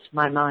set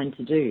my mind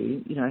to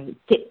do, you know,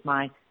 set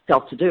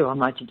myself to do on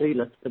my to-do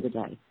list for the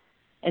day.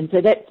 And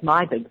so that's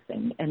my big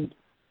thing. And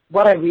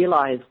what I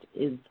realized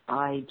is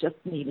I just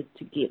needed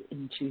to get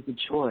into the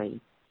joy.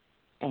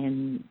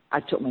 And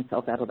I took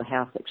myself out of the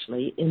house,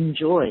 actually, in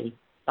joy,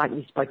 like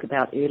we spoke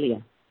about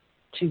earlier,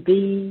 to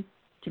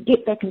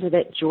get back into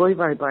that joy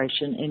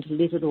vibration and to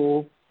let it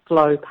all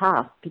flow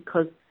past.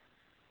 Because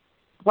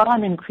what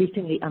I'm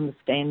increasingly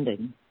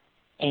understanding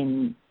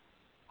and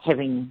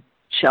having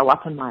show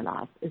up in my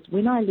life is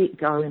when I let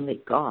go and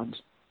let God,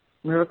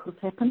 miracles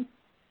happen.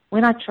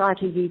 When I try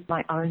to use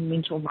my own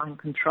mental mind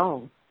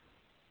control,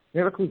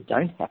 miracles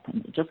don't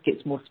happen. It just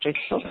gets more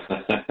stressful.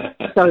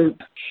 So,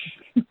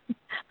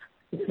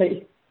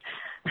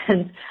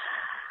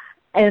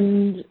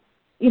 and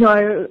you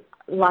know,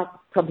 like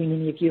probably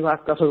many of you,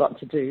 I've got a lot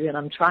to do, and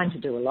I'm trying to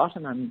do a lot,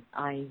 and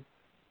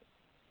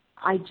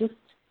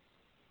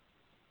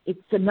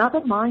it's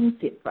another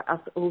mindset for us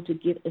all to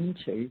get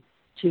into,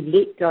 to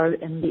let go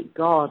and let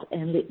God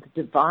and let the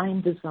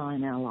divine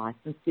design our life,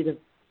 instead of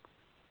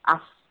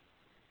us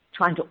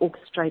trying to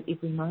orchestrate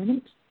every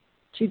moment,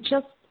 to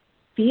just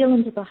feel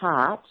into the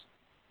heart,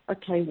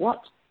 okay,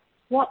 what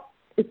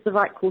is the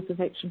right course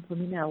of action for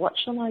me now? What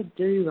shall I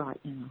do right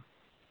now?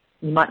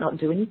 You might not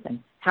do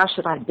anything. How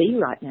should I be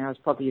right now is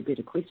probably a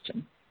better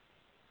question.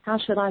 How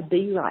should I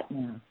be right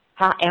now?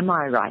 How am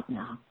I right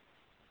now?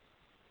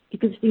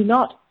 Because if you're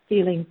not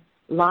feeling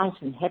light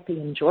and happy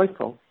and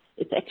joyful,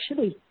 it's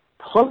actually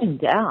pulling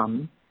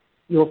down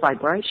your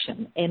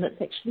vibration, and it's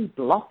actually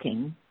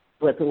blocking,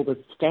 with all the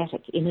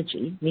static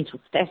energy, mental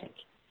static,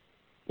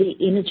 the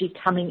energy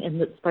coming in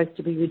that's supposed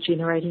to be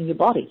regenerating your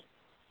body.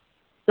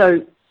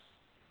 So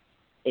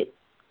it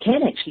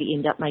can actually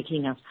end up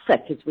making us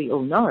sick, as we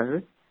all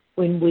know,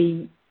 when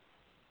we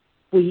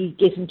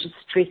get into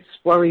stress,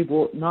 worry,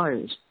 wart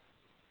mode.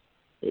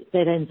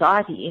 That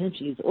anxiety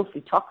energy is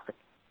awfully toxic.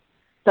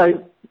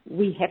 So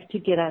we have to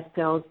get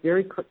ourselves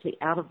very quickly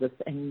out of this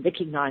and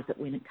recognize it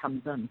when it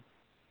comes in.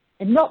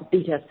 And not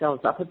beat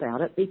ourselves up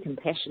about it, be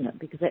compassionate,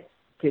 because that's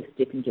first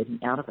step in getting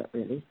out of it,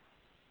 really.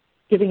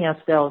 Giving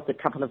ourselves a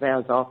couple of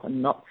hours off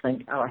and not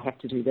think, oh, I have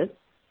to do this.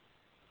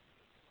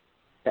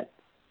 But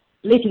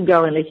letting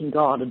go and letting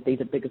God would be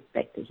the biggest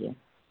factor here.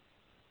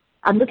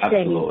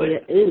 Understanding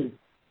there is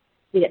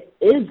there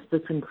is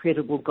this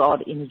incredible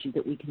God energy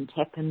that we can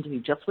tap into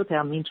just with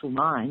our mental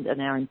mind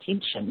and our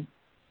intention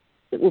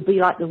that will be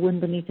like the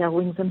wind beneath our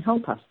wings and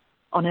help us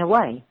on our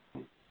way.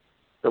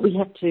 But we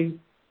have to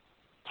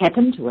tap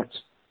into it.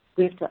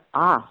 We have to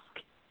ask.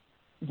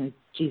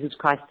 Jesus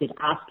Christ said,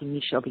 ask and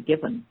you shall be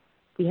given.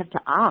 We have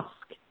to ask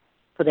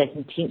for that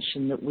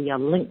intention that we are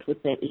linked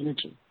with that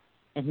energy.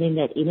 And then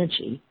that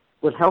energy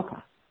will help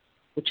us,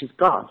 which is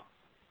God.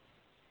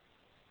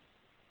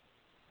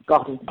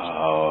 God energy.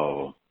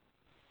 Oh,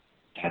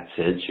 that's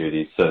it,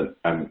 Judy. So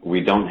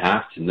we don't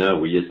have to know.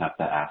 We just have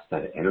to ask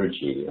that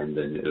energy, and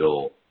then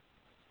it'll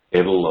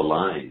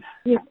align.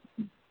 Yeah,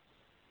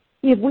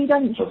 we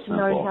don't have to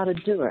know how to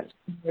do it.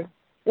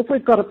 If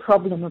we've got a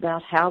problem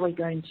about how we're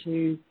going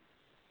to,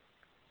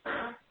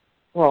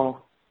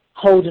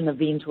 hold an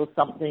event or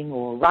something,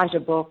 or write a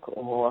book,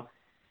 or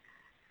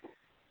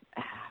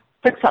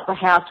fix up the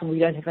house and we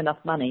don't have enough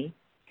money,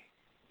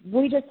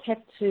 we just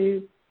have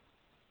to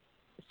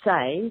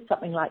say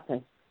something like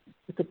this: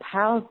 with the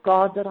power of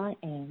God that I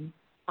am,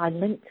 I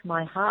link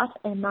my heart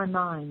and my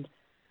mind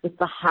with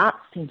the heart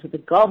center, the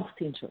God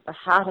center, the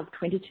heart of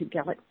 22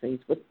 galaxies,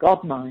 with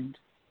God mind.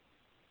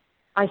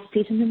 I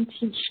set an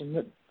intention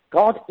that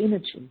God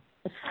energy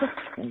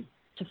assists me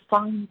to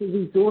find the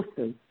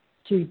resources,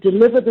 to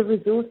deliver the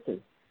resources,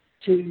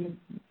 to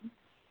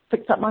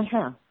fix up my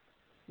house.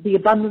 The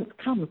abundance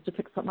comes to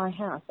fix up my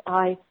house.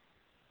 You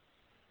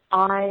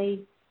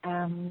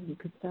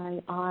could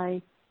say,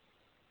 I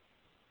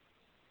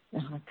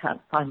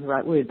can't find the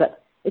right word,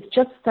 but it's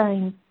just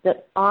saying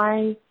that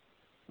I'm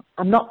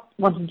not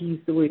wanting to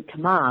use the word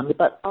command,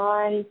 but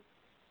I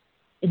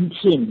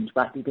intend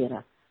might be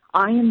better.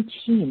 I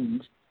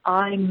intend,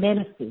 I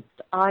manifest,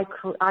 I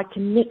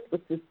connect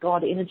with this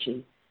God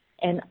energy,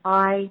 and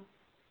I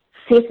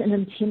set an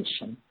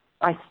intention.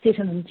 I set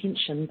an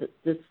intention that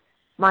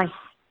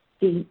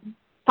the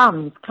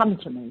funds come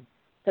to me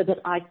so that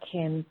I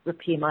can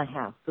repair my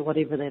house or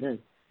whatever that is.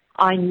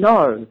 I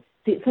know.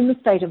 See, it's in the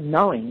state of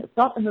knowing. It's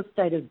not in the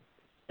state of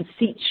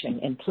beseeching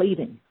and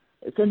pleading.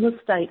 It's in the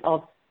state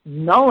of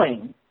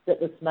knowing that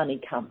this money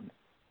comes.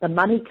 The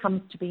money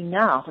comes to me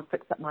now to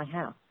fix up my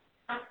house.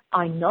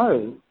 I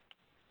know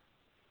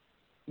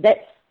that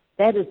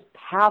is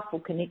powerful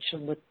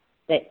connection with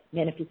that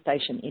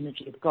manifestation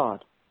energy of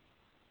God.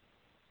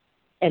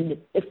 And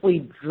if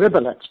we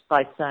dribble it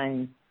by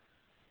saying,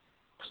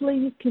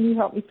 please, can you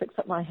help me fix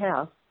up my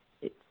house?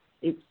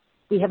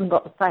 We haven't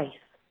got the faith.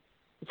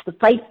 It's the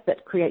faith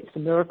that creates the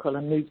miracle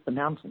and moves the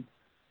mountain.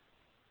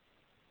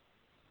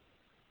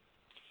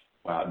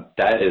 Wow,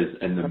 that is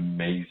an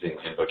amazing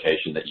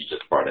invocation that you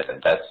just brought in.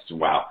 That's,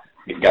 wow.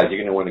 Guys, you're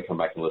going to want to come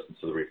back and listen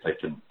to the replay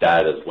for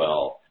that as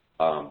well.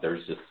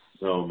 There's just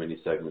so many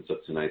segments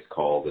of tonight's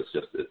call. This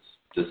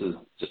is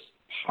just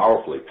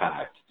powerfully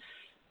packed.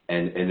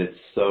 And it's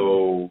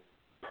so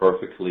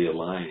perfectly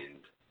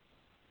aligned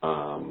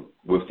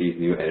with these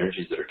new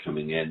energies that are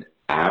coming in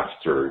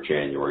after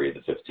January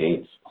the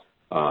 15th.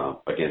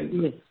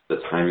 Again, the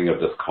timing of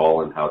this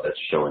call and how that's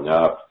showing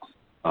up,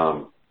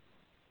 guys,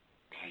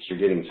 you're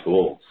getting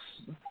tools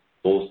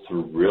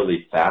to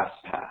really fast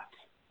path.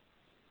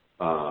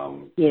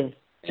 Yes.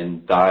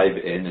 And dive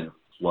in and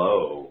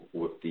flow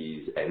with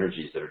these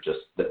energies that are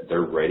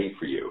they're ready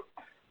for you.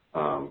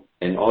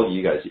 And all of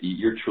you guys,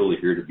 you're truly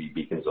here to be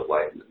beacons of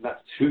light.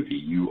 Not to be,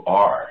 you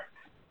are.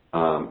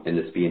 And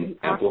it's being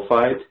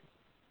amplified.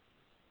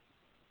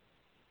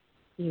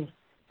 Yes.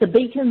 The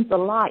beacons of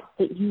light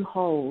that you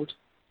hold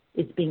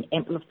is being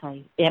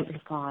amplified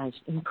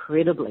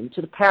incredibly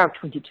to the power of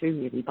 22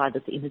 really by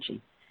this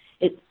energy.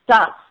 It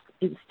starts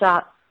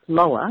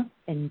lower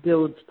and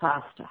builds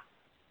faster.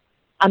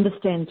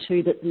 Understand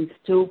too that there's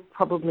still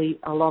probably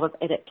a lot of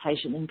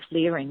adaptation and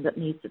clearing that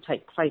needs to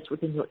take place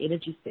within your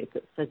energy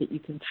circuit so that you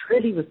can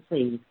truly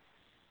receive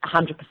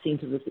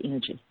 100% of this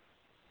energy.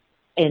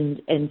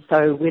 And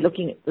so we're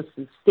looking at this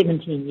as a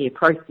 17-year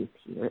process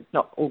here. It's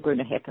not all going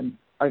to happen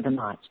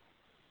overnight.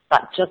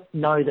 But just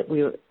know that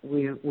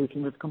we're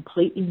working with a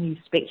completely new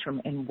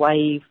spectrum and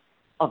wave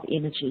of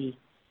energy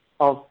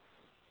of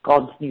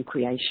God's new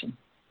creation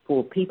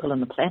for people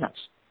on the planet.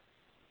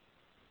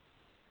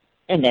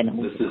 And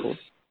animals, of course.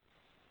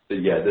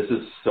 Yeah, this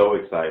is so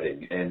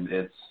exciting, and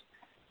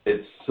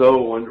it's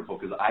so wonderful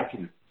because I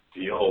can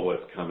feel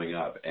what's coming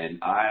up,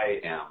 and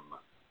I'm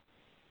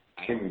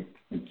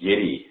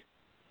giddy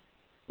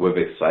with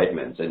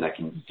excitement, and I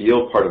can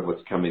feel part of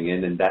what's coming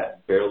in, and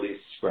that barely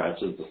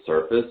scratches the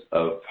surface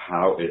of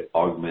how it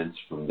augments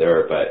from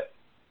there. But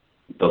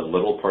the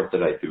little part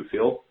that I do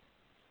feel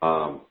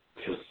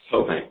feels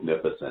so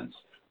magnificent.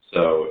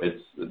 So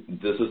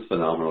this is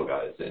phenomenal,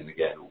 guys. And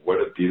again, what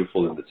a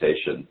beautiful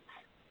invitation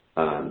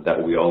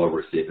that we all are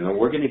receiving. And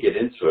we're going to get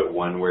into it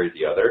one way or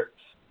the other.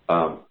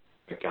 But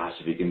gosh,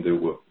 if you can do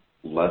it with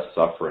less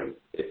suffering,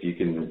 if you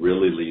can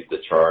really lead the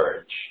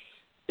charge,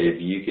 if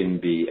you can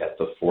be at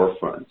the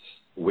forefront,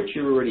 which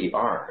you already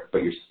are,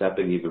 but you're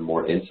stepping even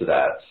more into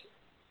that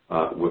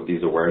with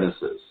these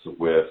awarenesses,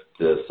 with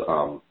this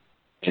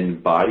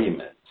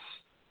embodiment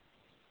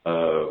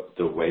of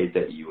the way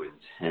that you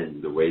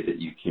intend, the way that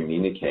you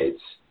communicate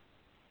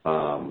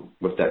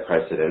with that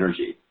Christed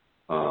energy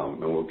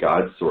and with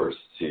God's source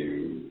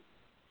to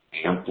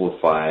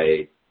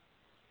amplify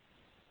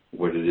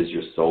what it is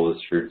your soul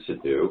is here to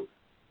do.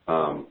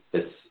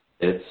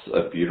 It's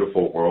a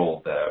beautiful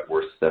world that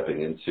we're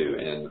stepping into,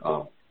 and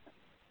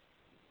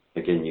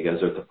again, you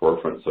guys are at the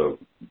forefront, so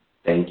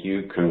thank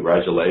you,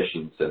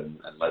 congratulations, and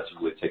let's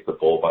really take the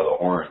bull by the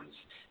horns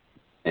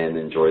and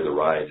enjoy the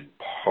ride. And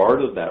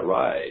part of that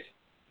ride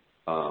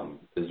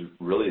is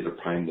really to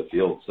prime the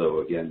field.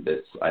 So again,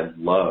 I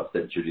love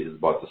that Judy has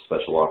brought the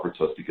special offer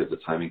to us because the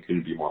timing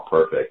couldn't be more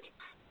perfect.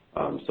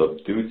 So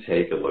do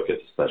take a look at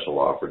the special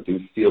offer. Do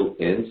feel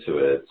into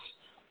it,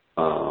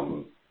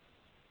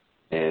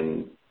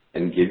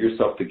 and give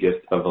yourself the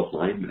gift of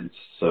alignment.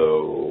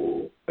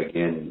 So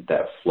again,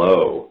 that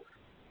flow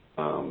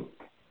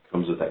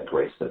comes with that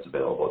grace that's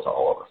available to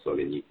all of us. So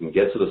again, you can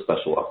get to the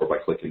special offer by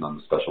clicking on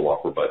the special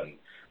offer button,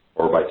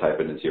 or by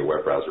typing into your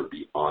web browser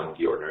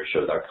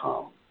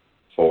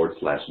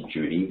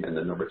beyondtheordinaryshow.com/Judy and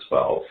the number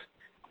 12.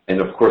 And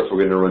of course, we're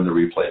going to run the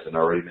replays, and I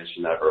already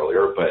mentioned that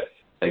earlier, but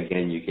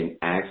again, you can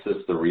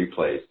access the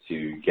replays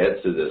to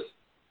get to this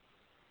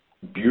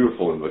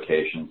beautiful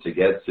invocation, to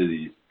get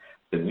to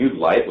the new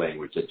light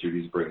language that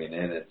Judy's bringing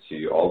in, and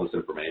to all this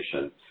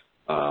information.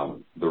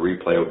 The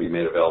replay will be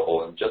made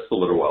available in just a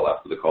little while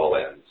after the call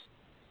ends.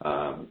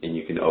 And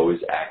you can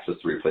always access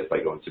the replays by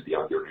going to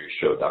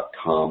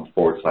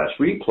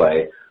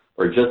beyondtheordinaryshow.com/replay,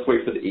 or just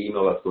wait for the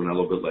email that's going out a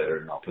little bit later,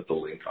 and I'll put the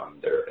link on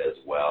there as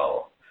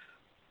well.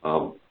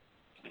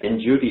 And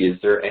Judy, is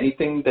there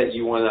anything that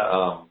you want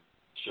to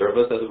share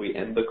with us as we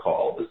end the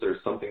call? Is there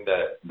something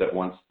that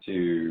wants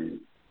to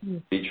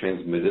be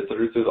transmitted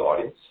through the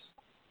audience?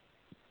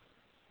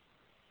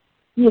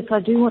 Yes, I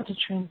do want to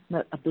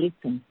transmit a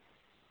blessing,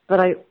 but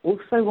I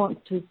also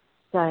want to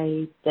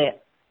say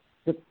that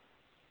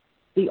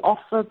the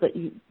offer that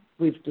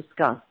you've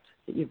discussed,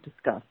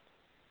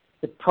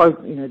 the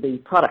product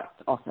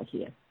offer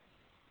here,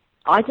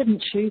 I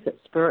didn't choose it,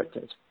 Spirit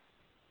did,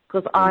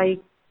 because I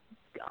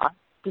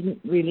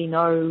didn't really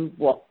know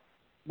what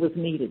was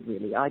needed,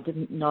 really. I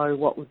didn't know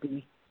what would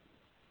be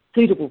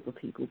suitable for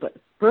people, but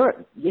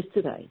Spirit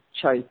yesterday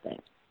chose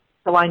that.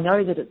 So I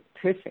know that it's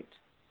perfect.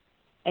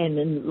 And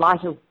in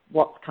light of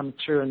what's come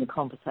through in the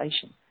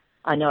conversation,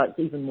 I know it's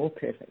even more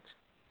perfect.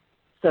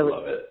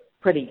 So it's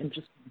pretty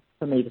interesting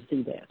for me to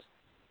see that,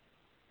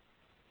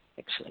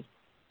 actually.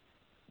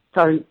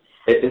 So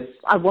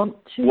I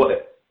want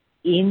to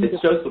end.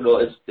 It shows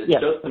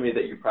to me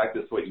that you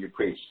practice what you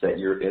preach, that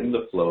you're in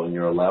the flow and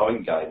you're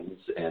allowing guidance,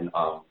 and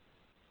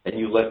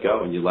you let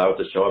go and you allow it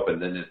to show up,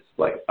 and then it's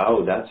like,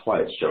 oh, that's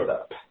why it showed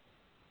up.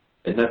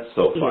 And that's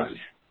so fun. Yes.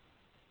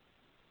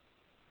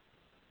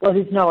 Well,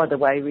 there's no other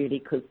way, really,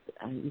 because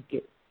you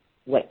get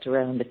whacked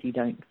around if you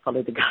don't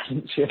follow the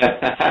guidance. So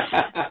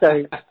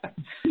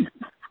you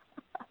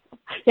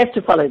have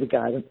to follow the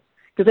guidance,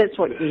 because that's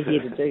what we're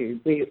here to do.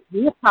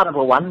 We're part of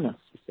a oneness,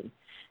 you see.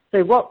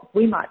 So what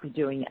we might be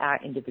doing our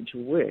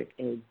individual work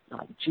is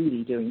like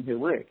Judy doing her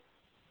work.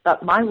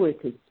 But my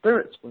work is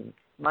Spirit's work.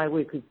 My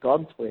work is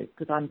God's work,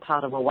 because I'm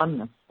part of a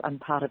oneness. I'm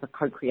part of a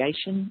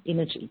co-creation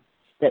energy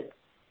that's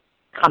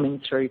coming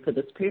through for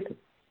this purpose.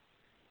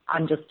 I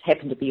just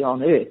happen to be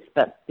on Earth,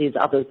 but there's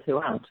others who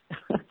aren't.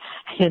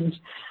 And,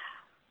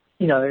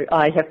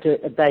 I have to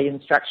obey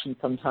instructions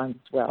sometimes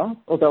as well,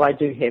 although I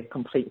do have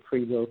complete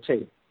free will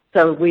too.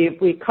 So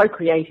we're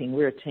co-creating,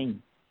 we're a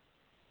team.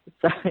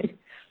 So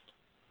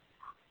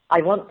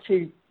I want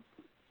to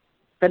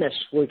finish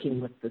working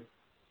with this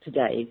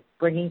today,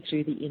 bringing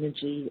through the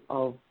energy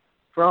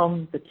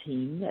from the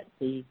team at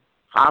the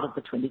heart of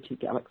the 22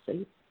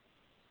 galaxies,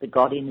 the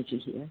God energy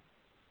here.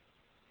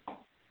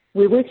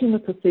 We're working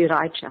with the third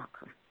eye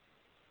chakra.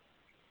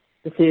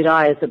 The third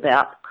eye is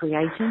about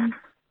creating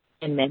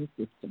and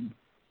manifesting.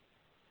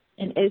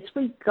 And as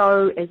we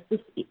go, as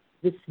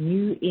this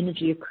new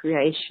energy of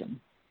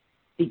creation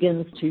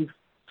begins to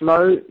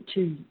flow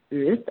to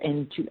Earth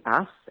and to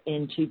us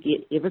and to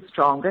get ever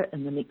stronger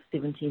in the next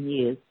 17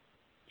 years,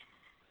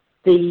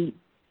 the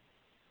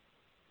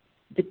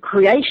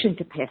creation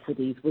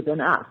capacities within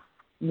us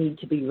need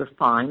to be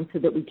refined so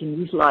that we can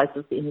utilize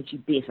this energy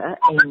better,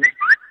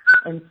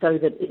 and so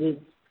that it is,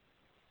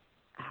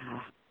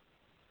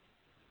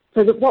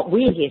 so that what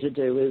we're here to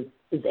do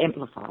is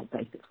amplified,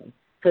 basically.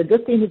 So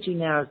this energy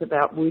now is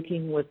about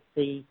working with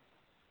the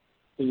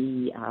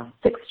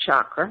sixth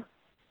chakra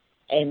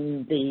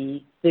and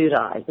the third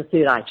eye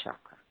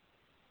chakra.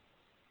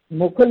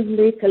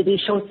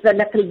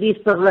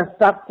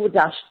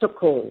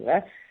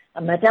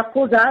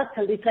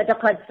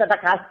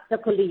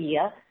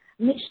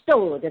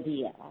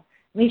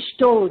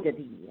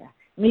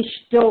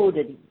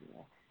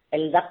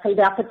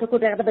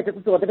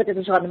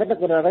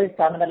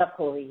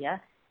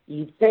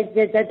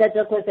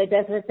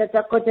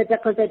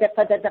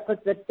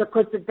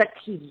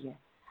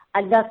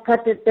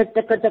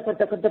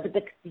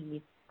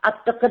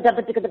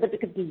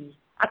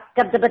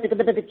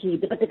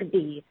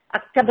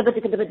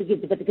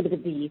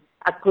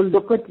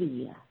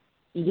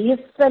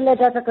 Yisele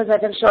da ka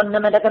da shon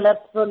na da ka la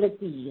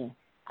soliti.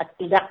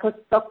 Akida ko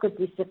sokko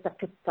di se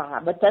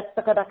takta, but that's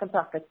the ka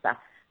takta.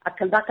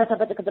 Akaldaka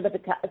tabaka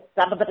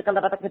starabaka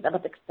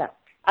tabaka.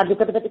 And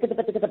look at the batika,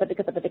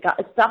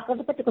 start of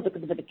the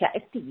batika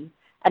ST,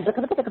 and look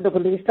at the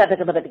batika, started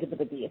the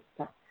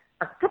batika.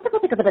 A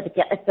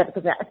catabatica ST,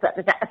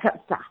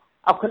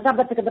 a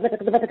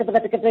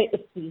colabatica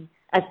ST,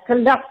 as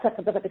collapse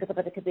the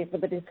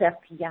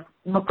batika,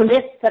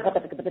 Mokulista the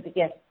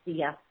batika,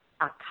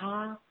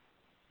 Aka,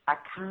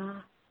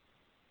 Aka,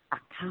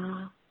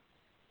 Aka,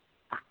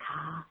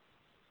 Aka,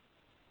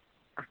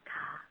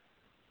 Aka.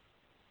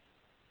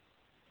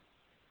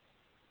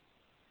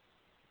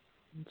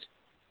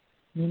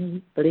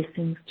 Many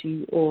blessings to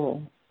you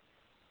all.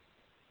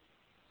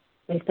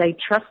 They say,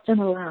 trust and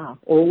allow.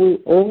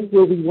 All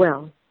will be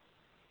well.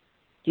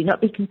 Do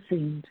not be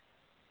consumed.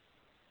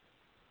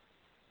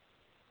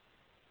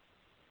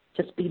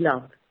 Just be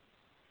loved.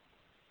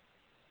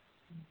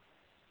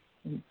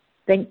 And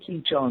thank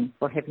you, John,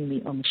 for having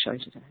me on the show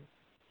today.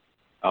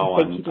 Oh,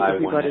 and thank you to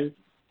everybody.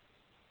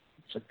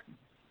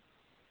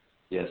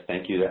 Yes,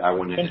 thank you. I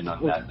want to end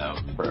on that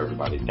note for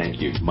everybody. Thank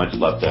you. Much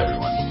love to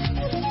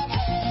everyone.